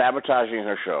are sabotaging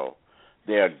her show,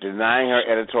 they are denying her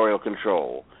editorial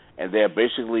control, and they are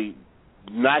basically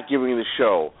not giving the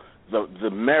show the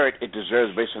merit it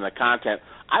deserves based on the content,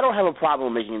 I don't have a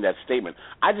problem making that statement.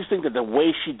 I just think that the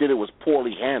way she did it was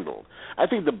poorly handled. I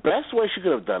think the best way she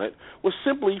could have done it was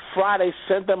simply Friday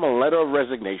send them a letter of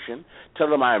resignation, tell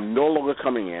them I am no longer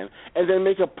coming in, and then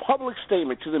make a public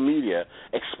statement to the media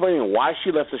explaining why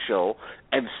she left the show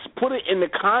and put it in the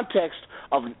context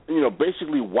of, you know,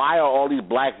 basically why are all these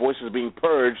black voices being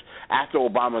purged after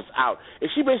Obama's out.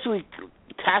 If she basically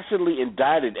tacitly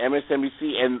indicted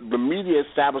MSNBC and the media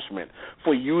establishment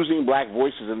for using black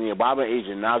voices in the Obama age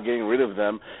and now getting rid of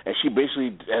them, and she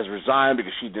basically has resigned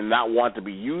because she did not want to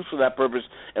be used for that purpose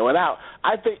and went out,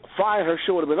 I think fine, her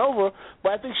show would have been over,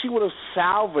 but I think she would have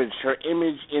salvaged her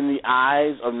image in the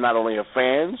eyes of not only her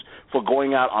fans for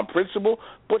going out on principle,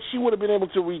 but she would have been able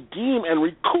to redeem and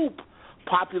recoup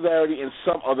popularity in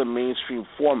some other mainstream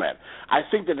format. I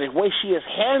think that the way she has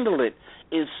handled it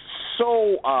is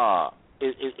so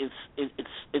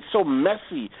it's so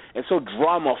messy and so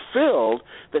drama-filled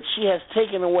that she has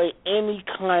taken away any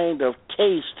kind of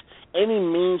taste any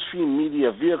mainstream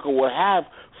media vehicle will have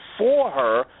for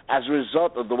her as a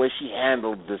result of the way she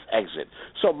handled this exit.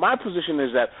 So my position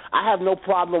is that I have no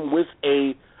problem with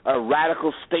a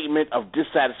radical statement of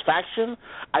dissatisfaction.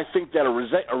 I think that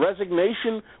a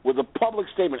resignation with a public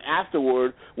statement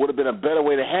afterward would have been a better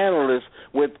way to handle this,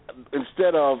 with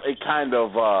instead of a kind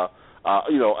of a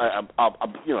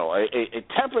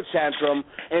temper tantrum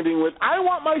ending with "I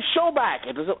want my show back."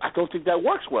 I don't think that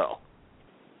works well.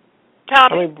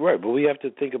 Tommy. I mean, right, but we have to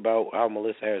think about how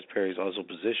Melissa Harris Perry's also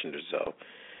positioned herself.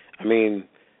 I mean,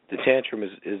 the tantrum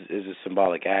is a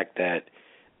symbolic act that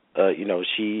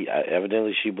she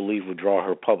evidently she believed would draw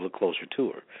her public closer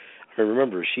to her. I mean,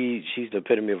 remember, she's the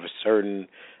epitome of a certain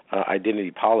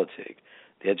identity politic.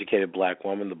 The educated black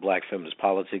woman, the black feminist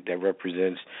politic that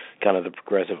represents kind of the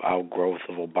progressive outgrowth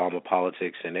of Obama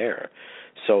politics and era.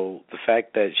 So the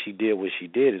fact that she did what she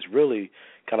did is really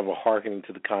kind of a hearkening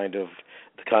to the kind of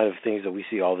things that we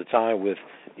see all the time with,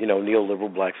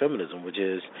 neoliberal black feminism, which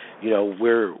is,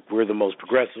 we're the most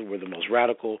progressive, we're the most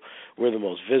radical, we're the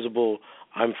most visible.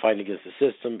 I'm fighting against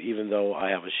the system, even though I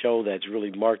have a show that's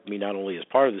really marked me not only as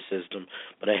part of the system,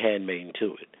 but a handmaiden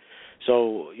to it.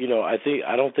 So,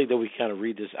 I don't think that we kind of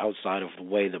read this outside of the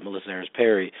way that Melissa Harris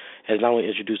Perry has not only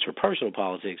introduced her personal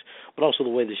politics, but also the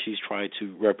way that she's tried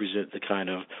to represent the kind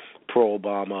of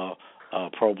pro-Obama,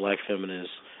 pro-black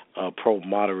feminist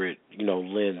pro-moderate,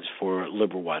 lens for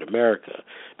liberal white America,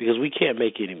 because we can't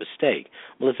make any mistake.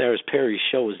 Melissa Harris Perry's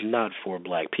show is not for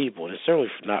black people, and it's certainly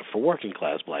not for working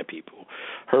class black people.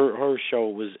 Her show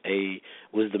was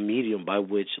the medium by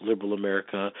which liberal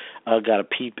America got a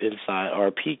peek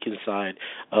inside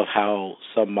of how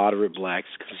some moderate blacks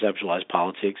conceptualize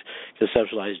politics,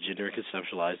 conceptualize gender, and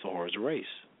conceptualize the horrors of race.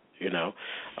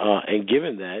 And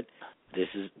given that, this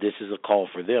is a call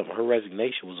for them. Her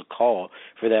resignation was a call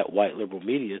for that white liberal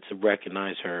media to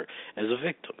recognize her as a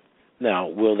victim. Now,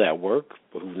 will that work?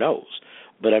 Who knows?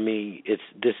 But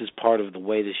this is part of the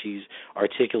way that she's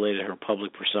articulated her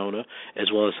public persona, as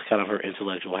well as kind of her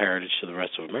intellectual heritage to the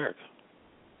rest of America.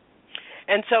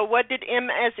 And so, what did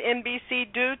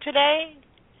MSNBC do today?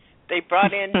 They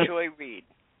brought in Joy Reid.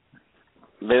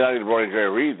 They not even brought in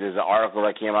Joy Reid. There's an article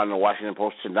that came out in the Washington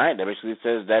Post tonight that basically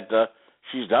says that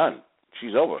she's done.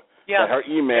 She's over. Yeah. That her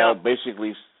email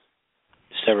basically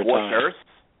severed Earth.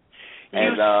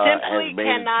 You simply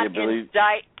cannot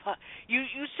indict.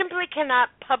 You simply cannot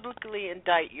publicly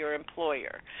indict your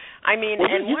employer.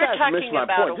 We're talking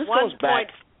about a 1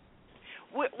 point.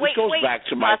 This goes back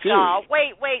to my theory.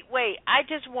 Wait. I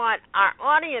just want our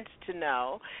audience to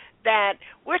know that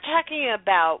we're talking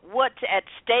about what's at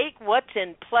stake, what's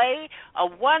in play, a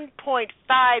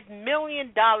 $1.5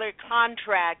 million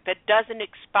contract that doesn't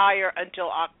expire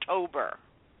until October.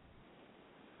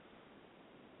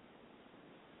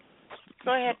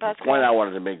 Go ahead, Pascal. The point I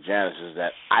wanted to make, Janice, is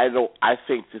that I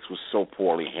think this was so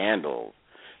poorly handled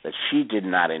that she did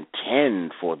not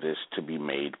intend for this to be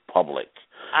made public.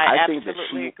 I think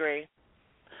absolutely agree.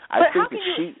 But how can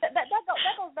you? That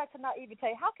goes back to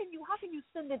naivete. How can you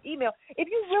send an email if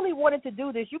you really wanted to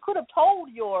do this? You could have told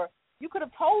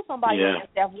somebody on your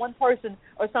staff, one person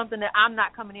or something, that I'm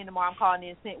not coming in tomorrow. I'm calling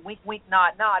in. Wink, wink,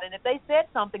 nod, nod. And if they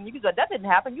said something, you could go, that didn't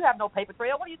happen. You have no paper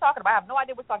trail. What are you talking about? I have no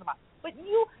idea what you're talking about. But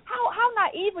how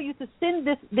naive are you to send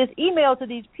this email to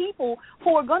these people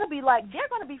who are going to be like, they're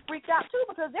going to be freaked out too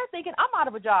because they're thinking I'm out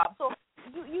of a job. So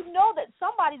you know that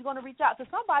somebody's going to reach out to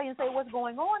somebody and say, what's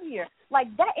going on here? Like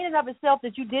that in and of itself,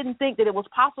 that you didn't think that it was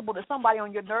possible that somebody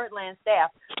on your Nerdland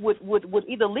staff would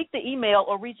either leak the email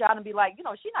or reach out and be like,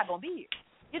 she's not going to be here.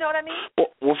 You know what I mean?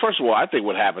 Well, first of all, I think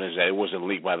what happened is that it wasn't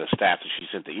leaked by the staff that she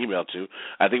sent the email to.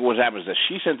 I think what happened is that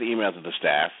she sent the email to the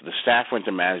staff. The staff went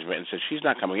to management and said, she's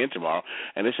not coming in tomorrow.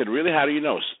 And they said, really, how do you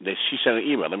know? She sent an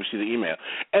email. Let me see the email.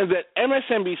 And that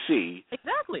MSNBC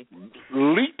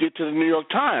leaked it to the New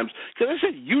York Times because they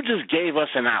said, you just gave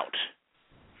us an out.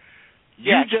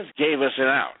 You just gave us an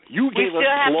out. You gave us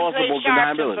plausible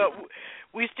deniability. But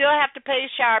we still have to pay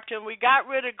Sharpton. We got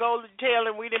rid of Golden Tail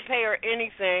and we didn't pay her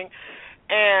anything.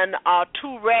 And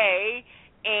Touré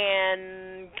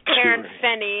and Karen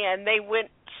Finney, and they went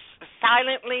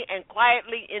silently and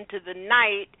quietly into the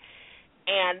night.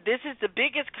 And this is the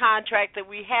biggest contract that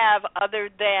we have other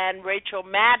than Rachel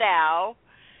Maddow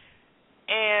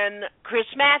and Chris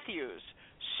Matthews.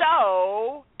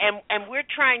 So, and we're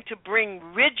trying to bring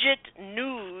rigid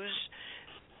news,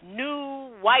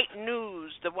 new white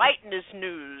news, the whiteness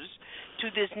news, to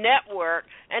this network,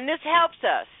 and this helps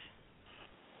us.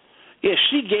 Yeah,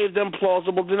 she gave them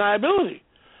plausible deniability.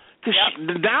 Because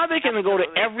now they can go to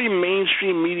every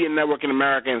mainstream media network in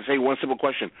America and say one simple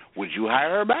question, would you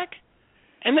hire her back?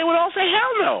 And they would all say,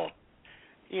 hell no.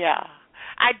 Yeah.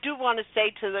 I do want to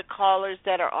say to the callers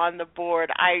that are on the board,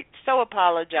 I so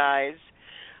apologize.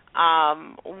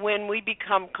 When we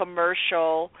become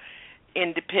commercial,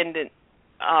 independent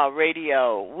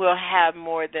radio, we'll have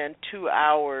more than 2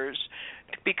 hours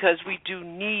because we do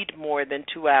need more than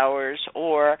 2 hours,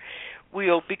 or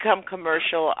we'll become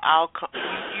commercial.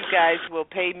 You guys will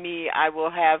pay me. I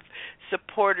will have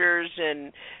supporters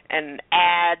and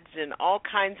ads and all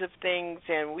kinds of things,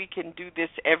 and we can do this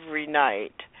every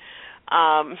night.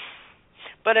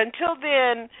 But until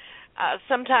then,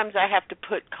 sometimes I have to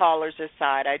put callers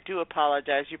aside. I do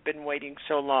apologize. You've been waiting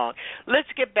so long. Let's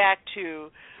get back to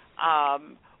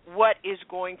what is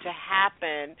going to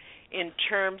happen in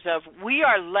terms of we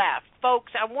are left.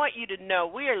 Folks, I want you to know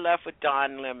we are left with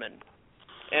Don Lemon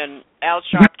and Al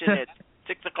Sharpton at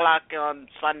 6 o'clock on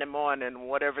Sunday morning,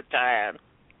 whatever time.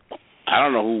 I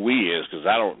don't know who we is because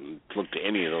I don't look to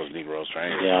any of those Negroes,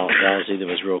 right? Yeah, I don't see them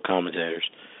as real commentators.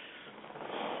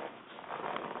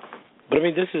 But I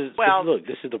mean, this is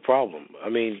the problem. I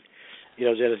mean,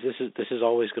 Janice, this is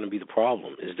always going to be the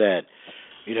problem. Is that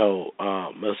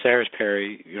Melissa Harris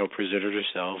Perry, presented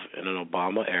herself in an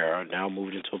Obama era, now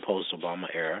moved into a post-Obama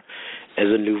era, as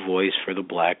a new voice for the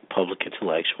black public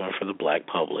intellectual and for the black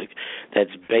public that's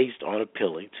based on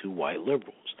appealing to white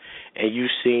liberals. And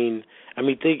you've seen,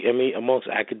 amongst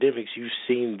academics, you've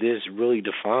seen this really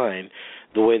define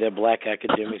the way that black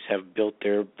academics have built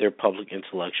their public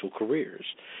intellectual careers.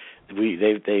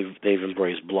 They've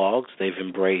embraced blogs. They've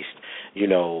embraced,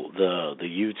 the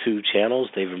YouTube channels.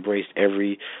 They've embraced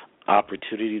every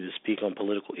opportunity to speak on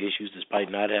political issues despite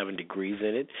not having degrees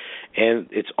in it. And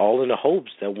it's all in the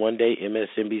hopes that one day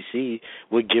MSNBC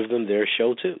would give them their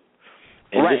show too.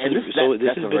 And right.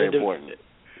 This is very important.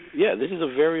 Yeah, this is a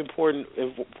very important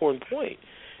point,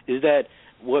 is that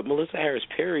what Melissa Harris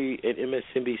Perry and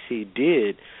MSNBC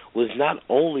did was not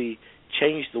only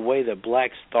change the way that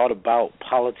blacks thought about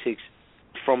politics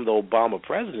from the Obama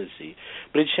presidency,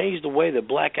 but it changed the way that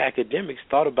black academics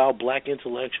thought about black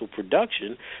intellectual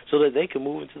production so that they could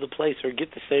move into the place or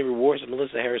get the same rewards that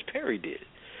Melissa Harris Perry did.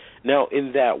 Now,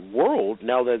 in that world,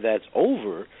 now that that's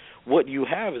over, what you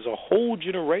have is a whole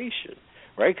generation,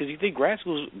 right? Because you think grad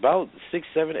school is about 6,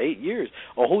 7, 8 years,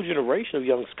 a whole generation of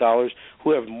young scholars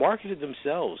who have marketed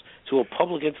themselves to a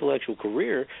public intellectual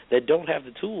career that don't have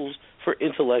the tools for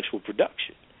intellectual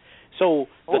production. So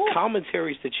the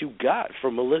commentaries that you got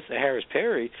from Melissa Harris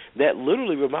Perry that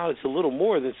literally amounted to little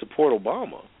more than support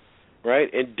Obama,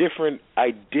 right, and different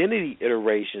identity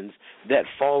iterations that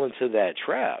fall into that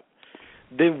trap,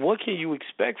 then what can you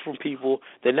expect from people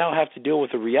that now have to deal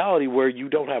with a reality where you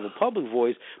don't have a public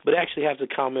voice but actually have to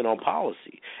comment on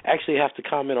policy, actually have to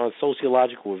comment on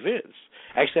sociological events,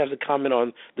 actually have to comment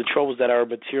on the troubles that are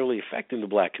materially affecting the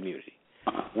black community?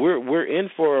 We're in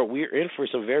for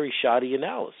some very shoddy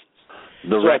analysis.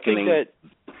 The reckoning. I think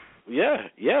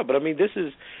that, but I mean, this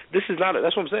is not.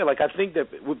 That's what I'm saying. Like, I think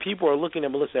that when people are looking at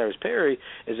Melissa Harris Perry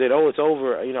and said, "Oh, it's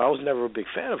over," I was never a big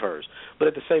fan of hers. But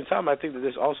at the same time, I think that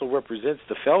this also represents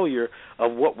the failure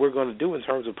of what we're going to do in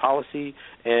terms of policy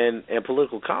and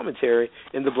political commentary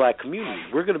in the black community.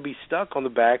 We're going to be stuck on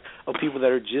the back of people that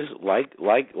are just like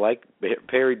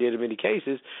Perry did in many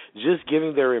cases, just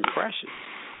giving their impressions.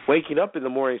 Waking up in the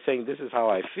morning saying, "This is how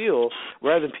I feel,"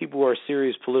 rather than people who are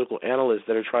serious political analysts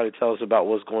that are trying to tell us about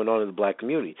what's going on in the black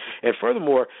community. And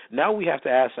furthermore, now we have to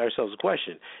ask ourselves a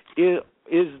question.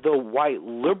 Is the white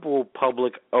liberal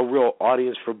public a real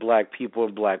audience for black people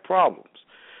and black problems?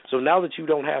 So now that you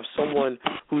don't have someone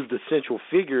who's the central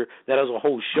figure that has a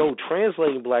whole show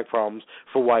translating black problems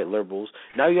for white liberals,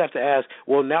 now you have to ask,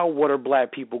 well, now what are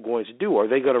black people going to do? Are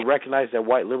they going to recognize that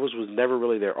white liberals was never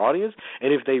really their audience?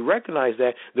 And if they recognize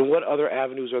that, then what other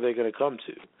avenues are they going to come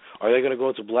to? Are they going to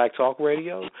go to black talk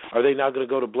radio? Are they not going to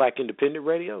go to black independent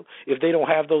radio? If they don't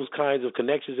have those kinds of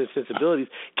connections and sensibilities,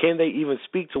 can they even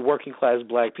speak to working class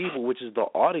black people, which is the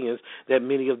audience that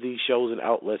many of these shows and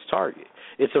outlets target?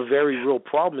 It's a very real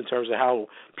problem in terms of how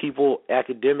people,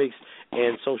 academics,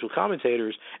 and social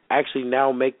commentators actually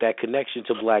now make that connection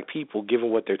to black people, given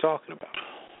what they're talking about.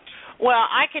 Well,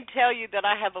 I can tell you that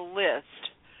I have a list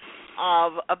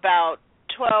of about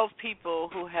 12 people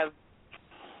who have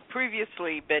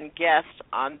previously been guests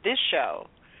on this show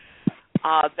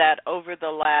that over the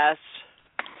last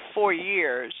 4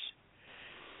 years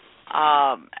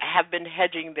have been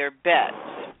hedging their bets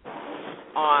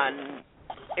on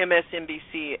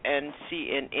MSNBC and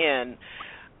CNN.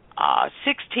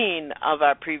 16 of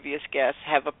our previous guests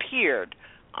have appeared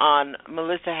on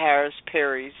Melissa Harris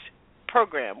Perry's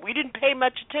program. We didn't pay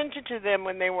much attention to them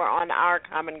when they were on Our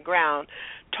Common Ground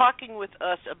talking with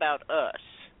us about us.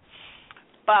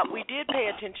 But we did pay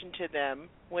attention to them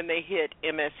when they hit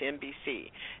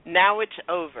MSNBC. Now it's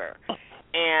over.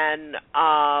 And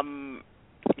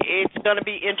it's going to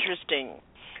be interesting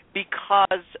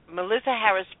because Melissa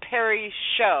Harris Perry's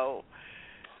show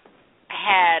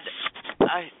had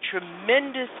a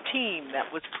tremendous team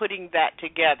that was putting that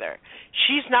together.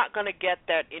 She's not going to get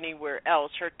that anywhere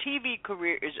else. Her TV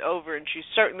career is over, and she's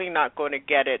certainly not going to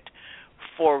get it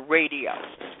for radio.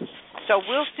 So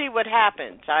we'll see what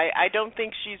happens. I don't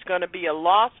think she's going to be a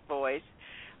lost voice.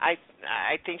 I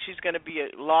think she's going to be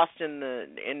lost in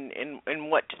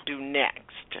what to do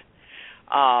next.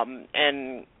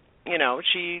 And you know,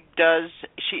 she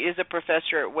is a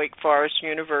professor at Wake Forest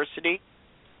University.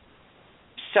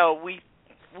 So we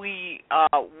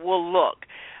will look.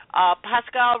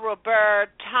 Pascal Robert,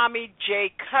 Tommy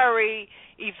J. Curry,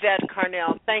 Yvette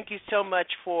Carnell, thank you so much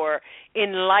for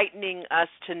enlightening us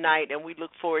tonight, and we look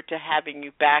forward to having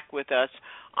you back with us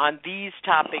on these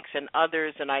topics and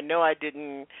others. And I know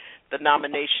the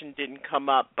nomination didn't come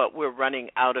up, but we're running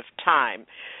out of time.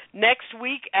 Next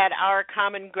week at Our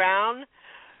Common Ground,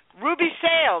 Ruby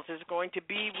Sales is going to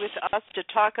be with us to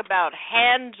talk about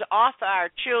Hands Off Our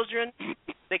Children,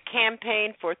 the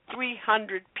campaign for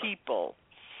 300 people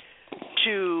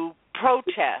to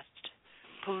protest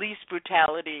police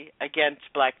brutality against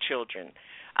black children.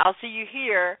 I'll see you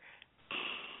here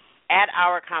at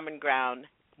Our Common Ground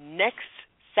next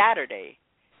Saturday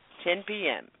 10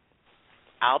 p.m.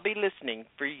 I'll be listening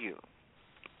for you.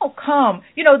 Oh, come.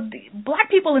 Black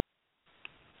people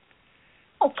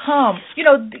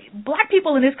black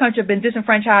people in this country have been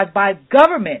disenfranchised by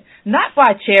government, not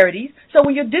by charities. So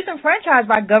when you're disenfranchised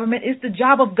by government, it's the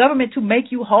job of government to make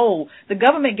you whole. The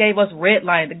government gave us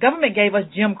redlining. The government gave us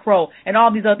Jim Crow and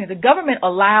all these other things. The government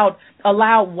allowed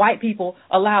white people,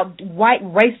 allowed white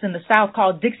racists in the South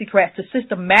called Dixiecrats to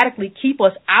systematically keep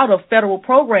us out of federal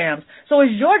programs. So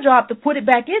it's your job to put it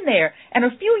back in there. And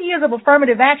a few years of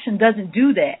affirmative action doesn't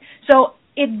do that. So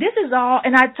if this is all,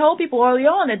 and I told people early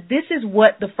on that this is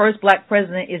what the first black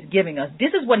president is giving us.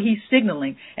 This is what he's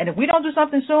signaling. And if we don't do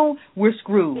something soon, we're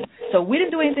screwed. So we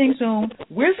didn't do anything soon.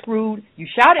 We're screwed. You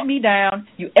shouted me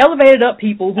down. You elevated up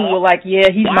people who were like,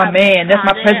 yeah, he's my man. That's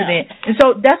my president. And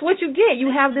so that's what you get. You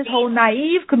have this whole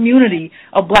naive community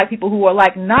of black people who are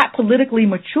like not politically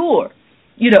mature,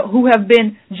 who have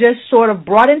been just sort of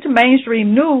brought into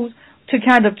mainstream news to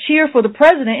kind of cheer for the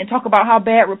president and talk about how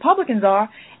bad Republicans are.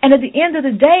 And at the end of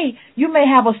the day, you may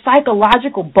have a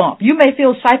psychological bump. You may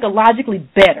feel psychologically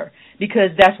better because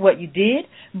that's what you did,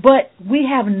 but we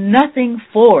have nothing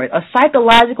for it. A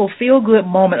psychological feel-good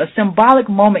moment, a symbolic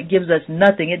moment gives us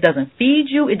nothing. It doesn't feed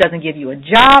you. It doesn't give you a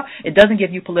job. It doesn't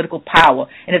give you political power.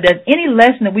 And if there's any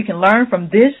lesson that we can learn from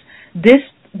this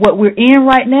what we're in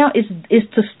right now is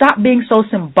to stop being so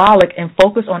symbolic and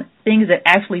focus on things that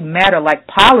actually matter, like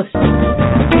policy.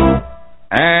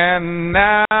 And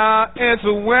now it's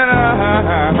a winter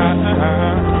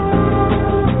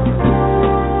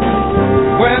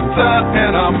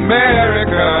in America.